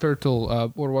 Glass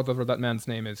Turtle, or whatever that man's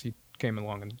name is, he came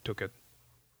along and took it.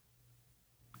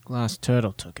 Glass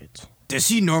Turtle took it. Is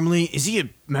he a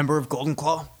member of Golden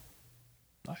Claw?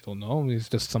 I don't know. He's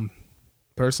just some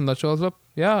person that shows up.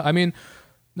 Yeah, I mean,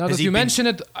 now that you mention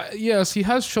it, yes, he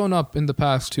has shown up in the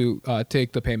past to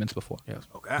take the payments before. Yes.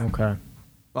 Okay. Okay.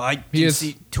 Well, I didn't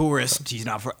see tourist. He's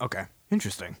not for. Okay.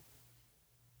 Interesting.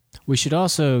 We should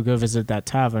also go visit that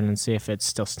tavern and see if it's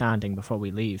still standing before we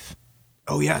leave.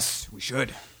 Oh, yes. We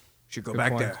should. Should go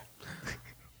back there.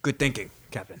 Good thinking,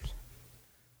 Captain.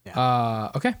 Yeah.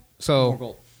 Okay.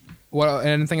 So, what?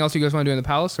 Anything else you guys want to do in the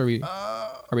palace? Are we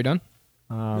done?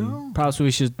 No. Perhaps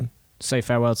we should say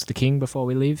farewell to the king before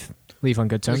we leave. Leave on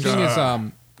good terms. The king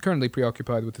is currently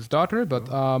preoccupied with his daughter,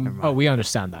 but we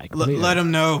understand that. Let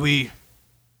him know we.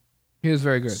 He is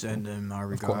very good. Send him our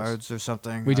regards or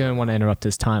something. We didn't want to interrupt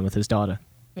his time with his daughter.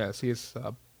 Yes, he's.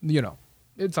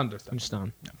 It's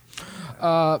understood.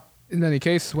 Yeah. In any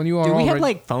case, when you are do we all have ready-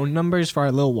 like phone numbers for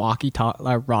our little rocky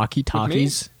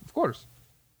talkies? Of course.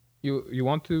 You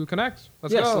want to connect?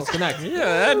 Let's Yes, go. let's connect.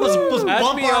 Yeah, Let's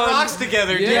bump our rocks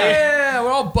together, dude. Yeah,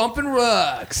 we're all bumping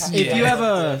rocks. If you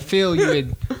ever feel you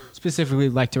would specifically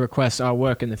like to request our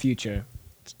work in the future,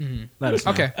 let us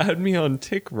know. Okay. Add me on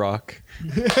TikRok.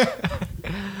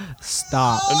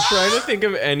 Stop. I'm trying to think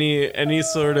of any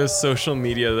sort of social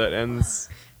media that ends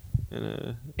in a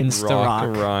rock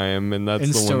Instarock. rhyme, and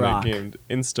that's the one Instarock. that came.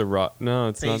 Instarock. No,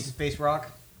 it's not. Face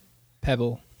rock.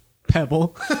 Pebble.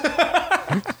 Pebble.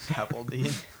 Pebble,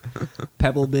 dude.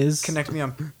 Pebble biz. Connect me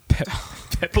on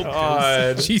Pebble.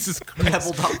 God. Jesus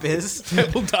Christ. Pebble.biz.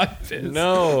 Pebble.biz.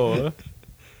 No.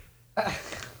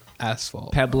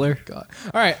 Asphalt. Pebbler. God.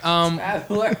 All right.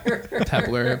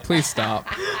 Pebbler. Please stop.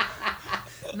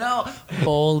 No.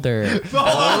 Boulder. All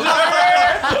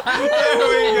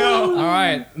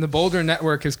right. The Boulder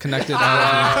network is connected.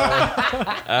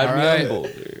 Add All me right. on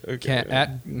Boulder. Okay.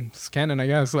 It's canon, I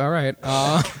guess. All right.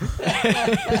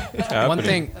 One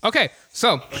thing. Okay.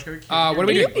 So, what do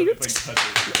we do?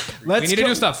 Let's We need to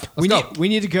do stuff. Let's go. We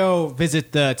need to go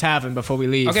visit the tavern before we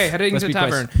leave. Okay, heading Let's to the be quick.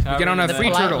 tavern. We get on a free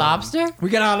Polite turtle. lobster? We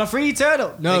get on a free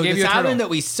turtle. No, They gave the you a tavern turtle. that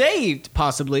we saved,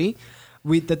 possibly.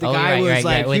 That the Oh, guy right, was right,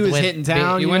 like, right. he was With hitting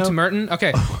town. You went to Merton?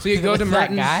 Okay. So you go to With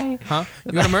that Merton. guy? Huh?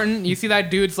 You go to Merton. You see that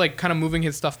dude's like kind of moving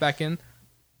his stuff back in?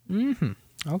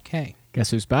 Okay. Guess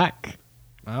who's back?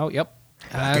 Oh, yep.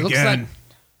 again.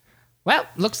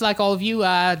 Looks like all of you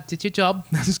did your job.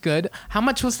 That's good. How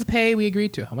much was the pay we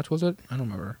agreed to? How much was it? I don't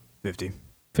remember. 50.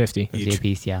 50. A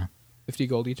piece, yeah. 50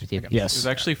 gold each? Okay. It was Yes.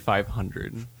 actually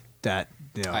 500. That,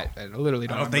 I literally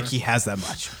don't I don't think remember. he has that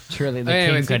much. Surely the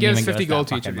Anyways, king he couldn't gives even 50 go gold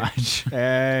to that each of fucking you. much.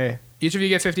 Hey. Each of you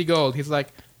get 50 gold. He's like,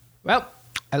 well,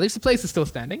 at least the place is still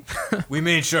standing. We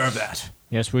made sure of that.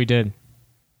 Yes, we did.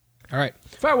 All right.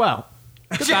 Farewell.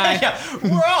 Goodbye.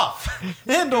 We're off.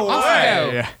 And away. Off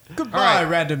we go. Goodbye, All right.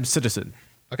 random citizen.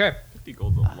 Okay. 50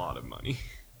 gold's a lot of money.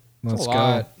 Let's a go.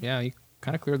 lot. Yeah, you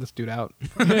kind of cleared this dude out.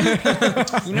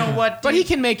 You know what? But he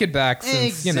can make it back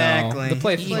since, Exactly. the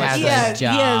place He is has like- a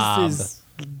job. his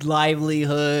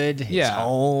livelihood, his Yeah.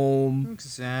 home.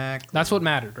 Exactly. That's what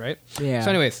mattered, right? Yeah. So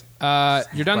anyways,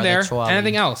 you're done Brother there. Trolley.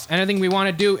 Anything else? Anything we want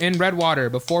to do in Redwater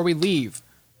before we leave?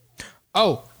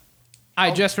 Oh,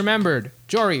 I just remembered.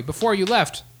 Jory, before you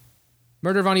left,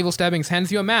 Murder Von Evil Stabbings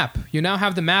hands you a map. You now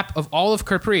have the map of all of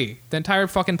Capri, the entire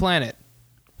fucking planet.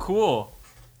 Cool.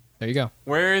 There you go.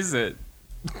 Where is it?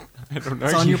 I don't know.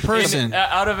 It's on your person.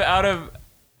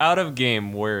 Out of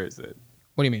game. Where is it?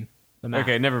 What do you mean?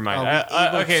 Okay, never mind. Are we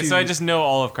able Okay, so to- I just know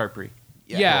all of Capri.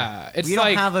 Yeah, it's we don't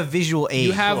like have a visual aid.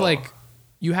 you have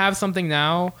you have something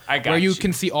now I got where you you.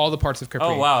 can see all the parts of Capri.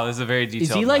 Oh wow, this is a very detailed.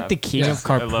 Is he like map. the king Yes. of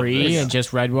I love Capri this. and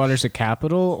just Redwater's the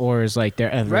capital, or is like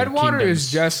there other Redwater kingdoms?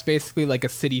 is just basically like a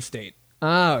city-state.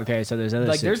 Oh, okay. So there's other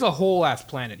Like there's a whole ass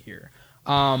planet here.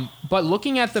 But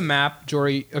looking at the map,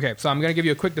 Jory. Okay, so I'm gonna give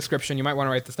you a quick description. You might want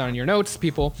to write this down in your notes,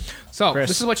 people. So Chris.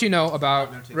 this is what you know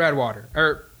about Redwater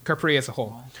or Capri as a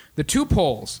whole. The two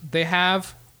poles, they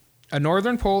have a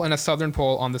northern pole and a southern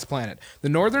pole on this planet. The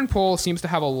northern pole seems to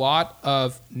have a lot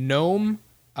of gnome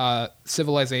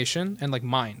civilization and like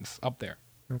mines up there.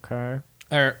 Okay.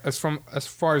 Or as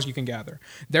far as you can gather.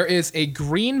 There is a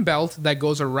green belt that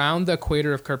goes around the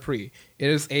equator of Capri. It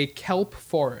is a kelp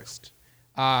forest.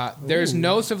 There's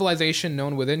no civilization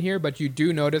known within here, but you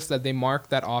do notice that they mark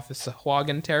that off as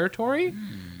Sahuagin territory.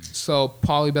 So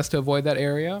probably best to avoid that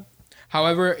area.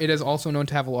 However, it is also known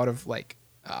to have a lot of like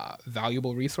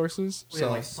valuable resources. Yeah, So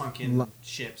like sunken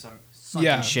ships.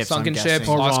 sunken ships,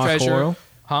 Or lost raw treasure. coral.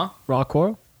 Huh? Raw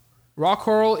coral. Raw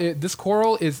coral. This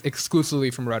coral is exclusively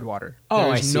from Redwater. Oh,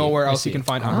 I There's see. nowhere I else you see. can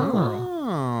find umber coral.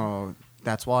 Oh,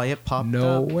 that's why it popped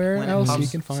Nowhere up. When else it you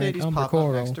pops, can find cities umber pop coral.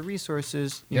 up next to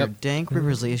resources. Yep. Your dank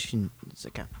rivers.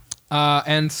 Okay.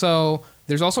 And so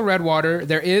There's also Redwater.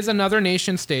 There is another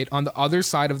nation state on the other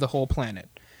side of the whole planet.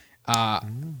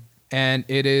 And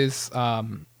it is,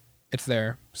 it's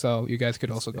there. So you guys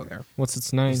could also go there. What's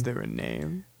its name? Is there a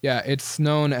name? Yeah, it's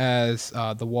known as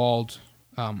the Walled,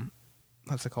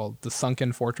 what's it called? The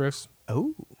Sunken Fortress.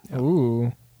 Oh.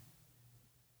 Ooh.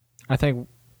 I think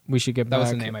we should get That back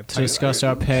was the name I to discuss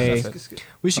our pay.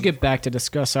 We should get back to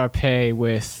discuss our pay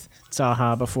with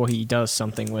Taha before he does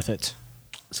something with it.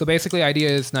 So basically, idea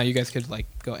is now you guys could like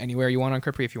go anywhere you want on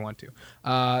Capri if you want to.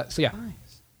 So yeah,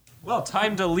 Well,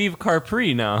 time to leave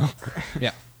Capri now.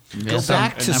 yeah. Go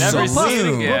back to Never Saloon. seen it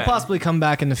We'll again. possibly come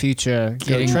back in the future, go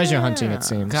Getting- treasure hunting. It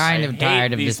seems. Kind I of hate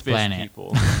tired of these this fish planet.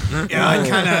 people.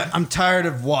 Yeah, I'm tired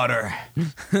of water.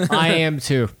 I am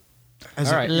too. All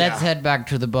right. Let's head back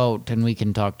to the boat and we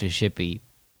can talk to Shippy.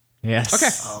 Yes.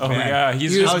 Okay. Oh yeah,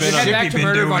 he's You just head been on. back to been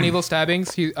Murder Von doing? Evil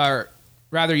Stabbings. Or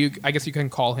rather, I guess you can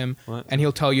call him, What? and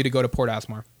he'll tell you to go to Port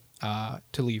Asmar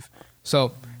to leave.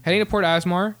 So heading to Port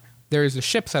Asmar, there is a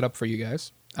ship set up for you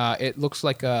guys. It looks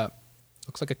like a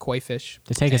koi fish.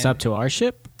 To take us And- up to our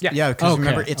ship. Yeah, because Okay,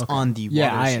 remember, it's okay. on the water.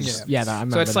 Yeah, I am. Yeah. Yeah, I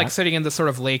remember So it's like that. sitting in the sort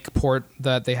of lake port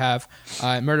that they have.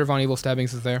 Murder Von Evil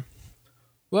Stabbings is there.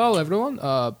 Well, everyone,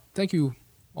 thank you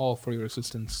all for your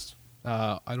assistance.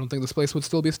 I don't think this place would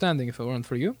still be standing if it weren't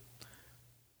for you.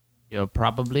 You're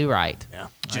probably right. Yeah,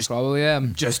 I probably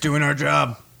am. just doing our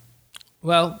job.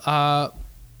 Well,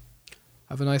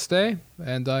 have a nice day,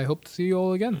 and I hope to see you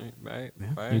all again. Right, You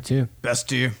bye. too. Best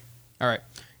to you. All right.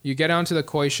 You get onto the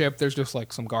koi ship. There's just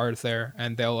like some guards there,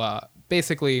 and they'll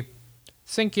basically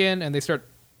sink in, and they start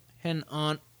heading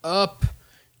on up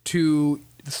to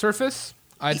the surface.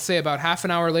 I'd say about half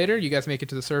an hour later, you guys make it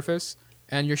to the surface,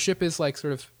 and your ship is like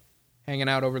sort of hanging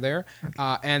out over there.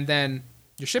 And then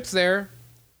your ship's there,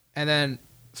 and then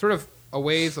sort of a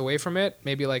ways away from it,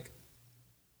 maybe like,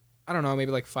 I don't know,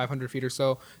 maybe like 500 feet or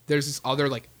so, there's this other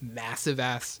like massive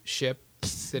ass ship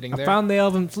sitting I there. found the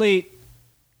Elven Fleet.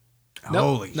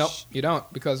 Nope, you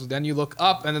don't, because then you look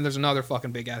up and then there's another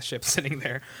fucking big ass ship sitting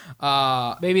there.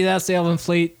 Maybe that's the Elven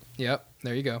Fleet. Yep,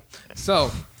 there you go.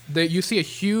 So you see a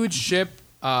huge ship,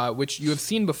 which you have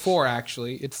seen before.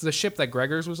 Actually, it's the ship that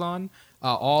Gregor's was on,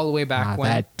 all the way back when.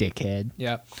 That dickhead.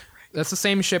 Yeah, that's the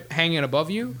same ship hanging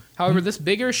above you. However, this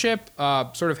bigger ship,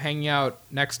 sort of hanging out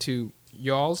next to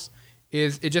y'all's,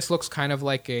 it just looks kind of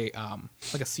like a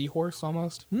seahorse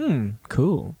almost.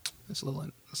 Cool. It's a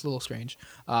little strange.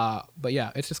 But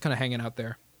yeah, it's just kind of hanging out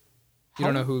there. You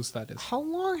don't know whose that is. How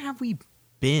long have we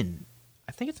been?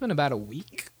 I think it's been about a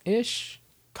week-ish.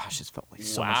 Gosh, it's felt like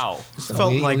so much. Wow. It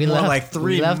felt like more like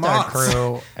 3 we left months. our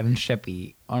crew and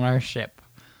Shippy on our ship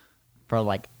for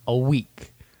like a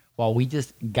week while we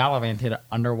just gallivanted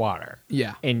underwater.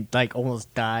 Yeah. And like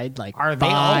almost died like Are they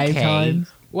 5 okay? times.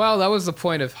 Well, that was the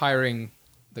point of hiring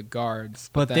the guards.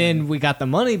 But then we got the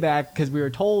money back because we were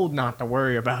told not to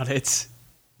worry about it.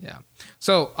 Yeah.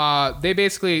 So they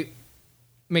basically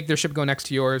make their ship go next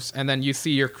to yours, and then you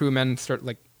see your crewmen start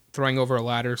like throwing over a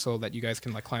ladder so that you guys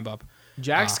can like climb up.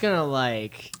 Jack's gonna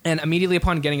like. And immediately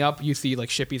upon getting up, you see like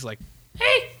Shippy's like,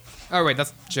 "Hey!" Oh wait,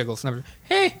 that's Jiggles. Never.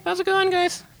 Hey, how's it going,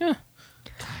 guys? Yeah.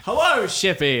 Hello,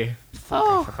 Shippy.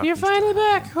 Oh, you're finally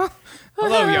back.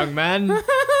 Hello, young man.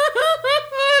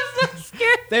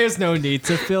 There's no need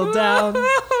to feel down.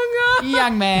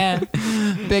 Young man,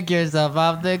 pick yourself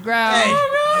off the ground.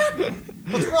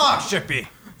 What's wrong, Shippy?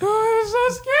 Oh, it was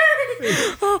so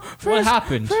scary. Oh, first, What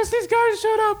happened? First, these guards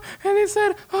showed up and they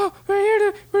said, "Oh, we're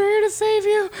here to save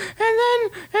you." And then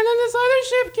this other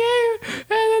ship came, and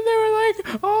then they were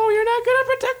like, "Oh, you're not gonna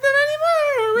protect them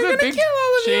anymore. We're It's a gonna big kill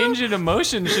all of change you." in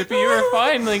emotion, Shippy. You were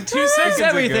fine like 2 seconds Is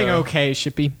everything ago. okay,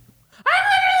 Shippy? I'm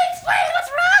literally explaining what's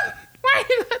wrong. Why are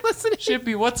you not listening?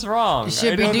 Shippy, what's wrong? I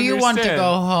Shippy, don't do you want to understand.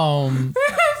 go home?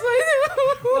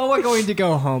 Well, we're going to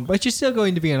go home, but you're still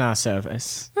going to be in our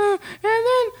service. And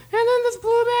then this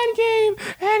blue man came,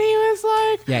 and he was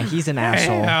like, Yeah, he's an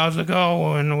asshole. how's it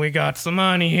going? We got some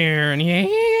money here, and he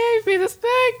gave me this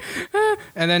bag.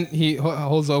 And then he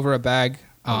holds over a bag.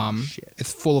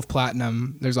 It's full of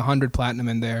platinum. There's 100 platinum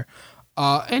in there.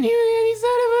 And he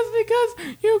said it was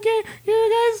because you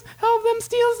guys helped them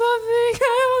steal something.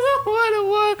 I don't know what it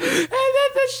was. And then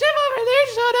the ship over there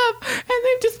showed up, and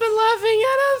they've just been laughing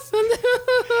at us.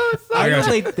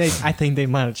 I think they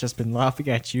might have just been laughing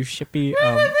at you, Shippy.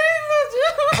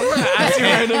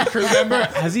 crew member.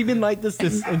 Has he been like this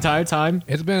entire time?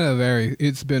 It's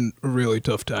been a really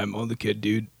tough time on the kid,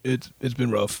 dude. It's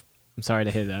been rough. I'm sorry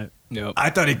to hear that. Yep. I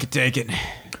thought he could take it.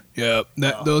 Yeah.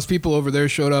 Those people over there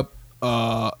showed up,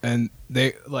 and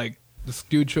they like this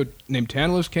dude named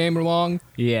Tantalus came along.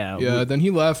 Yeah. Yeah. Then he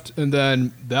left, and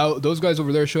then those guys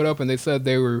over there showed up, and they said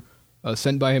they were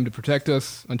sent by him to protect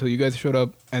us until you guys showed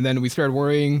up, and then we started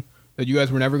worrying that you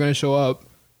guys were never going to show up,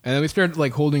 and then we started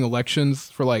like holding elections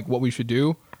for like what we should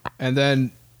do, and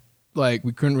then like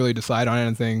we couldn't really decide on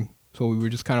anything, so we were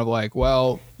just kind of like,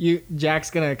 well,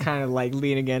 Jack's gonna kind of like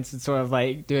lean against and sort of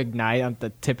like do ignite on the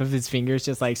tip of his fingers,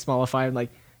 just like smallify him, like,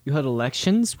 you had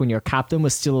elections when your captain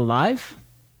was still alive?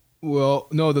 well,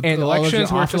 no, the And all of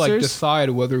elections your were to like officers? decide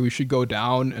whether we should go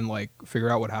down and like figure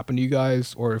out what happened to you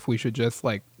guys, or if we should just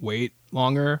like wait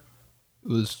longer. It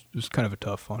was just kind of a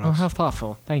tough on Oh, us. how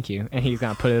thoughtful. Thank you. And he's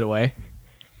gonna put it away.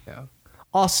 Yeah.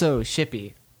 Also,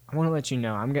 Shippy, I want to let you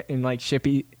know, I'm getting like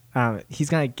Shippy.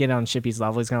 He's gonna get on Shippy's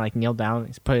level. He's gonna like kneel down.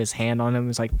 He's put his hand on him.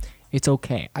 He's like, "It's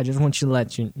okay. I just want you to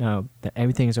let you know that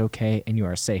everything is okay and you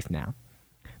are safe now.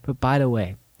 But by the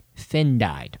way, Finn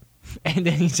died." And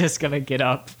then he's just gonna get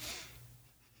up.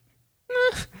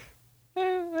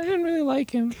 I didn't really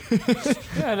like him.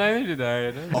 Yeah, neither did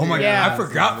I. Oh my Yeah. god, I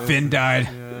forgot Finn died.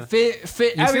 Finn, You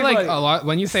see, like everybody- a lot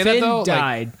when you say Finn that though. Like,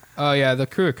 died. oh yeah, the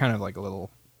crew are kind of like a little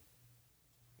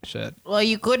shit. Well,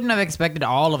 you couldn't have expected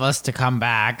all of us to come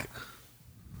back.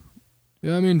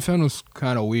 Yeah, I mean Finn was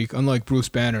kind of weak, unlike Bruce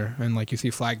Banner, and like you see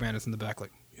Flag Bandits in the back,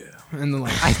 like yeah, and then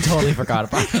like I totally forgot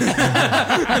about it.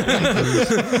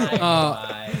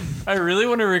 I really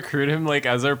want to recruit him like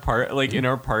as our in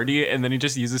our party, and then he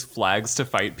just uses flags to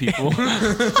fight people.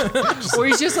 Or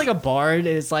he's just like a bard. And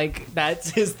it's like that's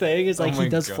his thing. It's like Oh my he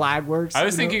does God. flag works. I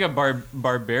was you know? thinking a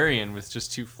barbarian with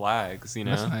just 2 flags, you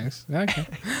know. that's nice. Yeah, okay.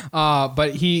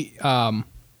 But he I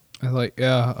was like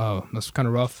yeah, oh that's kind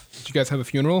of rough. Did you guys have a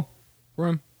funeral for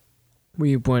him?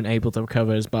 We weren't able to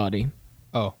recover his body,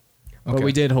 Oh, okay. but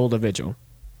we did hold a vigil.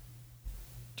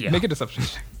 Make a deception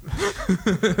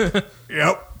check.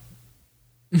 Yep.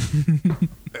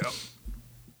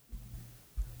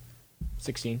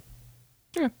 16.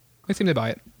 Yeah, I seem to buy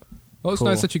it. Well, it's Cool.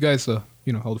 nice that you guys held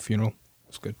a funeral.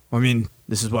 It's good. I mean,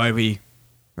 this is why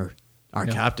our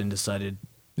Yeah. captain decided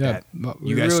Yeah, that but we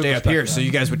you guys really stay up respect here that. so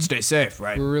you guys would stay safe,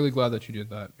 right? We're really glad that you did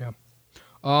that. Yeah.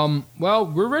 Well,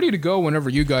 we're ready to go whenever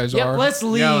you guys Yeah, are. let's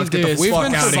leave. let's get the this We've fuck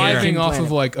been outta here. surviving off planet.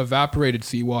 of like evaporated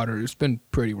seawater. It's been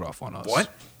pretty rough on us. What?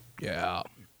 Yeah.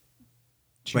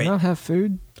 Do you Wait. not have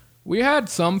food? We had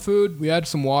some food. We had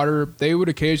some water. They would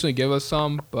occasionally give us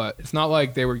some, but it's not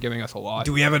like they were giving us a lot.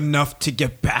 Do we have enough to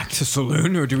get back to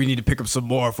Saloon, or do we need to pick up some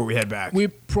more before we head back? We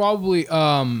probably,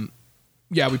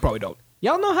 yeah, we probably don't.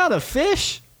 Y'all know how to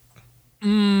fish?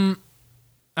 Hearing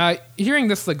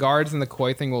this, the guards and the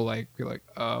koi thing will like be like,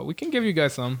 we can give you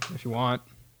guys some if you want.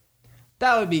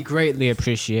 That would be greatly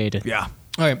appreciated. Yeah.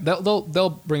 Okay,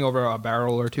 they'll bring over a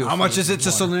barrel or two. How of much food is it and to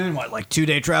water. Saloon? What, like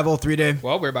 2-day travel, 3-day?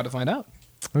 Well, we're about to find out.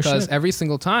 Oh, Because shit. every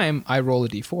single time I roll a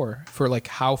d4 for like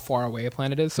how far away a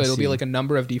planet is, so it'll be like a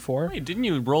number of d4. Wait, didn't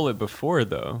you roll it before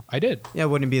though? I did. Yeah,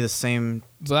 wouldn't it be the same?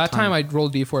 So that time I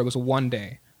rolled d4, it was 1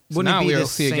 day. So Wouldn't it now be we'll the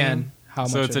see same- again how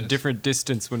much. So it's a it is. different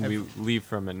distance when we leave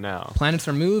from it now. Planets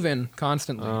are moving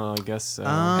constantly. Oh, I guess so.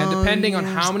 And depending on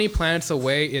how many planets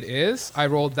away it is, I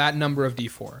rolled that number of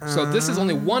d4. So this is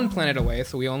only 1 planet away,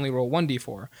 so we only roll 1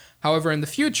 d4. However, in the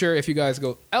future, if you guys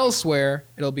go elsewhere,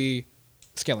 it'll be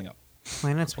scaling up.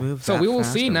 Planets move. So that we will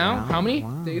fast see now around? how many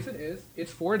Wow. days it is.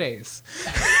 It's 4 days.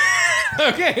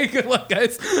 Okay, good luck,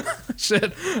 guys.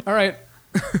 Shit. All right.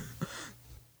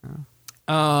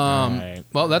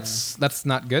 Well, that's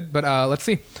not good, but let's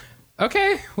see.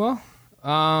 Okay, well,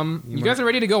 you guys are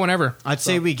ready to go whenever. I'd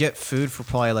say we get food for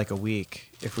probably like a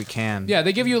week if we can. Yeah,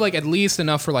 they give you like at least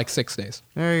enough for like 6 days.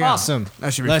 There you go. Awesome.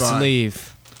 That should be Let's fun.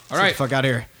 leave. All right, Get the fuck out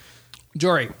of here.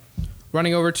 Jory,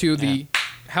 running over to the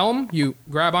helm, you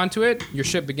grab onto it. Your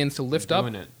ship begins to lift up.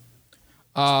 Doing it.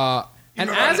 And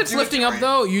as it's lifting up,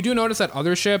 though, you do notice that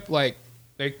other ship, like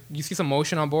you see some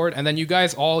motion on board, and then you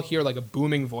guys all hear like a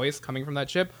booming voice coming from that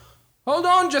ship. Hold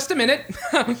on, just a minute.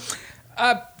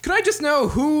 Could I just know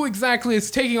who exactly is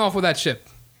taking off with that ship?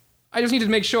 I just need to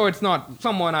make sure it's not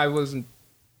someone I wasn't.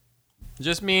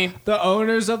 Just me. The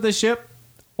owners of the ship.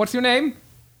 What's your name?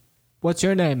 What's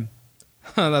your name?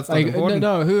 That's not Like, no, important.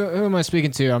 no, who am I speaking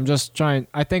to? I'm just trying.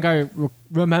 I think I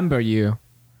remember you.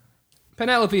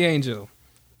 Penelope Angel.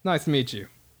 Nice to meet you.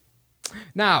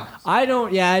 Now, I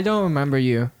don't remember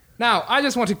you. I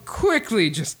just want to quickly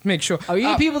just make sure. Are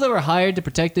you the people that were hired to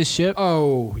protect this ship?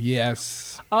 Oh,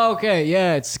 yes. Okay,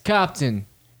 yeah, it's Captain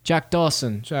Jack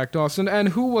Dawson. Jack Dawson. And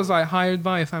who was I hired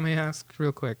by, if I may ask,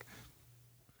 real quick?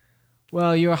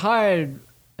 Well, you were hired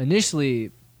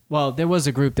initially. Well, there was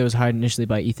a group that was hired initially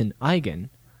by Ethan Eigen,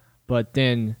 but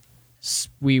then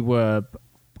we were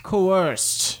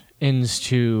coerced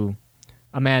into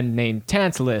a man named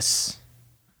Tantalus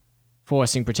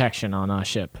forcing protection on our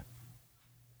ship.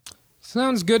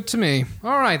 Sounds good to me.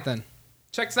 All right, then.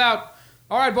 checks out.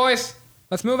 All right, boys,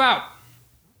 let's move out.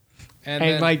 And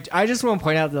then, like, I just want to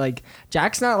point out that like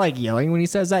Jack's not like yelling when he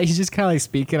says that. He's just kind of like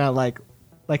speaking out like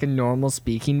a normal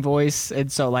speaking voice.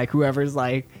 And so like whoever's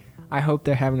like, I hope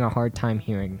they're having a hard time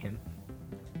hearing him.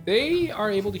 they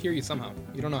are able to hear you somehow.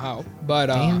 You don't know how, but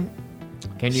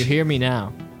Can you hear me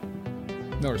now?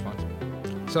 no response.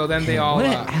 So then they all. What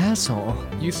an asshole!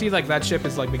 You see, like that ship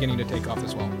is like beginning to take off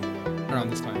as well around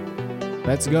this time.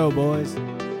 Let's go, boys.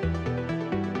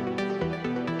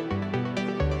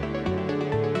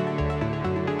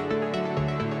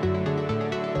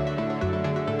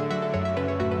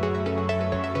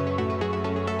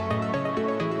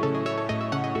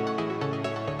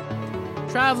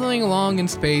 Traveling along in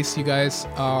space, you guys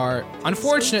are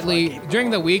unfortunately during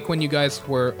the week when you guys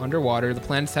were underwater, the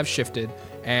planets have shifted,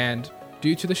 and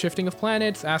due to the shifting of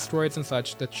planets, asteroids, and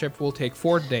such, the ship will take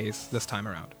 4 days this time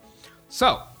around.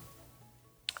 So,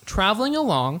 traveling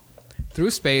along through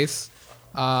space,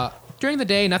 during the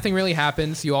day, nothing really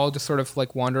happens. You all just sort of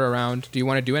like wander around. Do you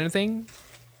want to do anything?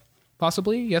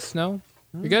 Possibly? Yes? No?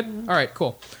 You good? All right.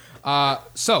 Cool.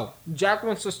 So Jack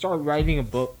wants to start writing a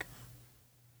book.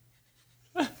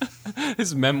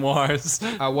 His memoirs.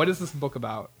 what is this book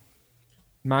about?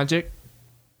 Magic.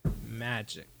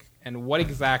 Magic. And what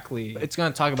exactly? It's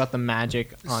gonna talk about the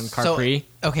magic on Capri.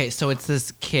 So it's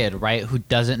this kid, right, who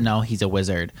doesn't know he's a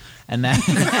wizard, and then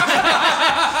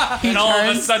And all of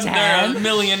a turns sudden there are 10. a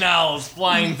million owls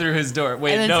flying through his door.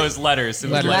 Wait, And no, it's- it's letters. It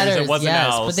was Letters. letters. It wasn't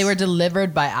yes, owls. but they were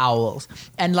delivered by owls,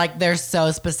 and like they're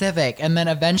so specific. And then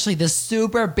eventually, this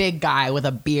super big guy with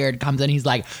a beard comes in. He's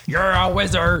like, "You're a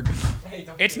wizard."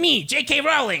 It's me, J.K.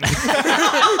 Rowling. Hagrid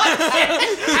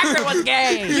was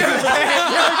gay.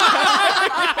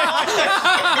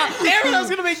 Damn it! I was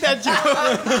gonna make that joke.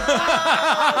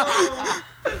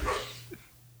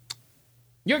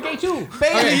 You're gay too.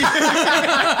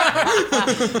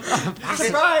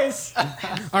 Surprise!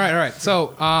 All right.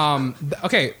 So,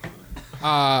 okay.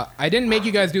 I didn't make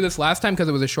you guys do this last time because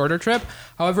it was a shorter trip.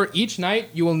 However, each night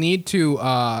you will need to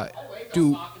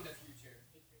do.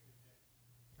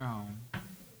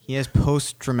 He has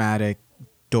post-traumatic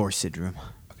door syndrome.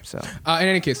 So In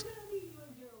any case,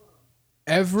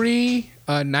 every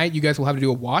night you guys will have to do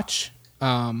a watch. What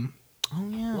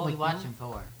are we watching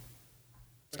for?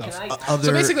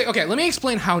 So basically, okay, let me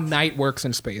explain how night works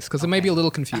in space because it may be a little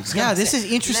confusing. yeah, this is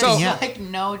interesting. So- yeah. Like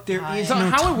no time. So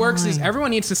how it works is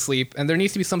everyone needs to sleep, and there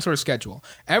needs to be some sort of schedule.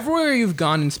 Everywhere you've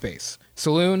gone in space,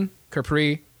 Saloon,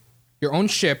 Capri, your own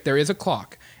ship, there is a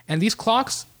clock. And these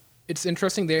clocks, it's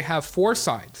interesting, they have 4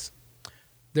 sides.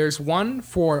 There's one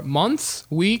for months,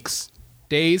 weeks,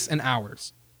 days, and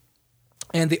hours.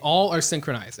 And they all are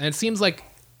synchronized. And it seems like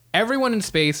everyone in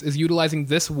space is utilizing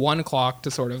this one clock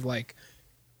to sort of like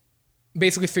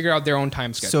basically figure out their own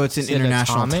time schedule. So it's an Is it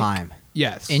international atomic? time.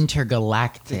 Yes.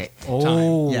 Intergalactic.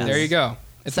 Oh, Yes. There you go.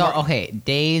 It's So more- okay,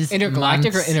 days,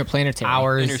 intergalactic months, or interplanetary?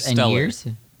 hours, and Interstellar. years.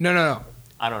 No.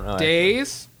 I don't know.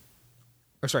 Days,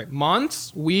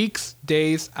 months, weeks,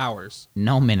 days, hours.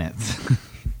 No minutes.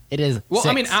 It is. Well,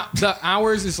 I mean, 6. the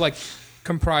hours is like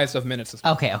comprised of minutes as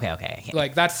well. Okay.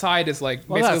 Like that side is like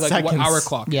Well, basically that's like what seconds. hour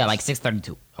clock. Yeah, like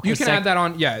 6:32. Okay. You can add that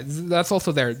on. Yeah, that's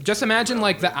also there. Just imagine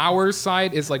like the hours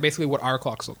side is like basically what our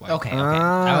clocks look like. Okay.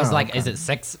 I was like, is it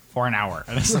 6 for an hour?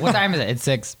 What time is it? It's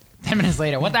 6. 10 minutes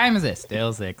later, what time is it?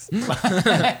 Still 6.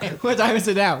 What time is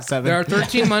it now? 7. There are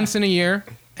 13 months in a year,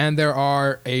 and there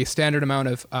are a standard amount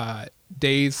of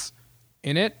days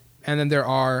in it, and then there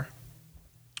are.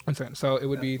 One second. So it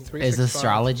would be 3. Is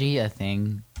astrology a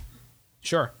thing?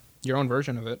 Sure, your own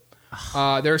version of it.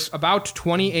 There's about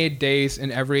 28 days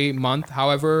in every month.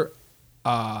 However,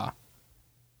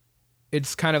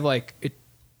 it's kind of like it.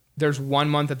 There's one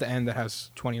month at the end that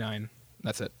has 29.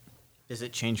 That's it. Does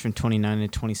it change from 29 to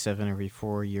 27 every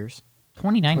 4 years?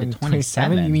 29 to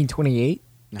 27. You mean 28?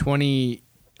 20.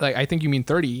 Like I think you mean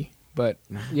 30, but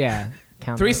Yeah.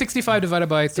 Count 365 divided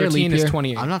by there a 13 leap is year?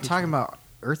 28. I'm not talking about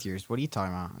Earth years. What are you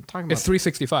talking about? I'm talking about It's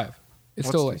 365. It's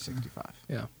still like 365.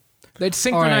 yeah. It's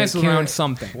synchronized All right, around Kira-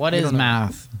 something. What is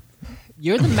math?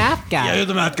 You're the math guy.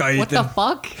 the math guy. What the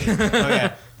fuck?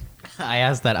 I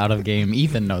asked that out of game.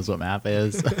 Ethan knows what math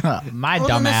is. My Well,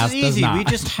 dumb then ass this is does easy. not. We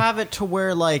just have it to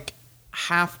where like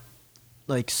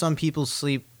some people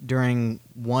sleep during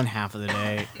one half of the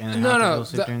day, and then half No. people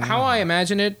sleep during the How other. I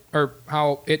imagine it, or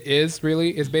how it is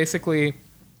really, is basically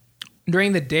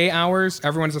during the day hours,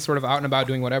 everyone's just sort of out and about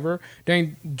doing whatever.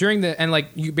 During the and like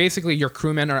you basically your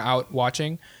crewmen are out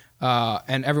watching,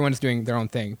 and everyone's doing their own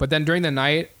thing. But then during the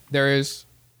night, there is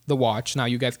the watch. Now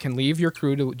you guys can leave your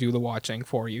crew to do the watching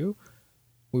for you,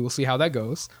 We will see how that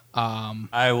goes.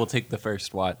 I will take the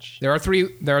first watch. There are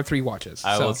three watches.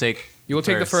 I So will take. You will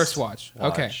take the first watch.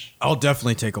 Okay. I'll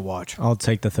definitely take a watch. I'll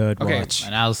take the third Okay. watch.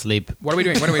 And I'll sleep. What are we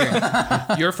doing?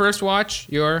 Your first watch.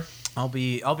 Your I'll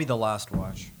be the last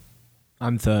watch.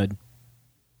 I'm third.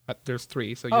 there's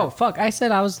 3. So Oh fuck! I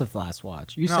said I was the last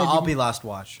watch. You No, said I'll be last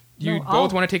watch. you No,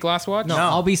 both want to take last watch? No,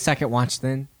 I'll be second watch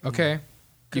then. Okay.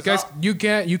 You guys, you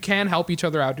can help each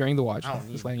other out during the watch.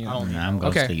 Just letting you know. I'm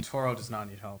going Okay. to sleep. Toro does not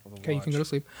need help with a Okay, you can go to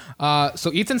sleep.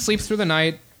 So Ethan sleeps through the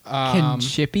night. Can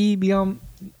Chippy be on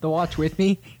the watch with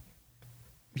me?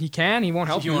 He can. He won't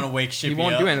help you. You wanna wake He Shippy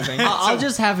won't up? do anything. I'll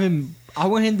just have him. I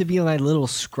want him to be my little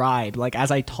scribe, like as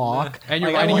I talk. And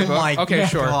you're Like, writing I a book. my Okay,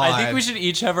 sure. God. I think we should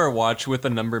each have our watch with a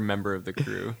member of the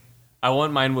crew. I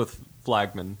want mine with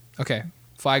Flagman. Okay.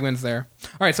 Flagman's there.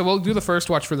 All right, so we'll do the first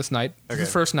watch for this night. This is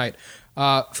Okay. first night.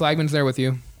 Flagman's there with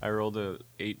you. I rolled a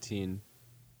 18.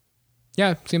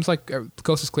 Yeah, seems like the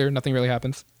coast is clear. Nothing really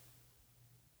happens.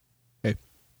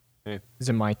 Is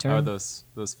it my How are turn? those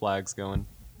flags going?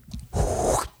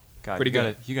 God, Pretty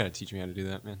good. You gotta teach me how to do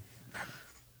that, man.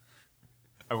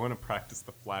 I want to practice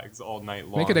the flags all night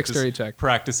long. Make a dexterity just check.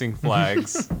 Practicing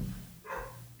flags.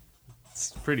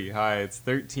 It's pretty high. It's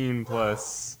 13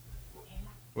 plus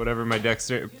whatever my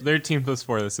dexterity. 13 plus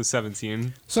 4. This is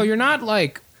 17. So you're not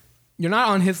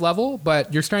on his level,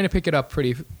 but you're starting to pick it up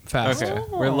pretty fast. Okay,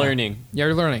 we're learning. Yeah,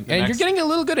 you're learning, and next- you're getting a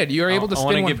little good at it. You're able to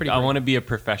spin one pretty I quick. want to be a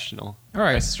professional. All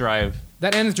right. I strive.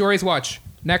 That ends Jory's watch.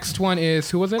 Next one is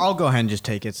who was it? I'll go ahead and just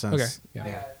take it since. Okay.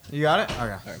 Yeah. You got it?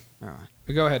 Okay. All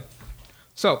right. Go ahead.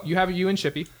 So you have you and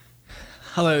Shippy.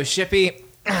 Hello, Shippy.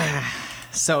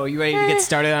 So you ready to get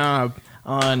started on?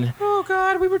 Oh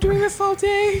God, we were doing this all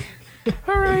day.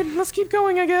 All right, let's keep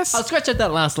going, I guess. I'll scratch out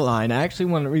that last line. I actually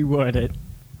want to reword it.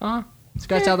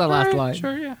 Scratch out that last line.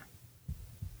 Sure, yeah.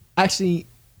 Actually,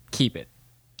 keep it.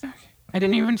 I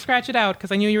didn't even scratch it out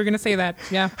because I knew you were gonna say that.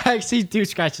 Yeah. I actually do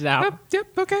scratch it out.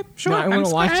 Yep. Okay. Sure. No, I I'm wanna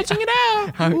watch it. scratching it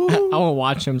out. I Ooh. want to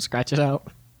watch him scratch it out.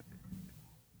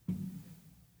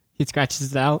 He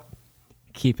scratches it out.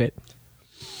 Keep it.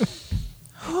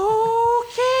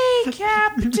 Okay,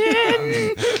 Captain.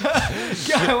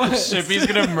 Shippy's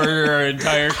gonna murder our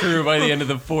entire crew by the end of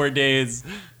the 4 days.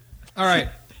 All right.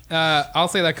 I'll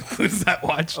say that concludes that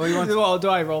watch. Well, do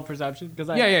I roll perception? Because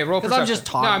Yeah. Roll Because perception. I'm just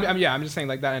talking. No, I'm just saying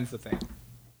like that ends the thing.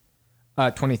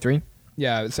 23.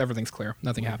 Yeah, everything's clear.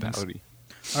 Nothing happens. Odie.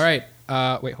 All right.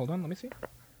 Wait, hold on. Let me see.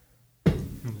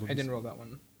 I didn't roll that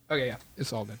one. Okay, yeah,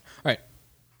 it's all good. All right.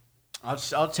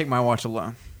 I'll take my watch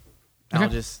alone.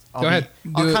 Okay. I'll Go ahead.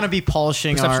 I'll Do kind of be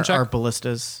polishing perception check. our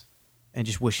ballistas and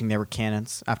just wishing they were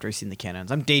cannons after I've seen the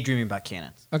cannons. I'm daydreaming about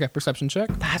cannons. Okay, perception check.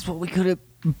 That's what we could have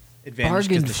Advantage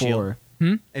because bargained the shield.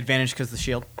 for. Advantage because the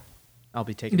shield. I'll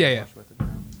be taking. Yeah, my watch with it.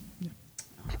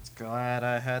 It's glad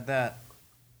I had that.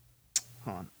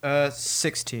 Hold on.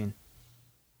 16.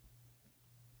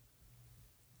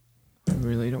 I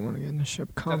really don't want to get in the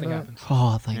ship combat. happens.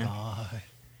 Oh, thank God.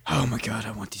 Oh my god,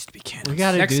 I want these to be cannons. We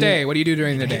gotta Next do day, what do you do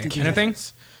during the day? Anything?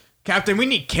 Captain, we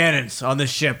need cannons on this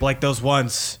ship, like those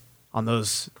ones on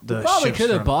those. The Probably ships could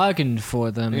have from- bargained for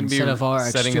them Gonna be instead of our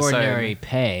setting extraordinary aside-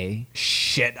 pay.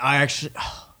 Shit, I actually.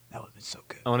 Oh, that would have been so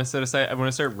good. I want to set aside. I want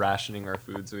to start rationing our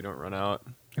food so we don't run out.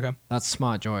 Okay. That's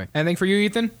smart, Joy. Anything for you,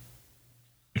 Ethan?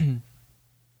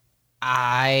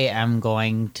 I am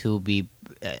going to be.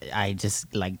 I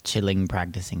just like chilling,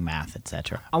 practicing math,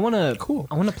 etc. I want to. Cool.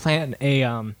 I want to plan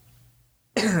a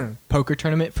poker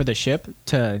tournament for the ship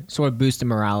to sort of boost the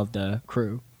morale of the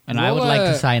crew. And I would like Roll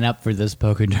to a- sign up for this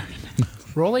poker tournament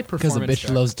Roll a because a performance bitch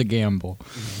check. loves to gamble.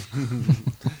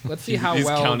 Let's see how He's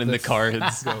well counting the this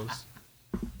cards. goes.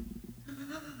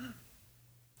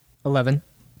 11.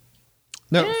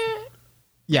 No.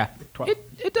 Yeah. 12.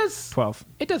 It does 12.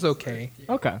 it does okay.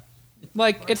 Okay.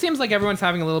 Like it seems like everyone's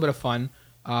having a little bit of fun.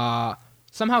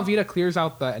 Somehow Vita clears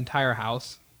out the entire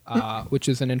house, which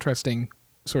is an interesting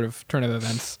sort of turn of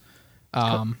events.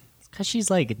 Because she's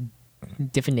like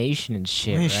divination and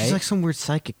shit, Man, right? she's like some weird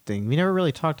psychic thing. We never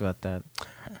really talked about that.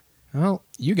 Well,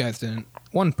 you guys didn't.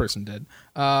 One person did.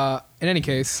 In any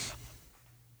case,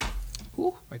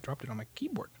 ooh, I dropped it on my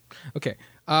keyboard. Okay,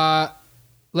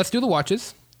 let's do the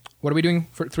watches. What are we doing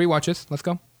for 3 watches? Let's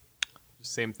go.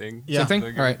 Same thing. Same thing.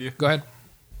 Good All right, idea. go ahead.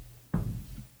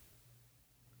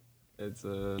 It's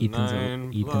a Ethan's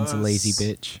 9 a lazy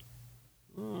plus-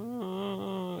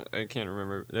 bitch. I can't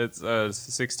remember. It's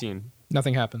 16.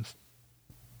 Nothing happens.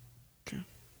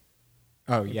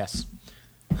 Oh, yes.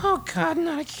 Oh God,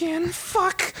 not again!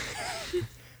 Fuck.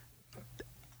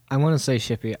 I want to say,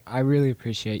 Shippy, I really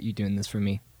appreciate you doing this for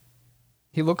me.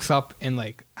 He looks up in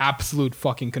like absolute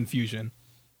fucking confusion.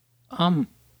 Wow,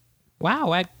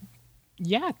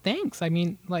 Yeah, thanks. I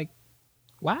mean, like,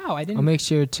 wow, I didn't. I'll make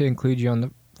sure to include you on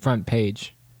the front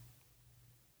page.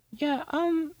 Yeah,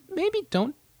 maybe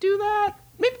don't do that.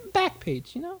 Maybe back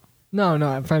page, you know?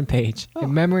 No, front page. Oh.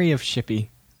 In memory of Shippy.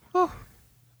 Oh,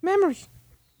 memory.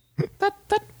 that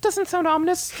doesn't sound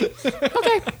ominous.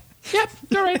 Okay. Yep,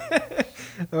 you're right.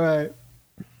 All right.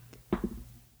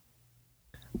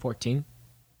 14.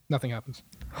 Nothing happens.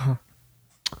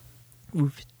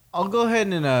 Oof. I'll go ahead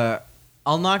and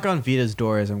I'll knock on Vita's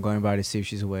door as I'm going by to see if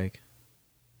she's awake.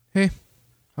 Hey,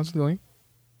 how's it going?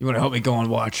 You want to help me go on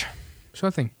watch?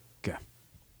 Sure thing. Okay.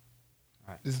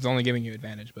 This is only giving you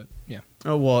advantage, but yeah.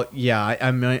 Oh well, yeah.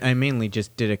 I mainly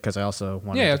just did it because I also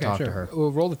wanted to talk to her.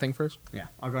 We'll roll the thing first. Yeah,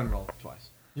 I'll go and roll it twice.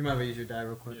 You might use your die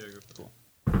real quick. Yeah, go for it. Cool.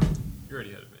 You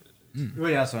already had advantage. Oh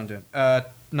yeah, that's what I'm doing.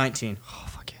 19. Oh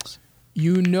fuck yes.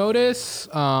 You notice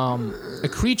a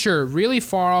creature really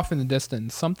far off in the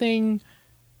distance. Something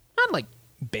not like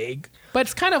big, but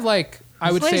it's kind of like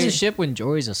I would say a ship when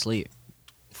Jory's asleep.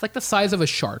 it's like the size of a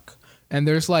shark. And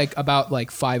there's like about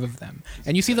like 5 of them.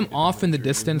 And you see them off in the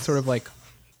distance, sort of like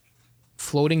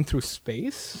floating through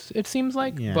space, it seems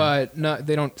like. Yeah. But no,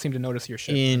 they don't seem to notice your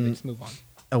ship. They just move on.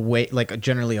 Away, like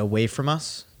generally away from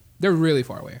us. They're really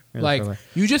far away. Really like far away.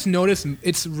 you just notice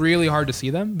it's really hard to see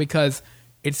them because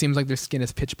it seems like their skin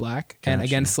is pitch black. And Gotcha.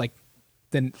 against like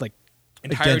the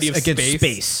entirety Against of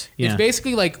space. Yeah. It's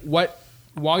basically like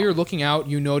while you're looking out,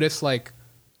 you notice like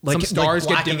some stars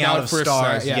get blacking dimmed out of for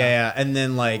stars. a second. Yeah, and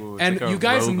then like Ooh, it's And like a you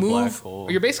guys rogue black move.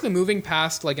 hole. You're basically moving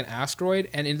past like an asteroid,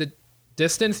 and in the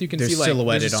distance you can They're see like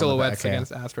silhouetted there's on the silhouettes back, yeah.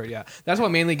 against the asteroid. Yeah, that's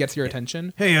what mainly gets your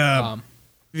attention. Hey,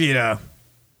 Vita.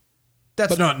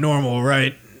 That's not normal,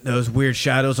 right? Those weird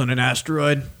shadows on an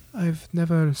asteroid. I've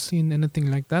never seen anything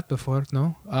like that before.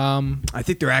 No. I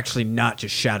think they're actually not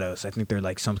just shadows. I think they're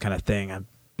like some kind of thing. I've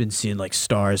been seeing like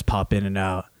stars pop in and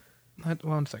out.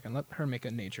 1 second. Let her make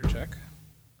a nature check.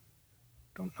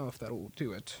 Don't know if that will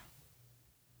do it.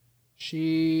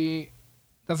 She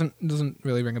doesn't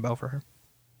really ring a bell for her.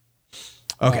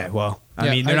 Okay, well, I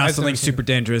yeah, mean, they're I've not never something seen super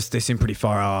dangerous. They seem pretty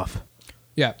far off.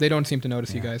 Yeah, they don't seem to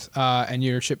notice you guys. And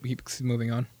your ship keeps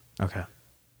moving on. Okay.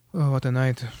 Oh, what a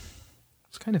night!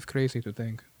 It's kind of crazy to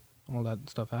think all that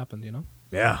stuff happened. You know.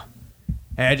 Yeah.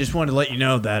 Hey, I just wanted to let you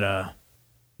know that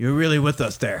you were really with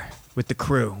us there, with the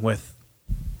crew, with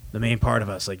the main part of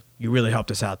us. Like, you really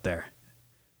helped us out there.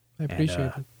 I appreciate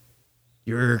it.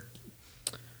 You're,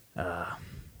 I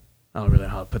don't really know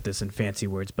how to put this in fancy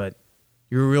words, but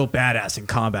you're a real badass in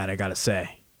combat, I gotta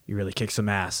say. You really kicked some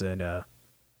ass and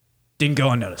didn't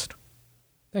go unnoticed.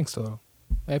 Thanks, Toro.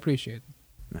 I appreciate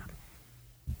it.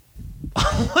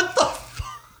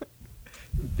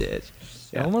 bitch.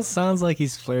 It almost sounds like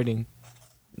he's flirting.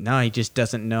 No, he just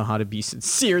doesn't know how to be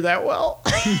sincere that well.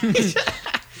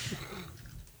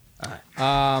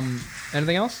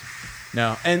 Anything else?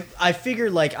 No, and I figure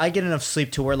like I get enough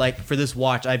sleep to where like for this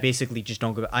watch I basically just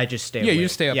don't go. I just stay. Yeah, awake. you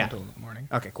just stay up Yeah. until the morning.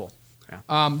 Okay, cool.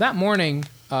 Yeah. That morning,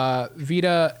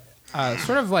 Vita,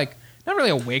 sort of like not really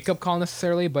a wake up call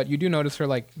necessarily, but you do notice her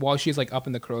like while she's like up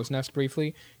in the crow's nest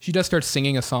briefly, she does start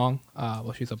singing a song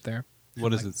while she's up there.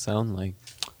 What does it sound like?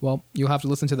 Well, you'll have to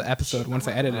listen to the episode once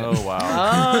I edit it. Oh wow.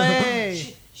 Oh,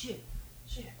 hey.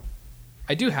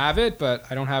 I do have it, but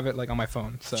I don't have it like on my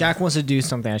phone. So. Jack wants to do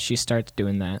something as she starts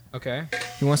doing that. Okay.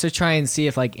 He wants to try and see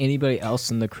if like anybody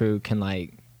else in the crew can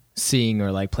like sing or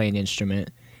like play an instrument.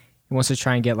 He wants to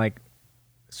try and get like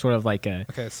sort of like a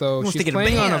Okay, so wants she's to get a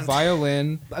playing on a band.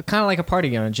 violin. kind of like a party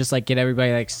going, just like get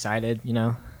everybody like excited, you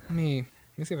know, Let me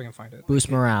see if I can find it.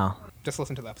 boost morale. Just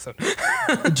listen to the episode.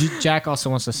 Jack also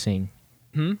wants to sing.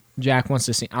 Jack wants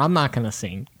to sing. I'm not gonna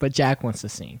sing, but Jack wants to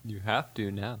sing. You have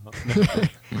to now.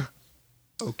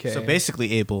 Okay. So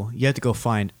basically, Abel, you have to go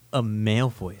find a male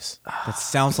voice that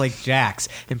sounds like Jack's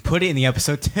and put it in the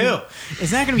episode too. Is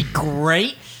that gonna be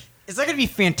great? Is that gonna be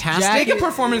fantastic? Make a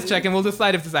performance check, and we'll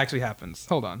decide if this actually happens.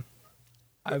 Hold on.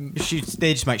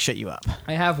 They just might shut you up.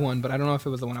 I have one, but I don't know if it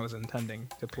was the one I was intending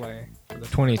to play. For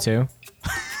this. 22. Looks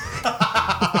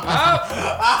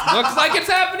like it's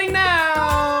happening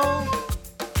now.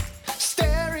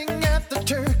 Staring at the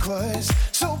turquoise,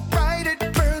 so bright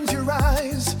it burns your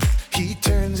eyes. He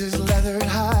turns his leathered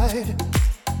hide.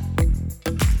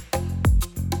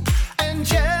 And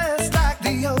just like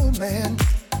the old man,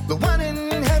 the one in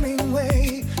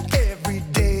Hemingway, every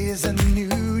day is a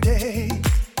new day.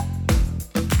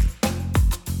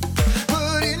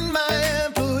 But in my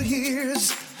ample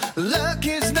years, luck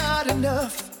is not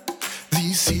enough.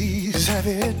 These seas have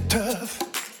it tough.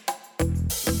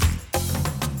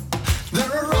 There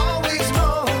are always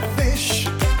more fish,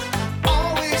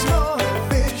 always more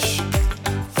fish.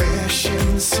 Fish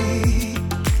in the sea,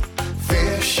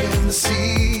 fish in the sea.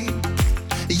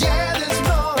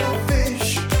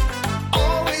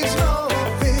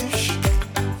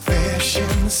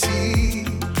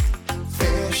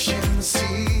 can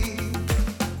see.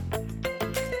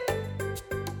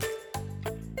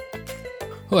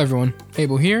 Hello everyone,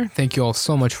 Abel here. Thank you all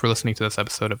so much for listening to this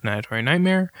episode of Natatory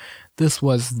Nightmare. This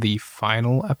was the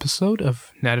final episode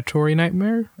of Natatory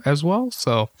Nightmare as well,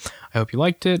 so I hope you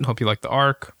liked it. I hope you liked the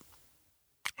arc.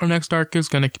 Our next arc is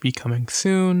going to be coming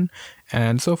soon,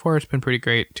 and so far it's been pretty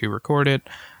great to record it.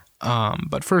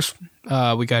 But first,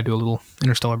 we got to do a little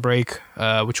interstellar break,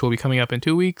 which will be coming up in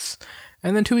 2 weeks.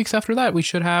 And then 2 weeks after that, we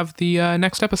should have the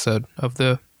next episode of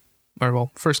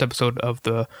first episode of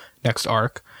the next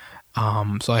arc.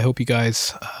 So I hope you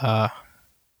guys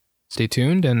stay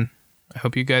tuned, and I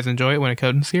hope you guys enjoy it when it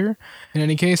comes here. In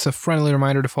any case, a friendly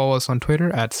reminder to follow us on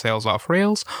Twitter at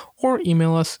SalesOffRails, or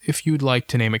email us if you'd like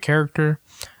to name a character.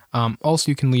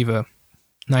 Also, you can leave a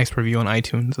nice review on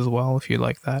iTunes as well if you'd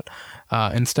like that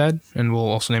instead, and we'll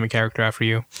also name a character after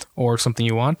you or something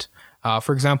you want.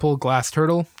 For example, Glass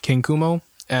Turtle, King Kumo,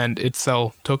 and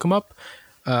Itzel Tokamup,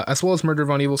 as well as Murder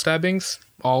Von Evil Stabbings,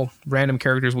 all random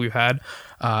characters we've had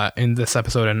in this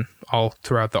episode and all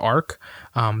throughout the arc.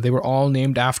 They were all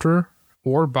named after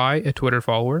or by a Twitter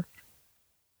follower.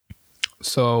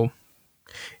 So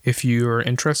if you're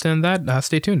interested in that,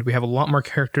 stay tuned. We have a lot more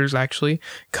characters actually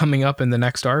coming up in the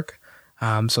next arc.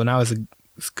 So now is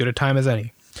as good a time as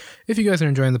any. If you guys are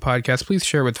enjoying the podcast, please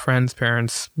share with friends,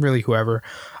 parents, really whoever.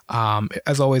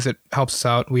 As always, it helps us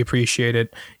out. We appreciate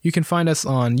it. You can find us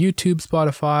on YouTube,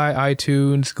 Spotify,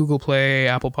 iTunes, Google Play,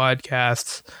 Apple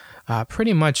Podcasts,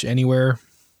 pretty much anywhere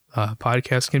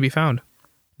podcasts can be found.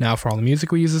 Now for all the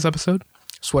music we use this episode: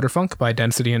 Sweater Funk by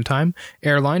Density and Time,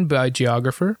 Airline by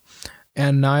Geographer,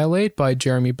 Annihilate by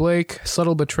Jeremy Blake,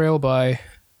 Subtle Betrayal by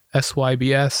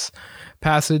SYBS,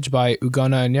 Passage by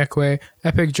Ugana Nyekwe,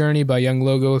 Epic Journey by Young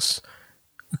Logos,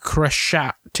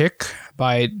 Creshatic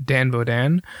by Dan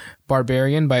Bodan,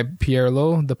 Barbarian by Pierre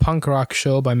Lowe, The Punk Rock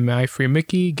Show by My Free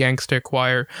Mickey, Gangster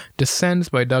Choir Descends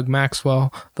by Doug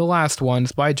Maxwell, The Last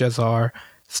Ones by Jazar,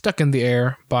 Stuck in the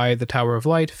Air by The Tower of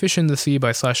Light, Fish in the Sea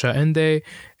by Sasha Ende,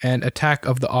 and Attack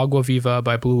of the Agua Viva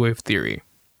by Blue Wave Theory.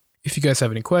 If you guys have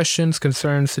any questions,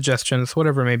 concerns, suggestions,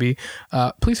 whatever it may be,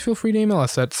 please feel free to email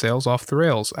us at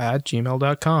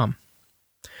salesofftherails@gmail.com.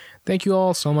 Thank you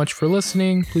all so much for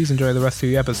listening. Please enjoy the rest of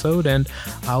the episode, and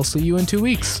I'll see you in 2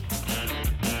 weeks.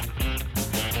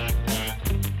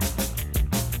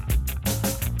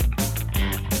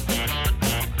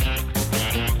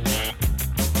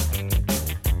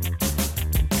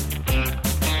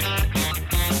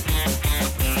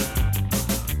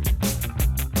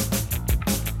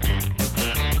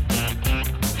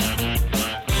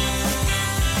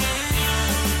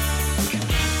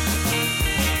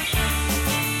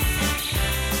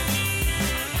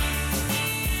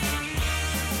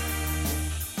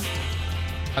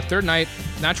 Third night,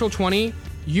 natural 20,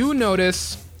 you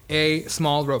notice a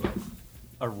small rowboat.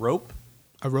 A rope?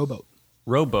 A rowboat.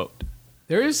 Rowboat.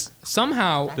 There is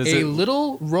somehow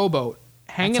little rowboat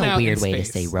hanging out in space. That's a weird way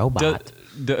to say robot.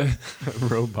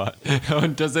 Robot.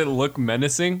 Does it look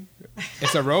menacing?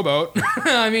 It's a rowboat.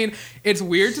 I mean, it's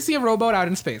weird to see a rowboat out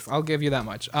in space. I'll give you that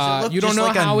much. You don't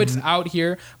know how it's out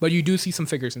here, but you do see some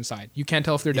figures inside. You can't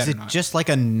tell if they're dead or not. Is it just like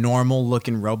a normal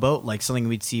looking rowboat, like something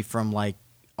we'd see from like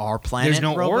our planet? There's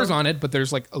no oars on it, but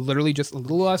there's like literally just a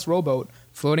little less rowboat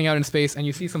floating out in space, and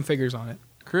you see some figures on it.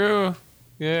 Crew,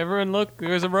 yeah, everyone look,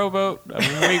 there's a rowboat.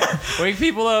 Wake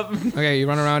people up. Okay, you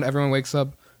run around, everyone wakes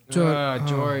up.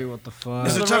 Jory, what the fuck?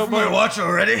 Is it time for my watch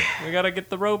already? We gotta get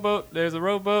the rowboat. There's a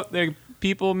rowboat. There are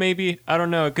people, maybe. I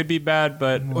don't know. It could be bad,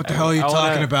 but what the hell are you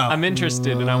talking about? I'm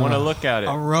interested, and I want to look at it.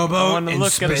 A rowboat in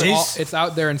space? It's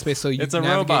out there in space, so you navigate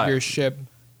robot. your ship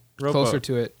closer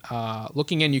to it.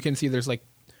 Looking in, you can see there's like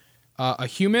a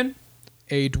human,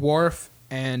 a dwarf,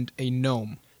 and a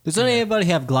gnome. Does anybody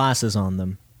have glasses on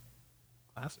them?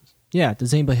 Glasses? Yeah,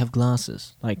 does anybody have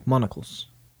glasses? Like monocles?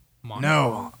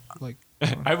 No. Like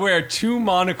I wear 2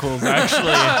 monocles,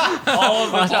 actually. all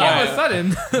of the time. All of a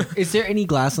sudden. Is there any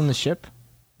glass on the ship?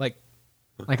 Like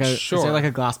a Sure. Is there like a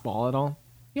glass ball at all?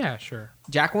 Yeah, sure.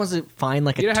 Jack wants to find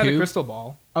like a Vita tube. had a crystal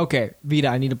ball. Okay, Vita,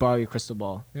 I need to borrow your crystal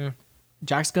ball. Yeah.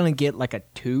 Jack's gonna get like a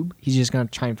tube. He's just gonna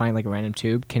try and find like a random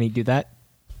tube. Can he do that?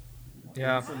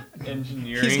 Yeah.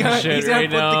 Engineering He's gonna shit put right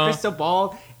the now. crystal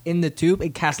ball in the tube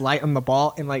and cast light on the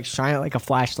ball and like shine it like a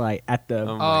flashlight at the. Oh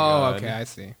my Oh, God. okay, I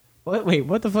see. Wait,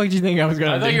 what the fuck do you think I was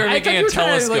gonna I do? thought you were I thought making you a were trying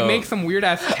to telescope. like make some weird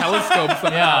ass telescope somehow.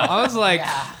 Yeah. I was like,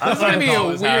 this is gonna be a what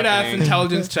was weird ass happening.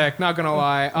 intelligence check. Not gonna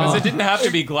lie. Because it didn't have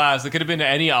to be glass. It could have been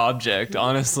any object,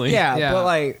 honestly. yeah, Yeah. but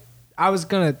like I was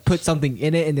gonna put something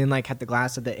in it and then like have the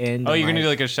glass at the end. Oh, and, you're going to do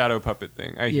like a shadow puppet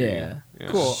thing. I hear Yeah. you.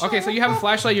 Yeah. Cool. Okay, so you have a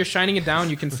flashlight. You're shining it down.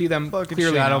 You can see them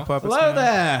clearly now. Hello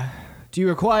there. Do you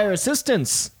require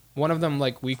assistance? One of them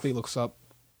like weakly looks up.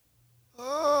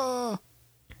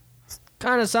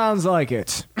 Kind of sounds like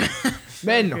it.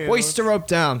 Men, Okay, hoist the rope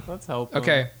down. Let's help. him.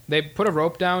 Okay, they put a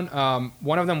rope down.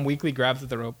 One of them weakly grabs at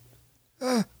the rope.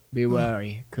 Be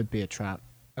wary. Could be a trap.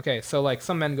 Okay, so like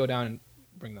some men go down and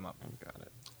bring them up. Got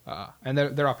it. And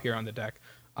they're up here on the deck.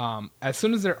 As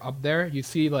soon as they're up there, you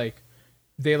see like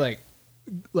they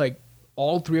like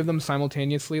all three of them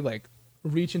simultaneously like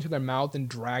reach into their mouth and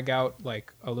drag out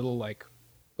like a little like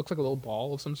looks like a little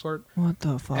ball of some sort. What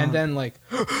the fuck? And then like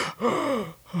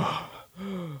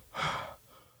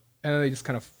and then they just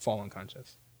kind of fall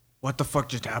unconscious. What the fuck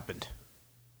just happened?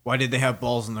 Why did they have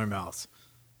balls in their mouths?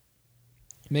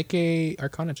 Make a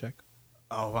Arcana check.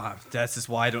 Oh, wow. That's just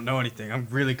why I don't know anything. I'm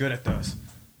really good at those.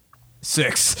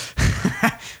 6.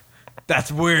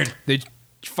 That's weird. They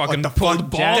fucking What the pulled fuck?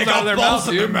 balls They got out of their balls mouth,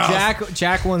 in their dude. mouth.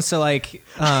 Jack wants to like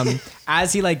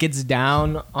as he like gets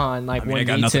down on like I mean, I one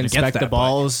got knee to nothing against inspect the that, but-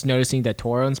 balls, noticing that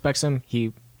Toro inspects him.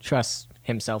 He trusts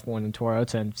himself more than Toro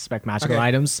to inspect magical Okay.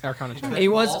 items. Arcana check. He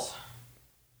wants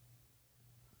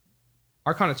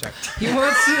Arcana check. he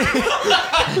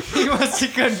wants to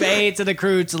convey to the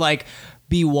crew to like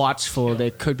be watchful. There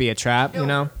could be a trap, you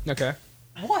know. Okay.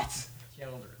 What?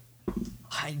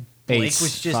 Blake Eight.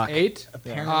 was just Fuck. 8.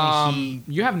 apparently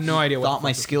You have no idea what thought the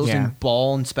my fuck skills Yeah. in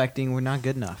ball inspecting were not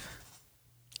good enough.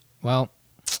 Well,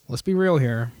 let's be real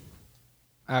here.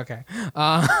 Okay. What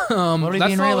are we That's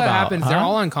being all real that about? happens. They're huh?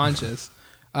 all unconscious.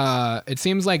 It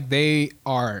seems like they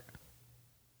are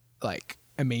like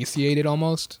emaciated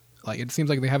almost. Like it seems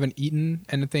like they haven't eaten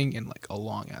anything in like a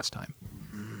long ass time.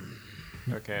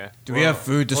 Okay. Do we have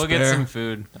food to We'll spare? get some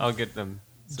food. I'll get them.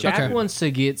 some Jack Okay. food. wants to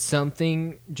get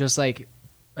something just like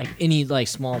any like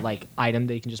small like item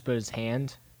that he can just put in his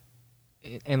hand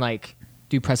and like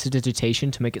do prestidigitation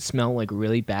to make it smell like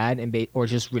really bad and or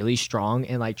just really strong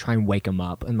and like try and wake him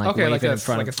up and like Okay, wave like it a in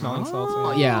front like a of smelling salt.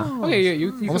 Oh, yeah. Okay, yeah, you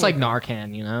Almost can like wake him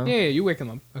Narcan, you know? up. Yeah, you wake him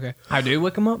up. Okay. I do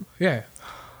wake him up? Yeah.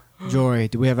 Jory,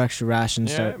 do we have extra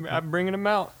rations? Yeah, I'm bringing them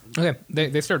out. Okay.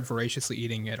 They start voraciously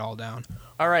eating it all down.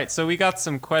 All right, so we got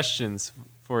some questions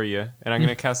for you, and I'm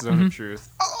gonna cast Zone of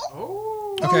Truth.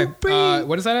 Okay.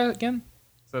 What is that again?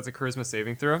 So that's a Charisma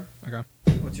saving throw. Okay.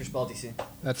 What's your spell DC?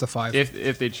 That's a 5.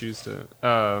 If they choose to.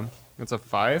 That's a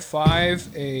 5.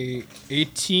 5, a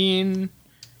 18,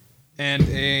 and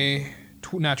a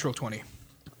natural 20.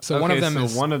 So one of them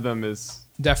is one of them is.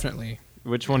 definitely.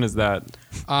 Which one is that?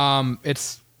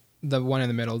 It's the one in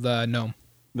the middle, the gnome.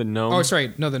 The gnome. Oh,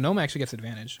 sorry. No, the gnome actually gets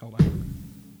advantage. Hold on.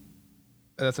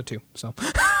 That's a 2. So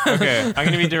Okay, I'm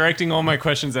gonna be directing all my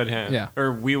questions at him. Yeah.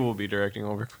 Or we will be directing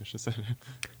all our questions at him.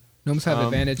 gnomes have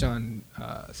advantage on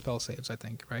spell saves, I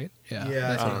think, right? Yeah.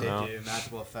 That's I what don't it know. do.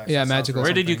 Magical effects. Yeah, That sounds magical. right.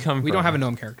 Where did you something. come We from? don't have a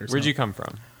gnome character. Where'd so. you come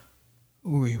from?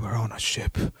 We were on a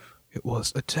ship. It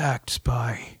was attacked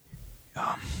by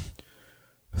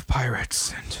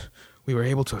pirates, and we were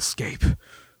able to escape. They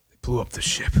blew up the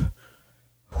ship.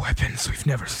 Weapons we've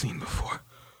never seen before.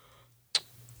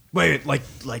 Wait, like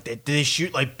did they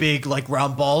shoot like big like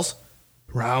round balls?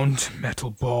 Round metal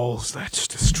balls that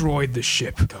destroyed the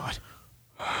ship. God.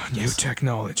 New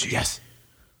technology. Yes.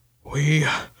 We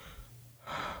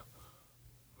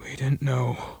didn't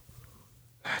know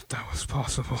that was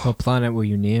possible. What planet were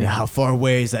you near? Yeah, how far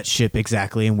away is that ship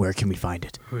exactly, and where can we find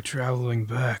it? We're traveling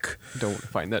back Don't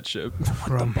find that ship.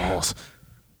 from balls.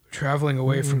 Traveling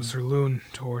away from Sirloon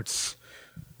towards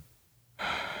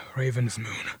Raven's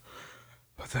Moon.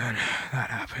 But then that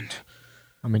happened.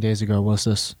 How many days ago was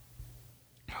this?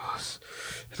 It was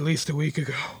at least a week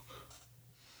ago.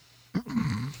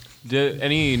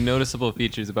 Any noticeable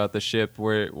features about the ship?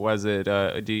 Where was it?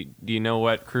 Do you know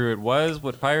what crew it was?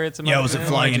 What pirates? It might Yeah, was it have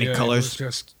flying been? any It colors? was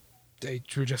just they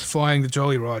were just flying the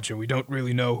Jolly Roger. We don't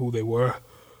really know who they were.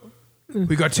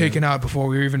 We got taken out before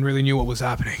we even really knew what was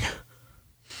happening.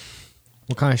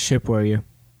 What kind of ship were you?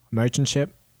 Merchant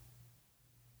ship?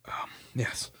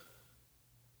 Yes.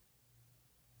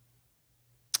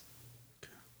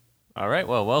 All right.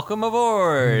 Well, welcome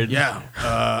aboard.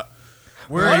 Yeah.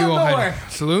 Where are you all heading?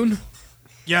 Saloon?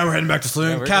 Yeah, we're heading back to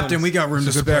Saloon. Yeah, we're Captain, going- we got room to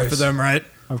It's a good spare place. for them, right?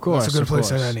 Of course. That's a good of place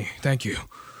course. at any. Thank you.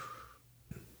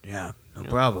 Yeah, no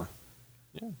problem.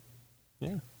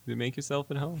 Yeah. You make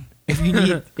yourself at home. If you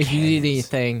need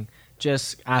anything,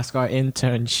 just ask our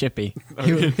intern Shippy.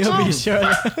 He'll be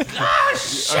sure.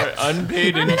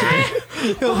 Unpaid intern.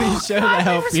 He'll be sure to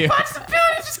help you.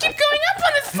 Just keep going up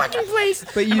on this fucking place.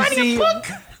 But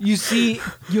you see,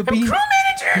 you're being Crew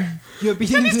manager. you're being.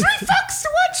 Fucks to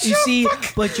watch. You see,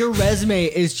 but your resume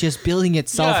is just building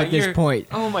itself Yeah, at this you're- point.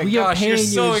 oh my we are gosh, you're paying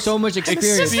you so so much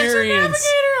experience. Experience.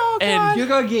 and You're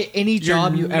gonna get any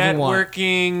job you you're ever want.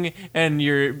 networking, and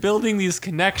you're building these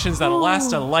connections that'll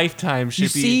last a lifetime. You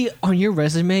see, on your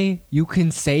resume, you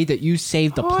can say that you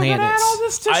saved the planets.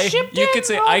 You could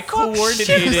say I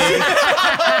coordinated.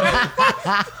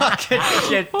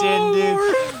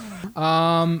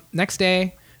 Next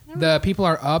day, the people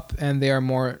are up and they are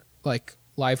more like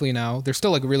lively now. They're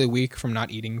still like really weak from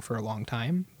not eating for a long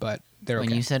time, but they're okay.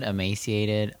 When you said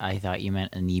emaciated, I thought you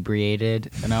meant inebriated,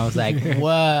 and I was like,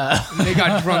 "Whoa!" They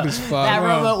got drunk as fuck. That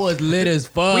robot was lit as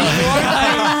fuck.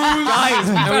 Guys,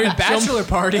 we found a bachelor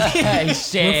party. Hey,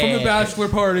 shit. We're from the bachelor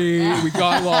party. We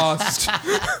got lost.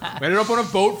 We ended up on a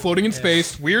boat floating in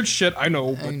space. Weird shit, I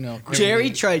know. But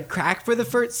Jerry tried crack for the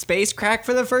first space crack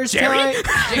for the first Jerry? time.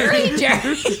 Jerry.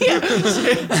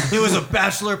 It was a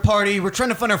bachelor party. We're trying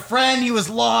to find a friend. He was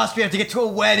lost. We have to get to a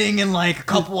wedding in like a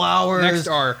couple hours. Next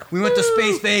arc. We went to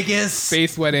Space Vegas.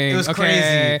 Space wedding. It was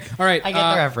okay. crazy. All right. I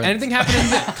get the reference. Anything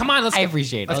happened? Come on, let's go. I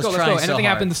appreciate it. Let's I go. was Let's go. trying so Anything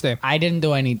hard. happened this day? I didn't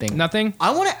do anything. Nothing.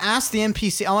 I want to ask the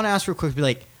NPC. I want to ask real quick. Be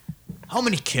like, how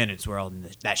many cannons were on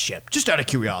that ship? Just out of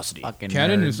curiosity. Fucking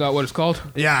Cannon nerd. is that what it's called?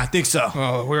 Yeah, I think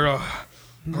so. We're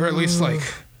at least like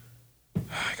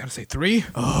I gotta say 3.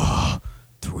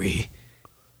 3.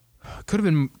 Could have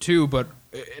been 2, but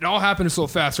it all happened so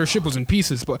fast. Our ship was in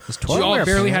pieces, but we all wear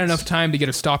barely had pants? enough time to get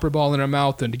a stopper ball in our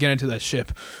mouth and to get into that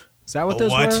ship. Is that what A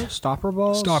those what? were? Stopper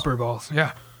balls? Stopper balls,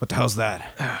 yeah. What the hell's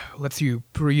that? Lets you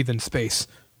breathe in space.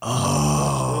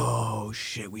 Oh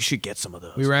shit! We should get some of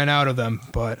those. We ran out of them,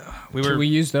 but we were Can we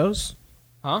use those?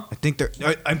 I think they're.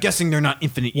 I'm guessing they're not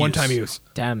infinite. one-time use.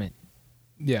 Damn it.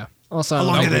 Yeah. Also, How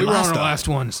long Oh, did they we were on last, our though? last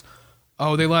ones.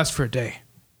 Oh, they last for a day.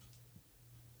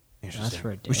 last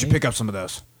for a day. We should pick up some of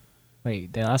those.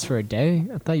 Wait, they last for a day?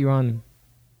 I thought you were on.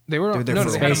 They were They're there no,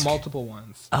 for they the had space. multiple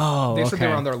ones. Oh, They okay. said they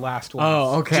were on their last ones.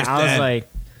 Oh, okay. Just I was then. like,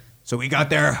 So we got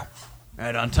there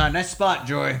right on time. Nice spot,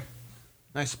 Joy.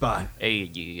 Nice spot.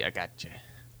 Hey, I got you.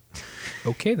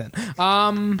 Okay then.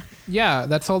 Yeah,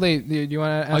 that's all they. Do you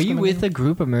want to? are you with a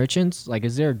group of merchants? Like,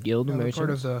 is there a guild of merchants? Part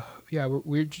of the. Yeah,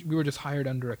 we were just hired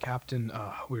under a captain.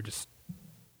 We were just,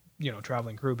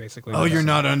 traveling crew basically. Oh, you're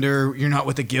not under. You're not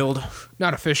with the guild.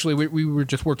 Not officially. We were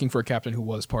just working for a captain who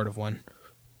was part of one.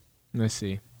 Let's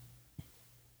see.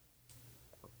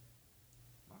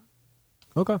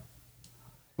 Okay.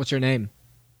 What's your name?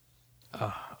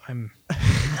 I'm.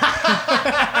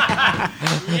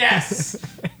 Yes.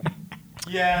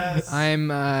 Yes.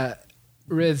 I'm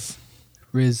Riz.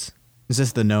 Riz. Is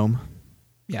this the gnome?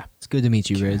 Yeah. It's good to meet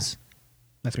you, Riz.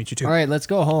 Nice to meet you too. All right, let's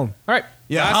go home. All right.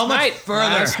 Yeah, Last how much night, further?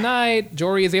 Last night,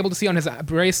 Jory is able to see on his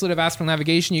bracelet of astral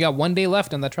navigation. You got 1 day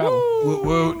left on that travel. Woot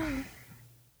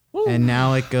woot. And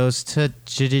now it goes to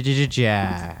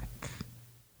Jack.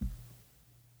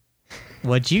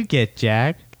 What'd you get,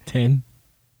 Jack? 10.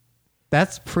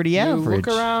 That's pretty You average.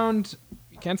 look around.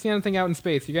 You can't see anything out in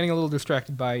space. You're getting a little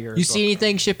distracted by your. You see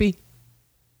anything, Shippy?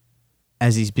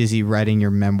 As he's busy writing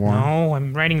your memoir. No,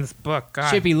 I'm writing this book.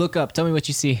 God. Shippy, look up. Tell me what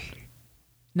you see.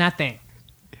 Nothing.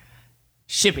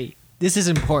 Shippy, this is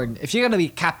important. If you're gonna be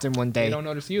captain one They day, don't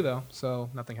notice you though, so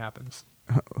nothing happens.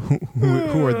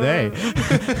 Who are they?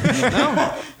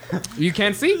 You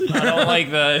can't see. I don't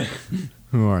like that.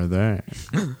 Who are they?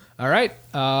 All right.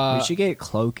 we should get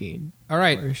cloaking. All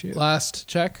right. Or shit. Last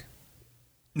check.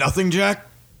 Nothing, Jack.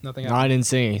 Nothing. No, Happened. I didn't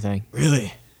see anything.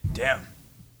 Really? Damn.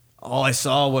 All I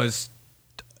saw was.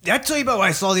 Did I tell you about what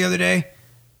I saw the other day?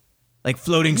 Like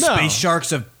floating No. space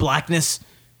sharks of blackness.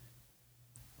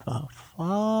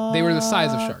 They were the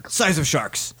size of sharks. Size of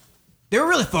sharks. They were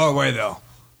really far away though.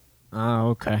 Oh,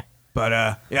 okay.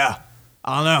 But yeah,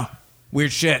 I don't know.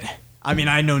 Weird shit. I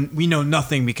mean, we know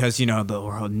nothing because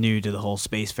we're new to the whole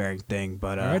spacefaring thing.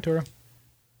 But All right, Toro.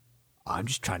 I'm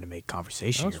just trying to make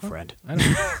conversation, That's your fine. friend. I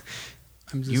know.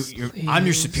 I'm just. I'm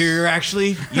your superior,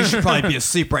 actually. You should probably be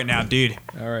asleep right now, dude.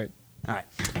 All right. All right,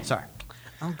 sorry.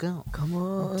 I'll go. Come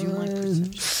on. Do my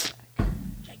perception.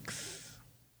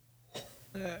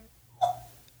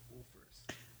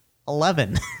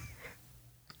 11.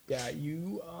 Yeah,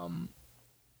 you.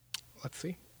 Let's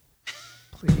see.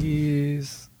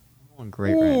 Please. I'm doing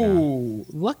great right now. Ooh,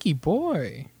 lucky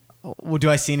boy. Well, do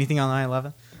I see anything on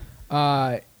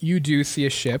 9/11? You do see a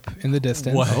ship in the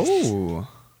distance. Oh.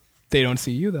 They don't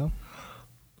see you though.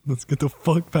 Let's get the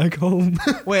fuck back home.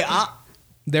 Wait,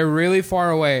 They're really far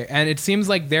away, and it seems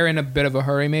like they're in a bit of a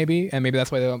hurry, maybe, and maybe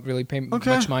that's why they don't really pay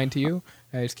much mind to you.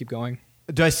 I just keep going.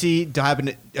 do I happen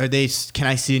to, can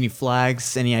I see any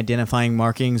flags, any identifying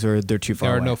markings, or they're too far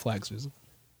There are away? no flags visible.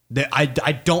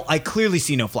 I clearly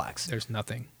see no flags. There's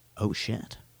nothing. Oh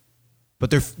shit.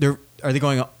 But are they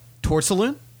going up towards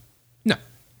Saloon? No,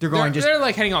 They're going They're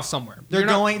like heading off somewhere. they're You're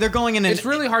not- going in an It's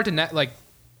really hard to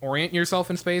orient yourself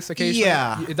in space occasionally.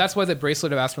 Yeah. That's why the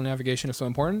bracelet of astral navigation is so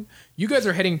important. You guys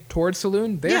are heading towards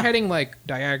Saloon. They're heading like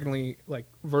diagonally, like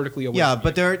vertically away. Yeah, from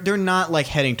but you. they're not like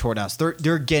heading toward us.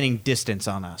 They're getting distance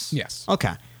on us. Yes.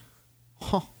 Okay.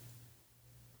 Huh.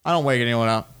 I don't wake anyone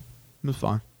up. It's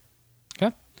fine.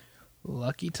 Okay.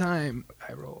 Lucky time.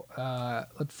 I roll.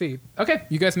 Let's see. Okay,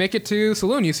 you guys make it to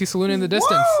Saloon. You see Saloon in the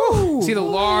distance. You see the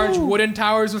large wooden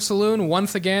towers of Saloon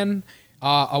once again.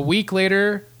 A week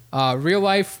later, real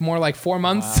life, more like 4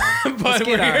 months. But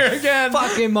we're here again.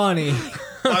 Fucking money.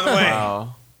 By the way,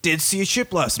 Wow. did see a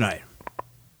ship last night.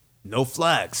 No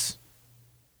flags.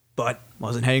 But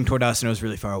wasn't heading toward us and it was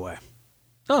really far away.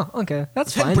 Oh, okay.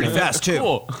 That's Heading fine. pretty fast too.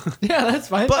 Cool. Yeah, that's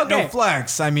fine. But okay. no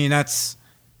flags. I mean, that's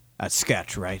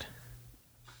sketch, right?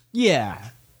 Yeah.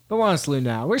 But we're on Saloon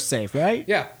now. We're safe, right?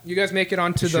 Yeah, you guys make it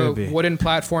onto the Should be. wooden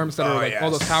platforms that are like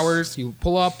all those yes. towers. You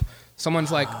pull up.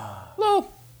 Someone's like, "Hello,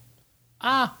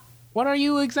 what are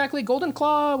you exactly? Golden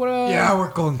Claw? What? Yeah,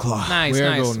 we're Golden Claw. Nice, We're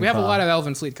nice. Golden We have a Claw. lot of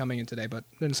Elven fleet coming in today, but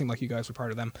it didn't seem like you guys were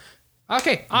part of them.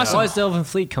 Okay, Why awesome. is the Elven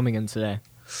Fleet coming in today?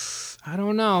 I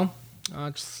don't know.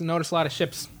 Just noticed a lot of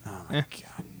ships.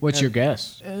 What's your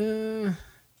guess?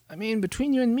 I mean,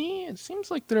 between you and me, it seems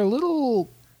like they're a little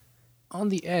on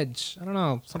the edge. I don't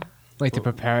know. Like they're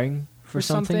preparing for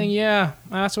something? Yeah,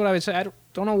 that's what I would say. I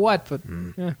don't know what, but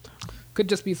yeah. Could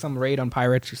just be some raid on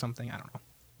pirates or something. I don't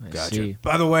know. I Gotcha. see.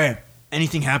 By the way,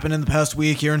 anything happened in the past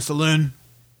week here in Saloon?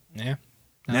 Yeah.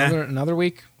 Nah. Another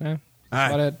week. Yeah.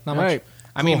 That's All about right. it. Not All much. right.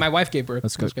 I mean, my wife gave birth.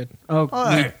 Let's It was go. good. Oh,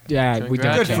 right. we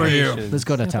don't. Good for you. Let's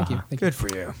go to Thank you. Taha. Thank you. Good for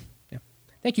you.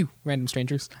 Thank you, random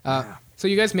strangers. So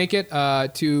you guys make it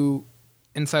to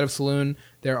inside of Saloon.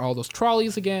 There are all those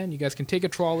trolleys again. You guys can take a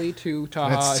trolley to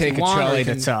Taha. Let's if take you a want, or trolley you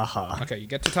to can- Taha. Okay, you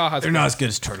get to Taha. They're not as good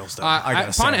as turtles, though. I gotta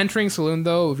upon say. entering Saloon,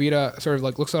 though, Vita sort of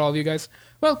like looks at all of you guys.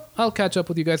 Well, I'll catch up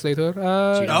with you guys later. Do you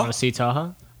want No. to see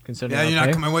Taha? Considering Yeah, you're our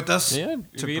not pay? coming with us Yeah,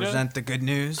 to Vita? present the good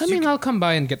news. I mean, I'll come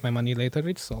by and get my money later.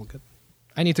 It's all good.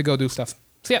 I need to go do stuff.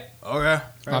 So yeah, Okay.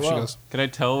 off she goes. Can I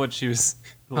tell what she was?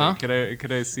 Huh? Like,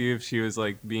 could I see if she was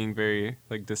like being very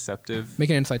like deceptive? Make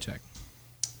an insight check.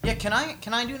 Yeah, can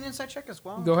I do an insight check as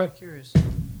well? Go ahead. I'm curious.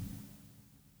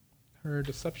 Her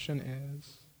deception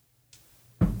is.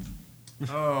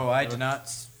 Oh, I did not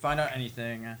find out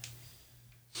anything.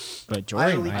 But Jory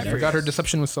I might I have. forgot her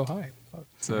deception was so high.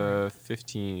 It's a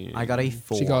 15. I got a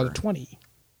 4. She got a 20.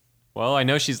 Well, I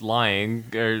know she's lying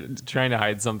or trying to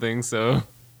hide something. So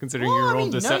considering Well, you I rolled mean,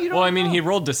 no, deception, you don't well, I mean know. he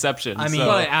rolled deception. I mean, so,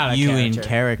 But out of You in character.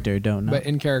 character don't know. But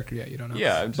in character, yeah, you don't know.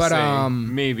 yeah, I'm just But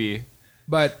saying, maybe.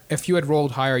 but if you had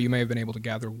rolled higher, you may have been able to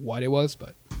gather what it was.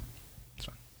 But it's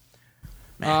fine.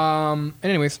 And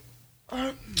anyways,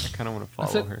 I kind of want to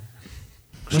That's follow it. her.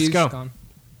 she's go. gone.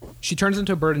 She turns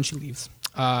into a bird and she leaves.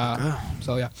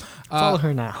 So yeah. Follow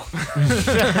her now.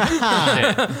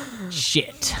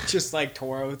 Shit. Just like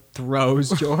Toro. Throws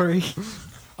Jory.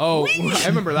 Oh, I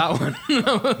remember that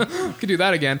one. Could do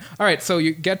that again. All right, so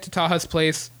you get to Taha's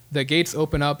place. The gates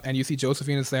open up, and you see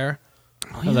Josephine is there.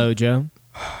 Hello, Joe.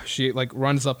 She like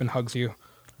runs up and hugs you.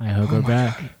 I hug her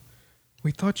back.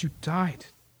 We thought you died.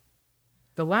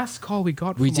 The last call we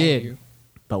got. We from all of did. you.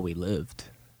 But we lived.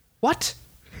 What?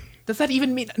 Does that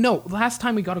even mean? No, last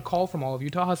time we got a call from all of you,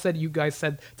 Taha said you guys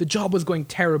said the job was going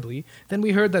terribly. Then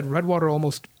we heard that Redwater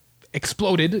almost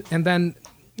exploded, and then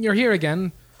you're here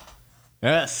again.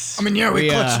 Yes. I mean, yeah, we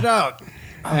clutched it out.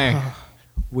 Hey,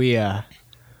 we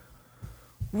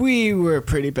were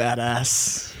pretty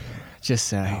badass. Just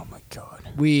saying. Oh my god.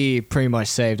 We pretty much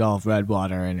saved all of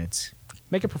Redwater, and it's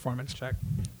Make a performance check.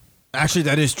 Actually,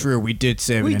 that is true. We did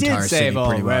save we an did entire save city all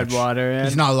pretty much. Redwater. And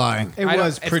He's not lying. It I don't-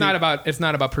 was It's pretty. not about. It's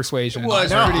not about persuasion. was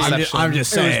It's No, pretty I'm deception.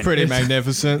 just it saying. was pretty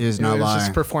magnificent. He is It not was lying.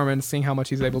 just performance, seeing how much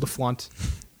he's able to flaunt.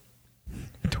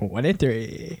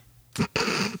 23.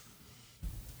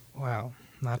 Wow,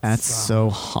 that's That's so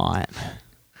hot.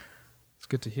 it's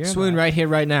good to hear. Swoon that. right here,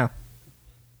 right now.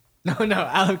 No,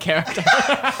 out of character.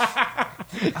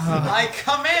 I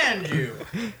command you.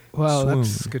 Well,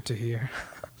 that's good to hear.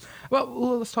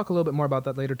 Well, let's talk a little bit more about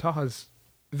that later. Taha's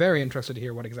very interested to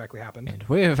hear what exactly happened. And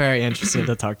we're very interested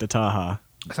to talk to Taha.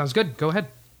 Sounds good. Go ahead.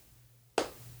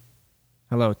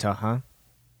 Hello, Taha.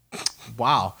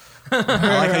 Wow. I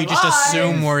like how you just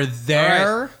assume we're there.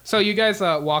 All right. So you guys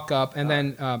walk up, and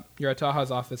then you're at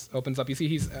Taha's office. Opens up. You see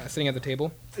he's sitting at the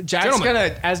table. Jack's Gentlemen.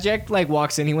 gonna, as Jack like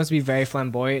walks in, he wants to be very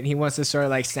flamboyant. He wants to sort of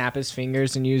like snap his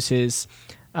fingers and use his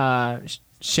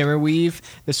shimmer weave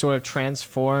to sort of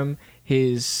transform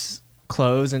his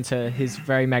clothes into his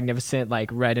very magnificent like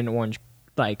red and orange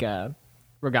like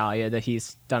regalia that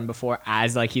he's done before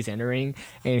as like he's entering,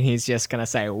 and he's just gonna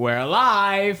say, "We're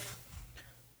alive."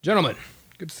 Gentlemen,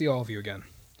 good to see all of you again.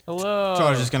 Hello. So I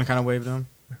was just gonna kind of wave to him.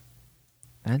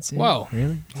 That's it. Well,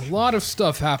 really? a lot of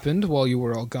stuff happened while you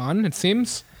were all gone, it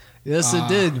seems. Yes, it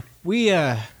did. We,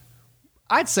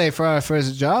 I'd say for our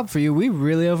first job for you, we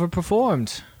really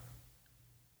overperformed.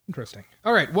 Interesting.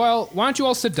 All right, well, why don't you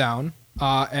all sit down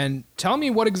and tell me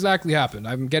what exactly happened?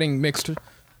 I'm getting mixed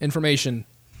information,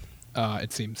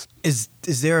 it seems. Is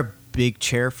there a big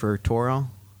chair for Toro?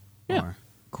 Yeah. Or-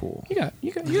 cool.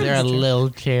 You got There a little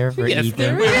chair for Yes, Ethan.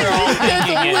 there is. There's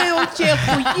a little chair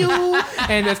for you,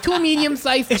 and there's 2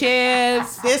 medium-sized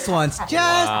chairs, This one's just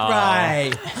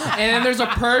right. and then there's a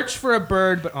perch for a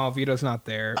bird. But Vito's not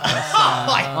there.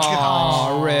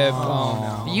 Oh, rip.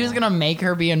 Oh no. You was gonna make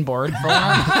her be on board for him?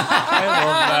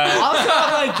 I love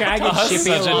that. like dragging That's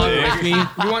such a dick.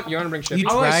 You want to bring Shippy?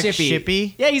 I want Drag Shippy.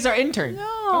 Shippy? Yeah, he's our intern.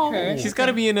 Okay. He's got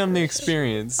to be in on the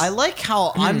experience. I like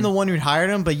how I'm the one who hired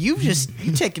him, but you've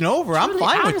taken over. I'm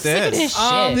fine with this.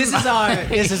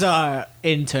 This is our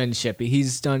intern Shippy.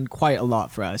 He's done quite a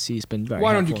lot for us. He's been very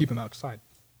Why don't you helpful. keep him outside?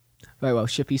 Very well.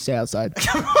 Shippy, stay outside.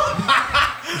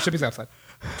 Shippy's outside.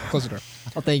 Close the door.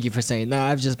 Oh, thank you for saying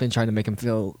that. I've just been trying to make him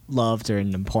feel loved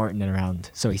and important and around,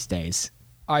 so he stays.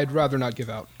 I'd rather not give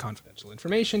out confidential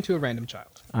information to a random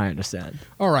child. I understand.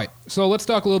 All right, so let's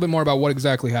talk a little bit more about what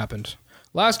exactly happened.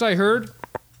 Last I heard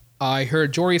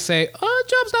Jory say,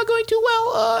 job's not going too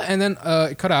well, and then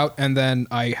it cut out, and then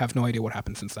I have no idea what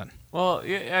happened since then. Well,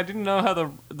 yeah, I didn't know how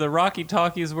the Rocky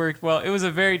Talkies worked. Well, it was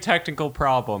a very technical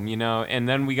problem, and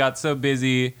then we got so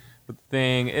busy with the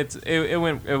thing.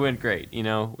 It went great,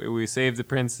 We saved the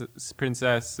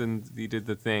princess, and we did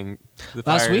the thing.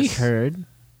 Last week, heard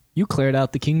you cleared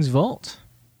out the king's vault.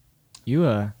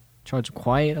 You charged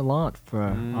quite a lot for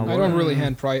our I work. don't really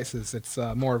hand prices. It's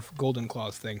more of Golden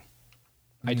Claw's thing.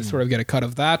 I just sort of get a cut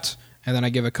of that, and then I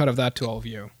give a cut of that to all of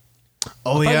you.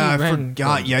 Oh, thought yeah, you I ran forgot.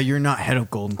 Golden. Yeah, you're not head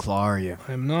of Golden Claw, are you?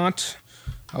 I'm not.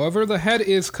 However, the head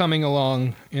is coming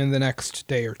along in the next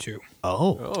day or two.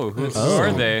 Oh. Who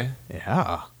are they?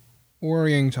 Yeah.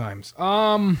 Worrying times.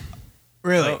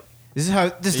 Really? Oh. This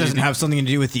doesn't have something to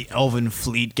do with the Elven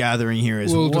fleet gathering here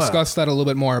as We'll well. discuss that a little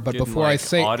bit more, but Getting, before I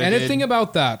say audited. anything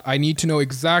about that, I need to know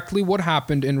exactly what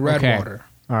happened in Redwater.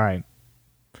 All right.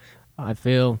 I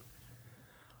feel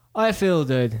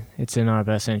that it's in our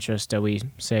best interest that we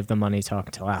save the money talk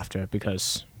until after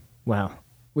because, well,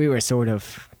 we were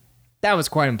that was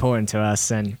quite important to us,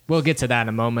 and we'll get to that in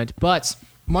a moment. But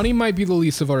Money might be the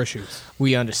least of our issues.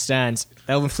 we understand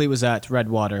Elven Fleet was at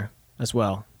Redwater as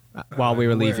well while we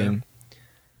were aware. leaving.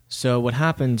 So what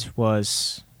happened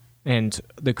was, and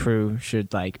the crew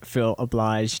should feel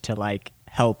obliged to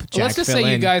help Jack Let's just fill say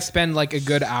you in. guys spend a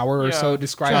good hour or so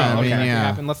describing Sure, what okay. exactly Yeah.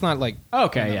 happened. Let's not Okay,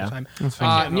 spend yeah. time. That's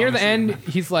fine. Near the end,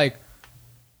 he's like,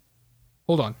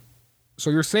 "Hold on." So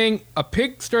you're saying a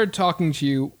pig started talking to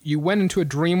you. You went into a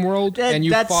dream world and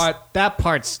you fought, that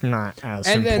part's not as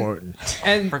and important.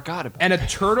 then and Forgot about and a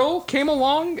turtle came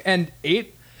along and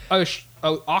ate a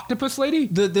octopus lady.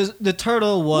 The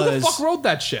turtle Who was the fuck wrote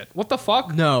that shit? What the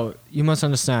fuck? no. You must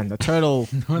understand. The turtle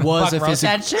was a Fuck, wrote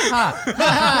physical. that shit, huh?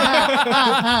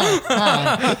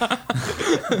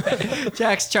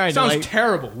 Jack's trying Sounds to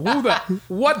terrible.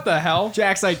 What the hell?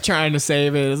 Jack's trying to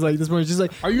save it. It's this morning. Just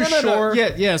Are you no. sure?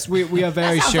 Yeah, yes, we are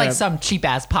very That sounds sure. like some cheap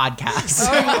ass podcast.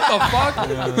 What the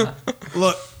fuck?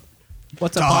 Look,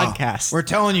 What's a Taha, podcast? we're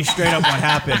telling you straight up what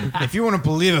happened. If you want to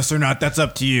believe us or not, that's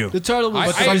up to you. The turtle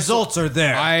was. But the results are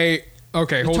there.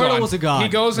 Okay, hold turtle on. was a god. He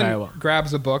goes and Very well.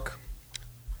 grabs a book.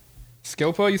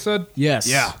 Skilpa, you said? yes.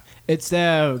 Yeah. It's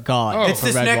their god. Oh. it's for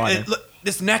this, Redwater.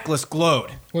 this necklace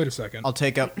glowed. Wait a second. I'll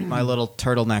take up my little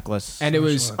turtle necklace. And it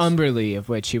was Which Umberly of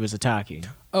which he was attacking.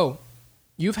 Oh,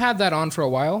 you've had that on for a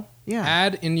while? Yeah.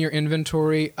 Add in your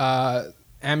inventory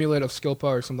Amulet of Skilpa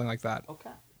or something like that. Okay.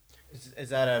 Is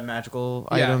that a magical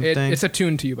Yeah, item thing? it's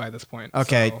attuned to you by this point.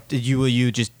 Okay. so- Will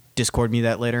you just Discord me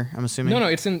that later? I'm assuming. No,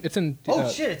 it's in. Oh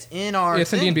shit! It's in our.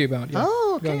 It's in thing. D&D bound. Yeah.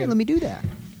 Oh, Go and okay. get Let it. me do that.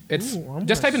 It's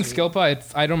just type in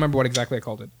Skilpa. I don't remember what exactly I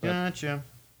called it. But, Gotcha.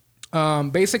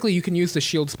 basically, you can use the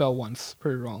shield spell once.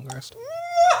 Pretty wrong, rest.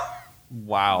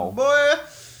 Wow. Boy.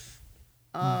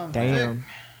 Damn.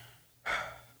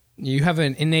 You have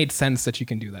an innate sense that you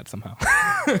can do that somehow.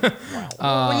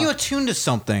 When you attune to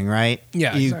something, right?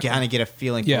 Yeah, You exactly. kind of get a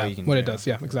feeling for Yeah, what you can what do. it does.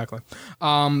 Yeah, exactly.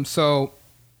 So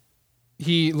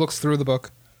he looks through the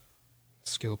book.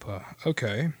 Skilpa.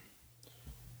 Okay.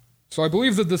 So I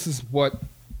believe that this is what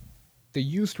they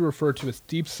used to refer to as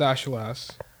Deep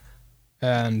Sashalas.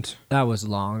 And That was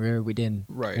longer. We didn't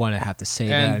Right. want to have to say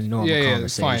that in and normal yeah,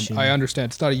 it's fine. conversation. I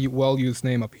understand. It's not a well-used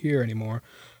name up here anymore.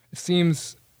 It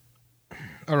seems.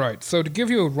 All right. So to give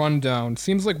you a rundown,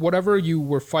 seems like whatever you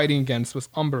were fighting against was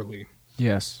Umberly,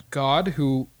 Yes. god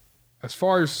who as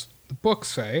far as the books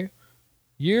say,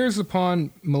 years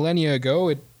upon millennia ago,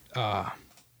 it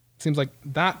seems like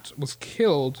that was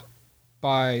killed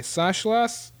by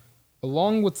Sashlas,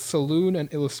 along with Saloon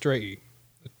and Illustrati.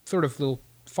 A sort of little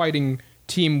fighting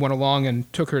team went along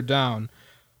and took her down.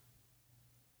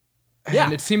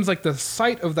 And it seems like the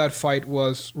site of that fight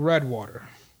was Redwater.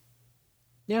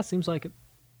 Yeah, seems like it.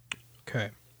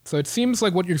 Okay. So it seems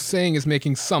like what you're saying is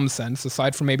making some sense,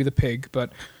 aside from maybe the pig,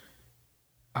 but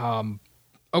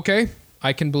okay,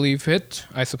 I can believe it,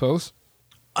 I suppose.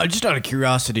 Just out of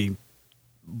curiosity,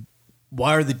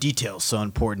 why are the details so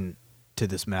important to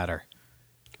this matter?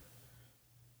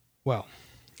 Well,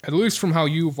 at least from how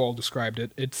you've all described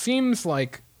it, it seems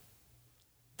like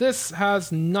this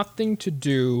has nothing to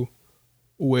do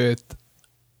with...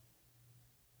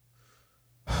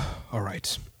 All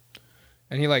right.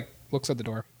 And he, looks at the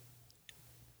door.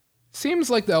 Seems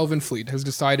like the Elven fleet has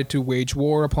decided to wage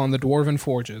war upon the Dwarven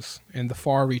forges in the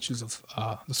far reaches of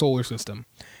the solar system.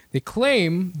 They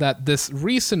claim that this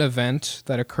recent event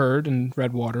that occurred in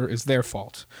Redwater is their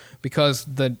fault, because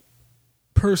the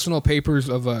personal papers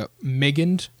of a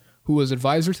Migand, who was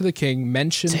advisor to the king,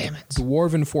 mentioned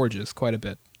Dwarven forges quite a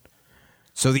bit.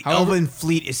 So the Elven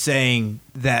fleet is saying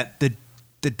that the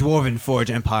Dwarven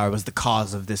Forge Empire was the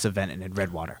cause of this event in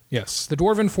Redwater. Yes, the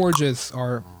Dwarven forges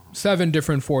are 7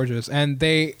 different forges, and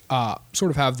they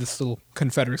sort of have this little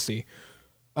confederacy.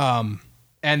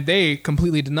 And they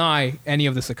completely deny any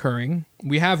of this occurring.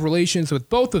 We have relations with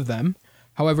both of them.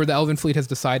 However, the Elven fleet has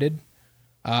decided,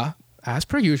 as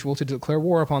per usual, to declare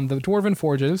war upon the Dwarven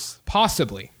forges,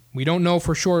 possibly. We don't know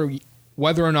for sure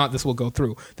whether or not this will go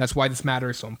through. That's why this matter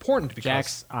is so important. Because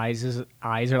Jack's eyes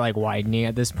are like widening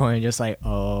at this point, just like,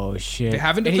 oh shit. They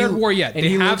haven't declared war yet. They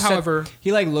have, however.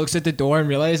 He looks at the door and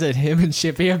realizes that him and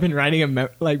Shippy have been writing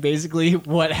basically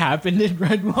what happened in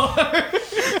Redwater.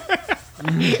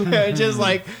 Just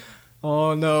like,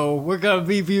 oh no, we're gonna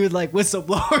be viewed like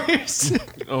whistleblowers.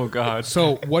 Oh god.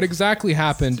 So what exactly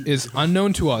happened is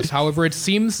unknown to us. However, it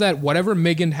seems that whatever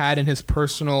Migand had in his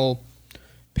personal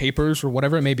papers or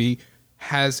whatever it may be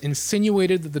has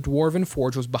insinuated that the Dwarven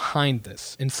Forge was behind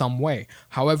this in some way.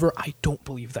 However, I don't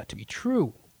believe that to be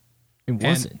true. It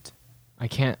wasn't. I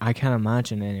can't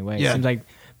imagine in any way. Yeah. It seems like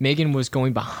Megan was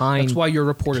going behind. That's why your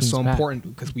report is so important,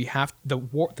 because we have the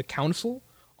council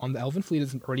on the Elven fleet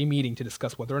is already meeting to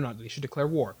discuss whether or not they should declare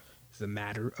war. It's a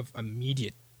matter of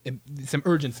some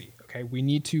urgency. Okay, we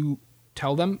need to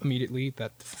tell them immediately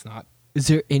that this is not. Is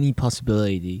there any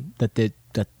possibility that that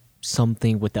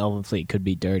something with the Elven fleet could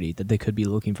be dirty? That they could be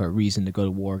looking for a reason to go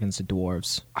to war against the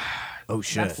dwarves? Oh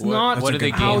shit! That's not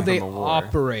how they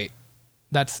operate.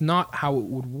 That's not how it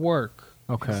would work.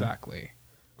 Okay. Exactly.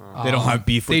 They don't have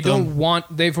beef with them?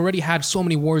 They've already had so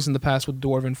many wars in the past with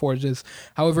Dwarven forges.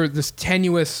 However, this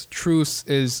tenuous truce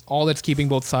is all that's keeping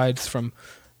both sides from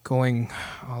going.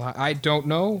 I don't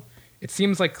know. It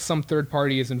seems like some third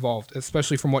party is involved,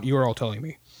 especially from what you're all telling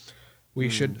me. We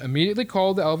should immediately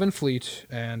call the Elven fleet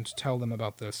and tell them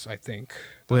about this, I think.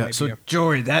 So,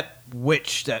 Jory, that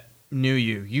witch that knew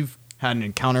you've had an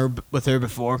encounter with her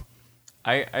before?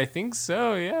 I think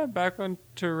so, yeah. Back on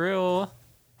Terrell.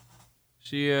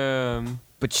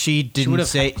 But she didn't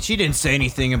say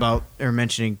anything about her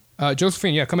mentioning.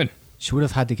 Josephine, yeah, come in. She would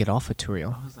have had to get off of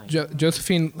Turiel.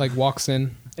 Josephine walks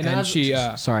in and she.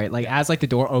 Sorry, as the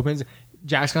door opens,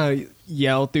 Jack's gonna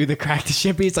yell through the crack to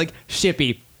Shippy. It's like,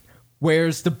 Shippy,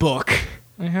 where's the book?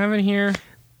 I have it here.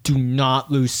 Do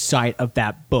not lose sight of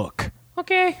that book.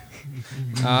 Okay.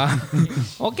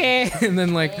 Okay. And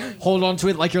then hold on to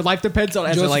it like your life depends on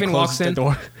it. Josephine walks the in.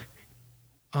 door.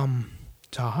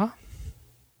 Taha?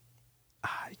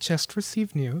 I just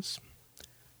received news.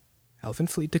 Elven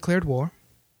fleet declared war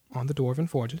on the Dwarven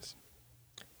forges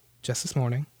just this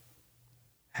morning.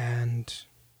 And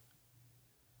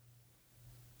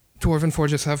Dwarven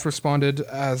forges have responded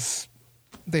as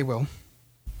they will.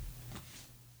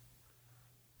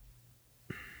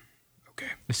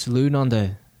 Okay. Is Saloon on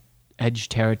the edge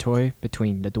territory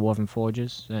between the Dwarven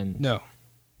forges and... No.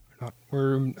 We're not.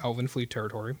 We're in Elven fleet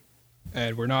territory.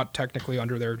 And we're not technically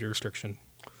under their jurisdiction.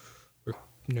 We're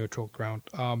neutral ground.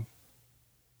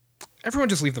 Everyone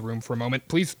just leave the room for a moment,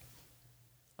 please.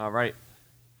 All right.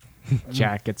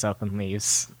 Jack gets up and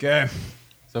leaves. Okay.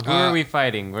 So who are we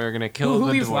fighting? We're going to kill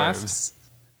the dwarves. Last?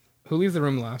 Who leaves the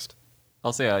room last?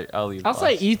 I'll say I'll leave I'll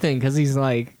say Ethan, because he's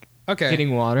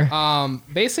hitting water.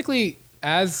 Basically,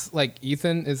 as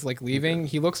Ethan is leaving,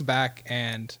 he looks back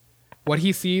and what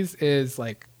he sees is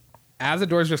as the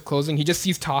door's just closing, he just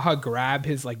sees Taha grab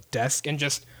his desk and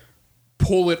just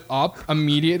pull it up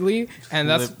immediately,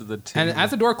 and as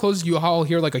the door closes, you all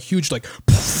hear a huge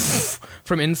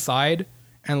from inside,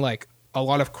 and a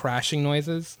lot of crashing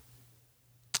noises,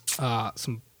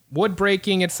 some wood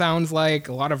breaking. It sounds like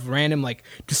a lot of random like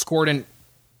discordant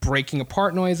breaking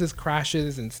apart noises,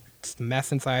 crashes, and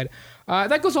mess inside.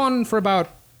 That goes on for about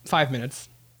 5 minutes,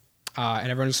 and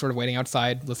everyone's sort of waiting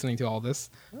outside, listening to all this.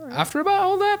 Right. After about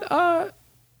all that,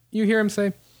 you hear him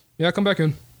say, "Yeah, come back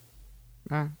in."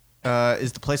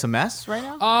 Is the place a mess right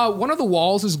now? One of the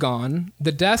walls is gone.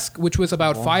 The desk, which was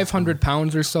about 500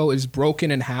 pounds or so, is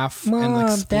broken in half and like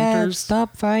splinters. Dad,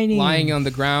 stop fighting. Lying on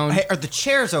the ground. Hey, are the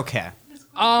chairs okay?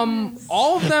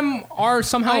 All of them are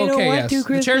somehow okay. Yes,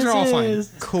 the chairs are all fine.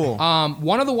 Cool.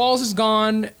 One of the walls is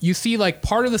gone. You see, like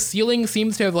part of the ceiling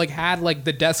seems to have like had like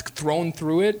the desk thrown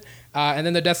through it, and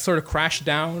then the desk sort of crashed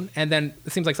down, and then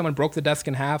it seems like someone broke the desk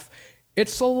in half.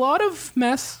 It's a lot of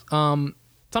mess.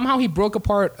 Somehow he broke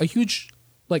apart a huge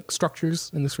like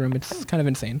structures in this room. It's kind of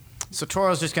insane. So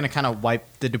Toro's just gonna kind of wipe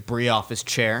the debris off his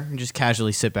chair and just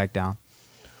casually sit back down.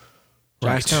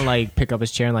 Jack's gonna like pick up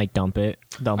his chair and like dump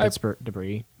its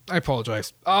debris. I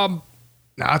apologize. Nah,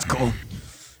 it's cool.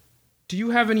 Do you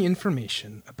have any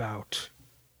information about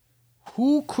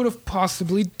who could have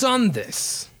possibly done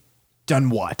this? Done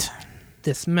what?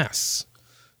 This mess.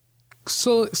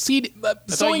 So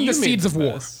sowing the seeds of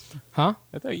war. Huh?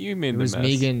 I thought you made It the was mess.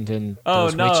 Megan and Oh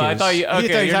those no! witches. I thought you. Okay, You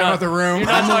thought you were talking about the room. You're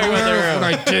not talking about the room.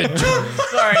 I did.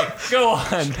 Sorry. Go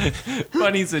on.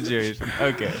 Funny situation.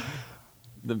 Okay.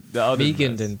 The other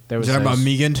Megan mess. and there was Is that about those-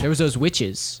 Megan? There was those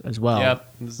witches as well.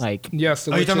 Yep. Like Yes.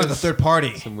 The Oh, you're talking about the witches. third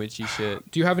party. Some witchy shit.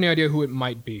 Do you have any idea who it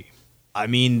might be? I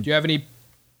mean, Do you have any? they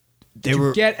Did you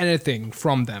were. get anything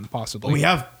from them possibly? We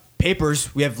have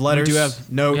papers. We have letters. we do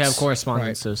have notes. we have Right.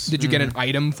 correspondences. Did you get an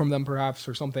item from them perhaps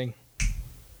or something?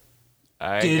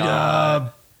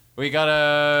 We got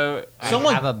a.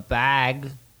 Someone- I have a bag.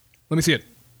 Let me see it.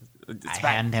 I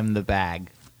hand him the bag.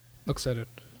 Looks at it.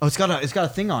 Oh, it's got a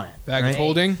thing on it. Bag right? of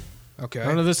holding. Okay.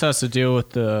 None of this has to do with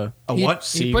the He puts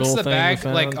seagull the thing bag we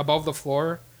found? like above the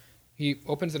floor. He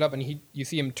opens it up and you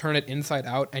see him turn it inside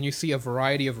out, and you see a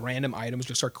variety of random items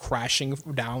just start crashing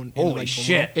down. Holy below.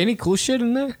 shit! Any cool shit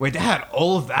in there? Wait, they had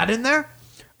all of that in there?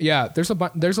 Yeah, there's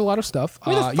a lot of stuff.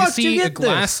 Where the You fuck did see you a get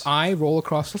glass this? eye roll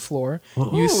across the floor.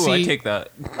 Ooh, You see, I take that.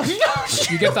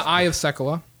 you get the eye of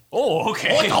Sekala. Oh,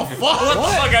 okay. What the fuck? What the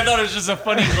fuck? I thought it was just a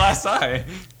funny glass eye.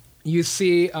 You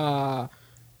see a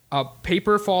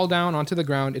paper fall down onto the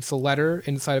ground. It's a letter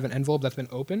inside of an envelope that's been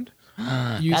opened.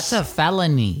 That's a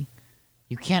felony.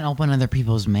 You can't open other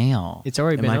people's mail. It's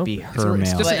already It been might opened. be It's her mail.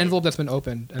 just But- an envelope that's been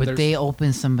opened. And But there's- they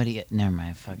open somebody. Never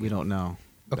mind. Fuck. We don't know.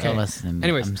 Okay. Don't listen to me.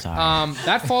 Anyways, I'm sorry.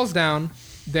 that falls down.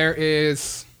 There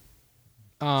is,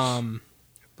 I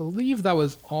believe that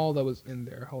was all that was in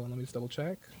there. Hold on, let me just double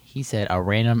check. He said a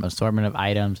random assortment of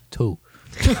items. Two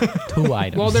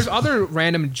items. Well, there's other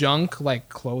random junk like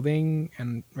clothing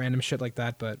and random shit like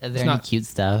that, but Is it's there any not. cute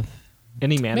stuff?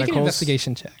 Any Make an manacles?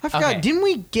 investigation check. I forgot. Okay. Didn't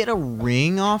we get a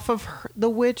ring off of the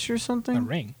witch or something? A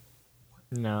ring.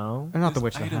 No. Or not the This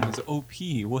witch. item is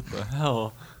OP. What the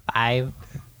hell? 5.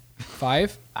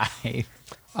 5.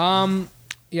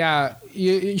 Yeah,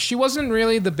 she wasn't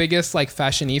really the biggest like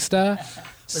fashionista.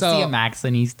 Was she a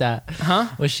Maxinista? Huh?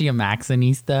 Was she a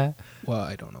Maxinista? Well,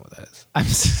 I don't know what that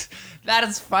is. That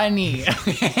is funny.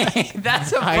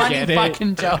 That's a I funny get it.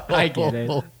 fucking joke. I get it.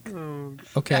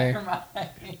 Okay.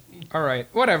 All right.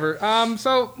 Whatever.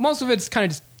 So most of it's kind of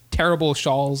just terrible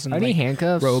shawls and Are any like,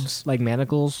 handcuffs? robes. Like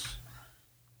manacles?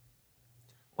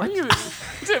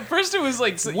 At first it was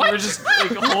like you were just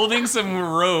like holding some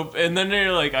rope, and then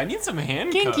you're like, I need some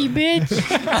handcuffs. Kinky bitch.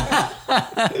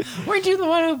 Weren't you the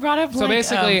one who brought up So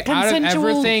basically, out of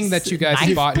everything that you guys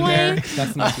knife bought in there, play?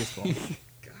 that's not useful.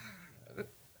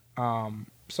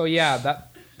 So yeah,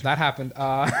 that happened.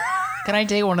 Can I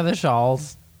take one of the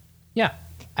shawls? Yeah.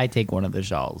 I take one of the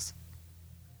shawls.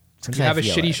 You have a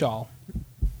shitty shawl.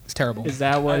 It's terrible. Is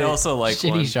that what? I'd also like Shitty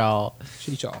one. shawl.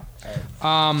 Shitty shawl.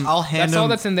 I'll hand That's all him.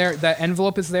 that's in there. That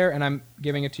envelope is there, and I'm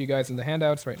giving it to you guys in the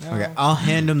handouts right now. Okay, I'll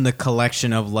hand him the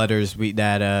collection of letters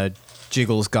that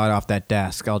Jiggles got off that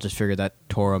desk. I'll just figure that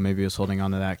Toro maybe was holding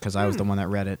on to that because I was the one that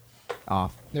read it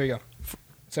off. There you go.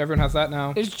 So everyone has that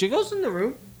now. Is Jiggles in the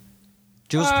room?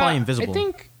 Jiggles is probably invisible. I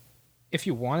think if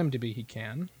you want him to be, he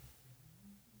can.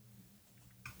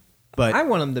 but I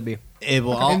want him to be. it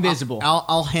will. I'll, Invisible.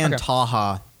 I'll hand Okay.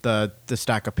 Taha the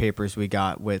stack of papers we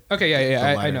got with. Okay, the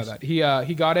I know letters. that.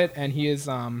 He got it, and he is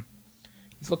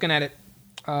he's looking at it,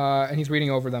 and he's reading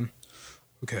over them.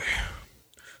 Okay.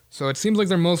 So it seems like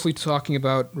they're mostly talking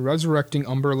about resurrecting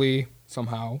Umberly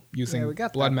somehow using we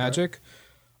got blood that magic.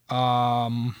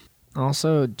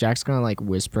 Also, Jack's gonna like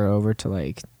whisper over to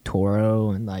like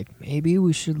Toro and like maybe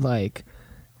we should like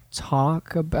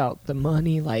talk about the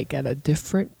money like at a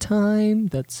different time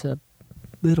that's a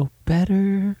little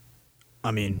better?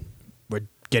 I mean, we're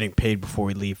getting paid before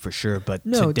we leave for sure, but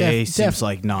today seems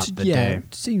like not the day.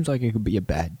 It seems like it could be a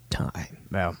bad time.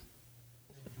 Well,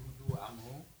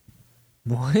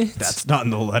 What? that's not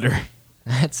in the letter.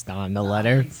 That's not in the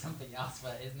letter. Something else,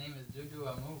 but his name is Dudu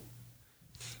Amu.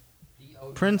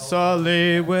 Prince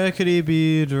Ali, where could he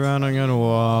be? Drowning in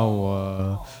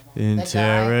Wawa.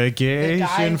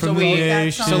 Interrogation from the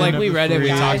nation. So like we read it, we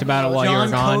of the talked about it while you were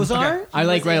gone. Kozar? I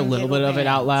like read a little bit of it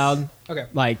out loud. Okay.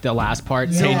 Like the last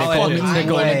part, saying fucking the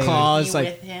golden way. claws. With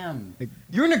Like him.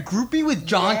 You're in a groupie with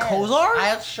John Yes. Kozar?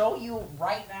 I'll show you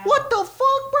right now. What the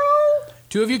fuck, bro?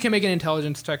 2 of you can make an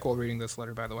intelligence check while reading this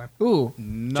letter, by the way. ooh,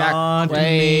 Not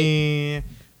wait. me.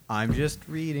 I'm just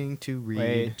reading to read.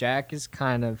 wait, Jack is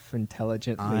kind of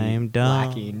intelligently I'm dumb.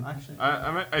 lacking.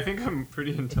 I think I'm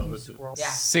pretty intelligent. Yeah.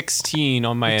 16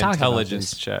 on my We talked about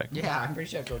intelligence this. check. Yeah, I'm pretty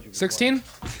sure I told you. 16?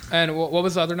 And what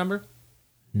was the other number?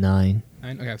 9.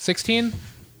 9? Okay, 16?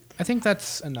 I think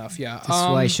that's enough, yeah. That's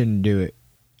why I shouldn't do it.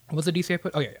 What's the DC I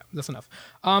put? Oh, yeah, that's enough.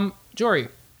 Jory,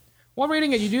 while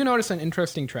reading it, you do notice an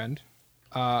interesting trend.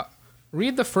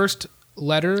 Read the first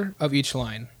letter of each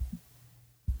line.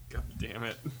 God damn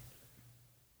it.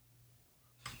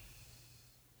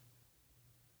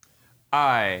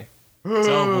 I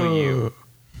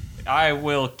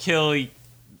will kill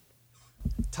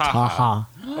Taha.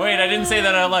 Wait, I didn't say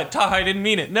that out loud. Taha, I didn't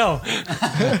mean it. No.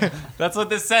 That's what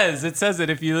this says. It says it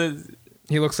if you...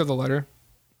 He looks at the letter.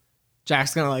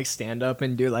 Jack's gonna like stand up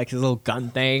and do like his little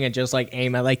gun thing and just like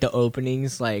aim at like the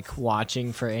openings, like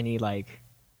watching for any like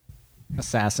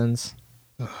assassins.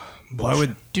 Why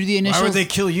would Do the initials. Why would they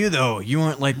kill you though? You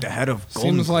weren't like the head of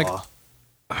Golden Seems like-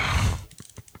 Claw.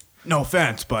 No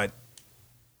offense, but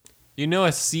You know a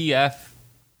CF?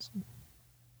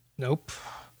 Nope.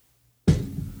 I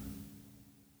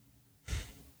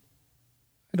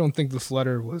don't think this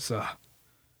letter was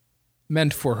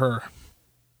meant for her.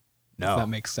 no. If that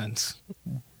makes sense.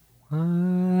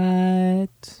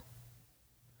 What?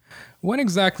 When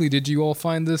exactly did you all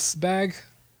find this bag?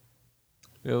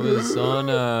 It was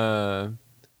on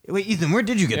Wait, Ethan, where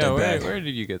did you get that bag? where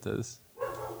did you get this?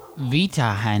 Vita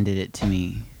handed it to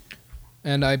me.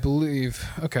 And I believe...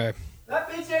 Okay. That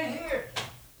bitch ain't here.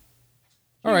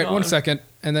 All right, on. 1 second.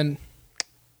 And then...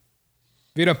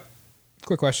 Vita,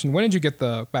 quick question. When did you get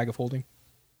the bag of holding?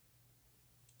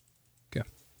 Okay.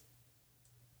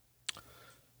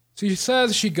 So she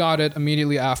says she got it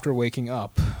immediately after waking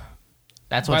up.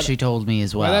 That's what By she told me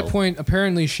as well. By that point,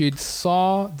 apparently she'd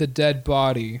saw the dead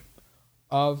body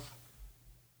of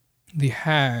the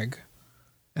hag,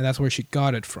 and that's where she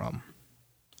got it from.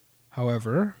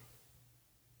 However,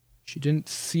 she didn't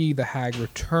see the hag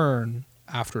return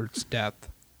after its death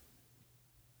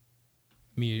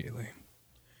immediately.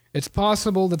 It's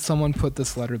possible that someone put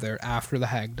this letter there after the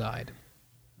hag died.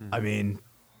 I mean,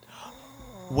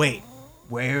 wait.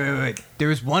 There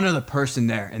was one other person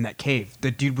there in that cave.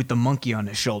 The dude with the monkey on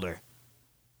his shoulder.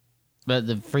 But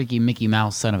the freaky Mickey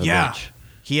Mouse son of a Yeah. bitch.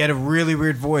 He had a really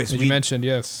weird voice. As you mentioned,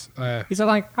 yes. He's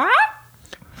like, ah!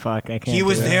 Fuck, I can't. He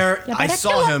was do that. there. I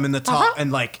saw him in the top,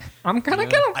 and like, I'm gonna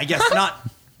kill him. I guess not.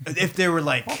 If they were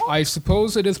like, I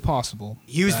suppose it is possible.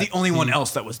 he was that the only one he-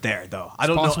 else that was there, though. I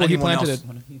don't know Possible he anyone planted else.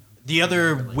 it. The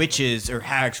other witches or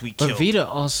hags we But killed. Vita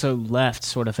also left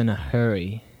sort of in a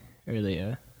hurry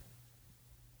earlier.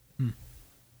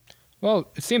 Well,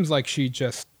 it seems like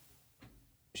she's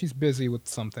busy with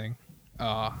something.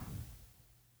 Don't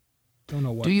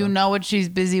know what. Do you though. know what she's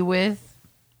busy with?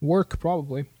 Work,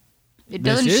 probably.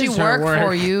 Doesn't she is her work for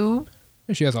work. you?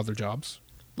 And she has other jobs.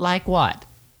 Like what?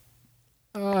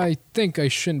 I think I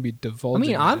shouldn't be I divulging.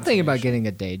 mean, that I'm thinking about information. getting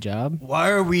a day job. Why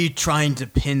are we trying to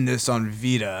pin this on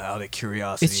Vita out of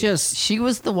curiosity? It's just, She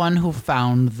was the one who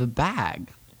found the bag.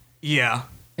 yeah.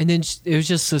 and then it was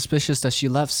just suspicious that she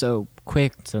left so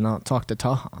quick to not talk to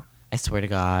Taha. I swear to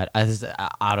God, I was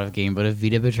out of game, but if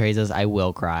Vita betrays us, I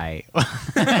will cry.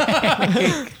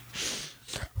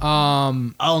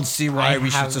 I don't see why I we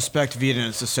should have suspect Vita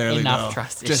necessarily. enough though.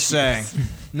 trust Just issues. saying.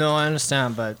 No, I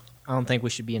understand, but I don't think we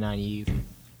should be naive.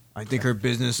 I think her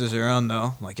business is her own,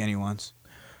 though, like anyone's.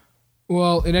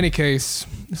 Well, in any case,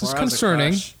 this is Or has a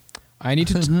concerning. crush. I need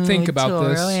to think about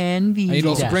this. Toro I and need to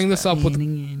also Vita. bring this up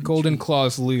with Golden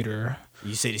Claw's leader.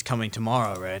 You said he's coming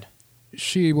tomorrow, Red.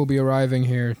 She will be arriving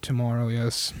here tomorrow.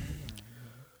 Yes.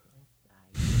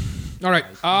 All right.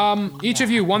 Each of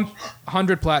you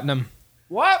 100 platinum.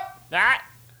 What? That?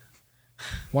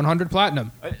 100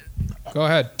 platinum. Go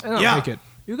ahead. Yeah. Take it.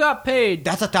 You got paid.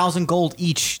 That's 1,000 gold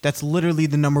each. That's literally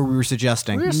the number we were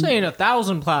suggesting. We were saying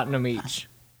 1,000 platinum each.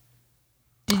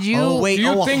 Did you? Oh, wait. Do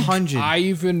you think 100. I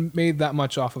even made that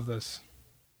much off of this?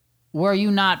 Were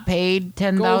you not paid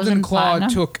 10,000 Golden Claw platinum?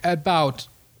 took about,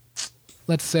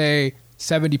 let's say,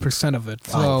 70% of it.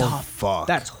 So What the fuck?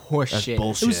 That's horseshit.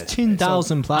 bullshit. It was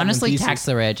 10,000 platinum Honestly, pieces. tax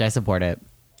the rich. I support it.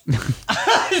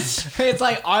 It's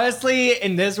like, honestly,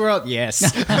 in this world, yes.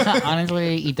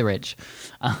 Honestly, eat the rich.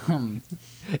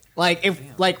 Like, if,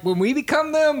 like, when we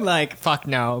become them, like, fuck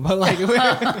no. But, like,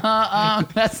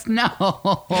 That's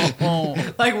no.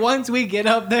 like, once we get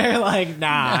up there, like,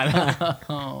 nah.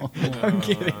 I'm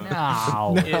kidding.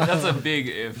 No. Yeah, that's a big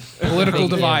if. political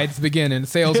divides begin and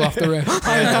sails off the rip.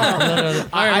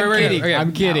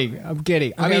 I'm kidding.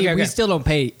 I mean, okay. we still don't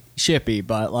pay Shippy,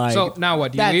 but, like, So now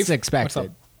what? Do you that's leave? expected. What's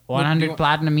up? 100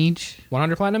 platinum each.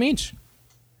 100 platinum each.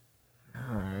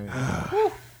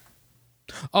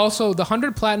 Also, the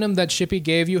 100 platinum that Shippy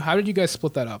gave you, how did you guys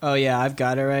split that up? Oh, yeah, I've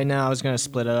got it right now. I was going to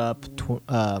split it up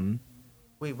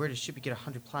Wait, where did Shippy get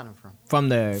 100 platinum from?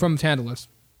 From Tantalus.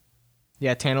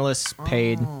 Yeah, Tantalus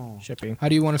paid Shippy. How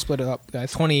do you want to split it up,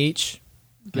 guys? 20 each.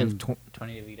 And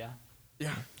 20 to Vita.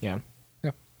 Yeah. Yeah.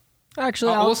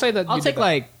 Actually, We'll say that I'll you take did that.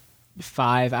 like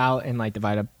 5 out and like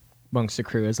divide up amongst the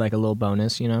crew as like a little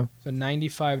bonus, you know? So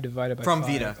 95 divided by From 5.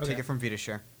 Vita. Okay. Take it from Vita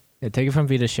share. Yeah, take it from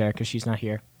Vita's share because she's not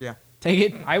here. Yeah. Take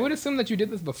it. I would assume that you did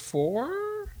this before,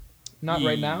 not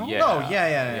right now. Yeah. No,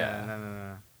 yeah.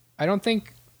 No. I don't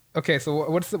think. Okay, so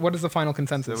what is the final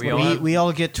consensus? So we all- We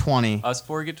all get 20. Us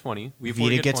four get 20. We four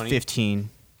Vita get gets 20. 15.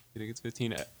 Vita gets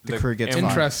 15. The crew gets and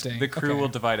 5. Interesting. The crew Okay. will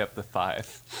divide up the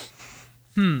 5.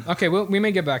 Okay, well, we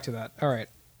may get back to that. All right,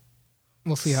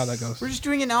 we'll see how that goes. We're just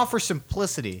doing it now for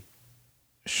simplicity.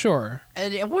 Sure.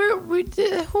 And we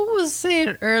did, who was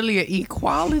saying earlier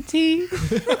equality?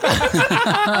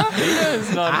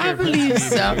 I believe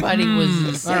somebody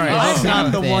was saying I'm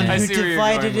not the one I who see where you're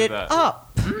divided going it with that. up.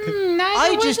 Neither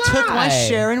I was just took my I.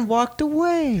 share and walked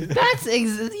away. That's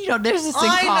there's this thing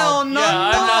I called know,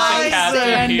 Yeah, I'm not the captain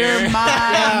gender here.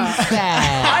 mindset.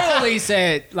 I only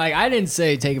said, like, I didn't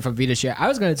say take it from Vita's share. I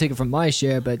was going to take it from my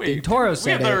share, but then Toro we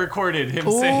said have that it. recorded him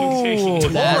saying taking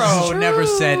it. That's Toro never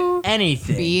said true.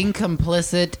 anything. Being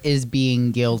complicit is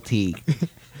being guilty.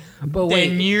 But wait,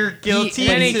 Then you're guilty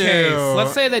In any too. case,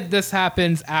 let's say that this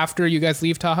happens after you guys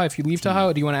leave Taha. If you leave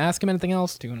Taha, do you want to ask him anything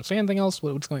else? Do you want to say anything else?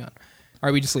 What's going on? Or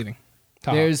are we just leaving?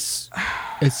 Taha.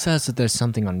 it says that there's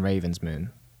something on Raven's Moon.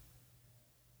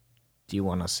 Do you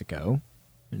want us to go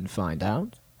and find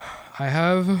out? I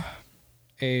have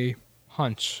a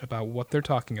hunch about what they're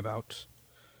talking about.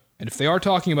 And if they are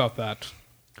talking about that,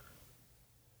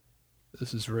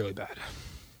 this is really bad.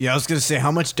 Yeah, I was gonna say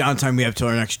how much downtime we have till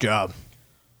our next job.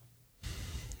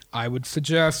 I would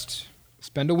suggest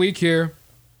spend a week here,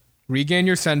 regain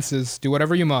your senses, do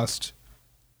whatever you must.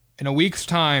 In a week's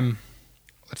time,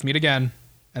 let's meet again,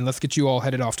 and let's get you all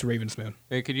headed off to Raven's Moon.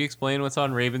 Wait, could you explain what's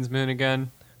on Raven's Moon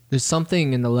again? There's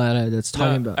something in the letter that's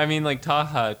talking about. I mean, like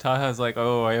Taha. Taha's like,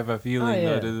 oh, I have a feeling Oh,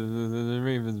 yeah. that the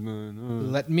Raven's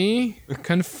Moon. Let me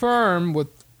confirm with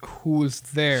who's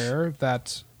there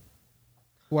that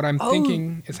what I'm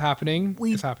thinking is happening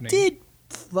is happening. did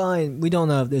find, we don't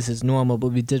know if this is normal, but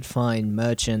we did find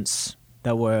merchants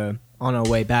that were on our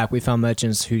way back. We found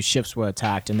merchants whose ships were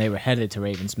attacked and they were headed to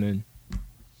Raven's Moon.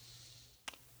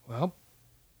 Well,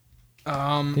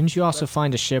 Didn't you also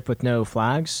find a ship with no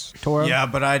flags, Toro? Yeah,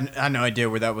 but I had no idea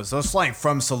where that was. I was flying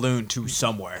from Saloon to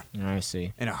somewhere I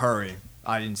see. in a hurry.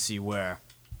 I didn't see where.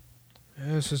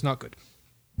 this is not good.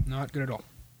 Not good at all.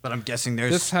 But I'm guessing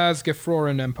there's This has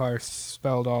Gefroren Empire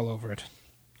spelled all over it.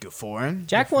 foreign.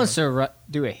 Jack wants to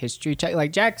do a history check.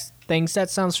 Like, Jack thinks that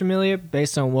sounds familiar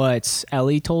based on what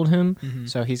Ellie told him.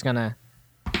 So he's gonna...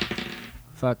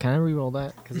 Fuck, can I re-roll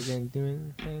that? Because it didn't do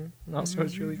anything. Also,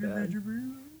 it's really bad.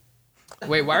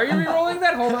 Wait, why are you re-rolling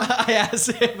that? Hold on. I asked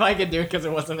if I could do it because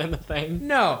it wasn't in the thing.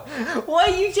 No.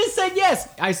 What? You just said yes.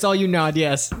 I saw you nod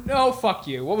yes. No, fuck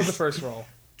you. What was the first roll?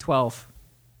 12.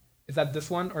 Is that this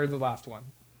one or the last one?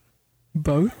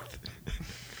 Both?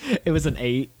 It was an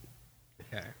 8.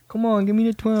 Okay. Come on, give me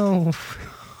the 12.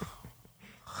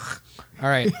 All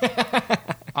right.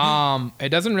 It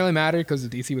doesn't really matter because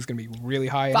the DC was going to be really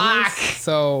high. Fuck! anyways,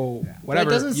 so whatever.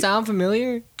 That doesn't sound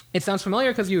familiar. It sounds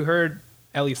familiar because you heard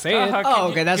Ellie say it. Taha, Oh,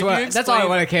 okay. That's what. That's all I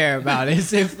want to care about.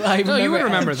 Is if I No, you would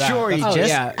remember that. Sure, That's- just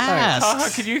yeah. Taha,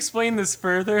 could you explain this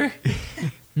further?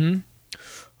 All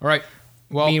right.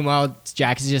 Well, Meanwhile,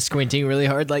 Jack is just squinting really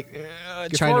hard, like trying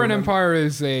to Foreign remember. Empire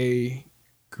is a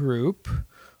group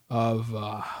of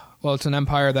well, it's an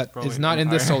empire that is not in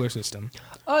this solar system.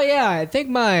 Oh yeah, I think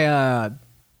my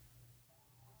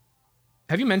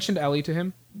Have you mentioned Ellie to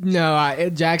him? no,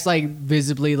 Jack's like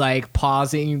visibly like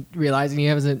pausing, realizing he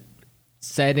hasn't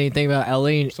said anything about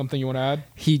Ellie. Something you want to add?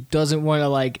 He doesn't want to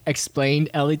like explain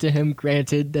Ellie to him.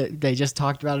 Granted that they just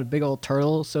talked about a big old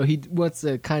turtle, so he wants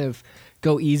to kind of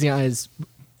go easy on his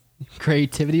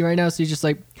creativity right now. So he's just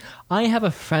like, I have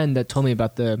a friend that told me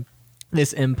about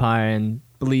this empire and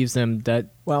believes them that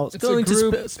it's going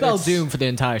to spell doom for the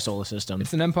entire solar system.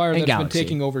 It's an empire and that's galaxy. been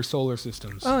taking over solar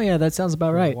systems. Oh yeah, that sounds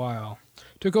about right. Wow.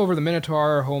 Took over the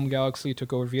Minotaur home galaxy,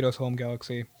 took over Vito's home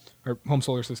galaxy, or home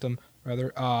solar system,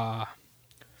 rather.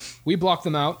 We blocked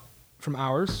them out from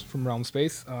ours, from realm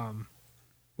space.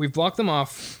 We've blocked them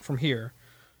off from here,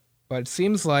 but it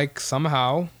seems like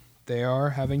somehow they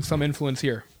are having some influence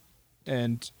here.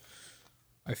 And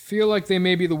I feel like they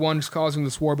may be the ones causing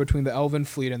this war between the Elven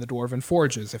fleet and the Dwarven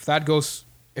forges.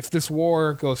 If this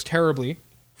war goes terribly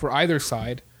for either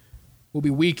side, we'll be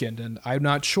weakened, and I'm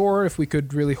not sure if we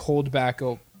could really hold back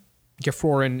a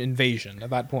Gefroren invasion at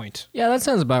that point. Yeah, that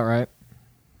sounds about right.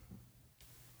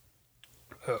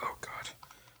 Oh, God.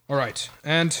 All right,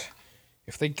 and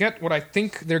if they get what I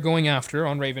think they're going after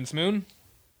on Raven's Moon,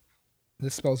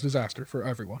 this spells disaster for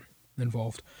everyone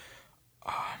involved.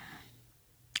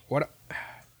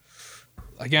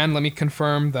 Again, let me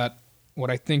confirm that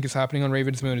what I think is happening on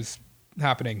Raven's Moon is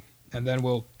happening, and then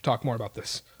we'll talk more about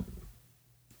this.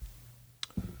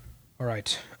 All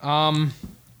right.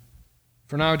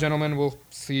 For now, gentlemen, we'll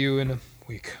see you in a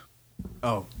week.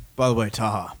 Oh, by the way,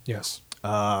 Taha. Yes.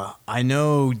 I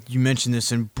know you mentioned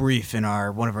this in brief in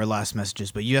one of our last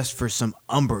messages, but you asked for some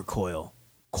umber coral,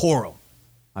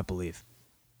 I believe.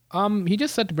 He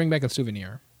just said to bring back a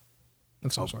souvenir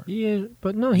of some sort. Yeah,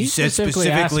 but no, he You said specifically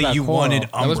asked about you coral. wanted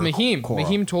That was umber Mahim. coral.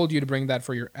 Mahim told you to bring that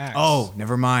for your axe. Oh,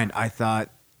 never mind. I thought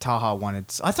Taha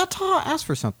asked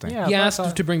for something. Yeah, He but I asked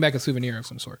thought- to bring back a souvenir of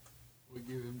some sort. We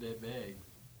give him that bag.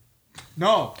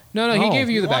 No. No, he gave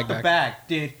you the bag the back. bag,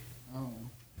 dude. Oh,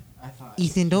 I thought.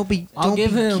 Ethan, don't be. I'll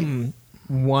give him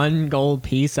 1 gold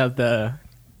piece of the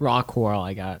rock coral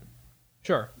I got.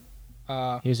 Sure.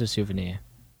 Here's a souvenir.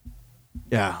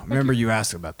 Yeah, remember you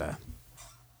asked about that.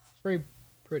 It's very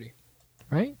pretty.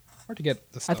 Right? Hard to get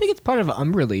the I stuff. think it's part of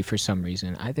Umberly for some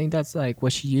reason. I think that's like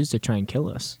what she used to try and kill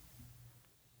us.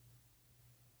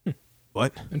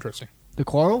 What? Interesting. The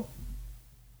coral?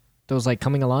 That was like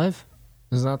coming alive?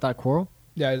 Is not that coral?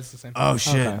 Yeah, it's the same. Oh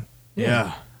shit. Okay.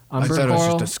 Yeah. I Umber thought it was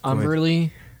coral, just a squid.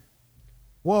 Umberly.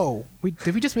 Whoa.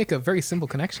 Did we just make a very simple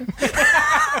connection?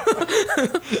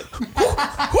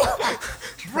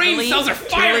 Brain cells are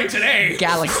firing today.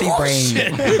 Galaxy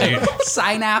brain.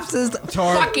 Synapses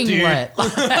fucking lit.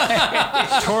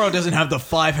 Toro doesn't have the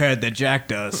 5 head that Jack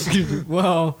does.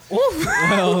 well,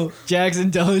 Jack's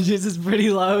intelligence is pretty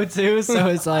low too, so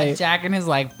it's like Jack and his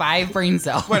like 5 brain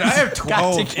cells. Wait, I have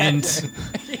got 12 together. int.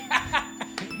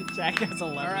 Jack has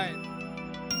 11. All right.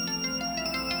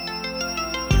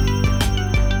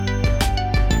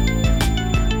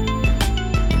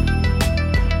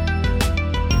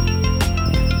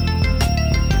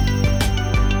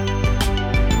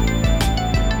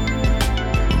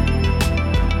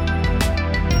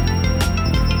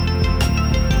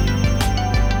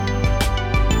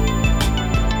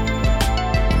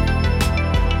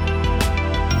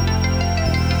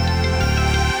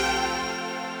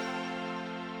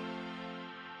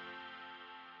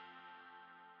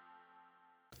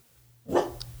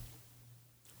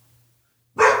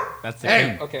 That's the Hey.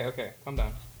 end. Okay. Calm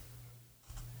down.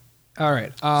 All right.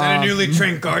 Is that a newly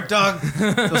trained guard dog?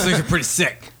 Those things are pretty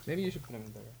sick. Maybe you should put him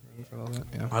in there for all that.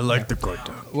 Yeah. I like the guard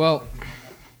dog. Well,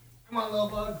 Come on, little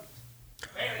bug.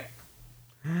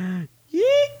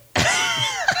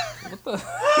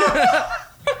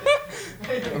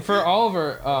 for all of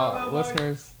our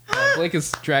listeners, Blake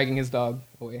is dragging his dog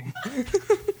away.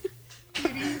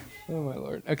 Oh my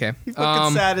lord. Okay.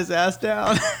 Sat his ass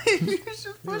down.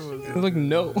 Like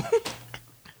no.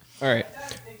 All right.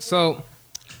 So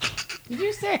Did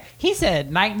you say? He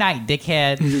said night night,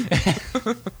 dickhead.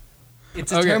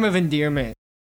 it's a Okay. term of endearment.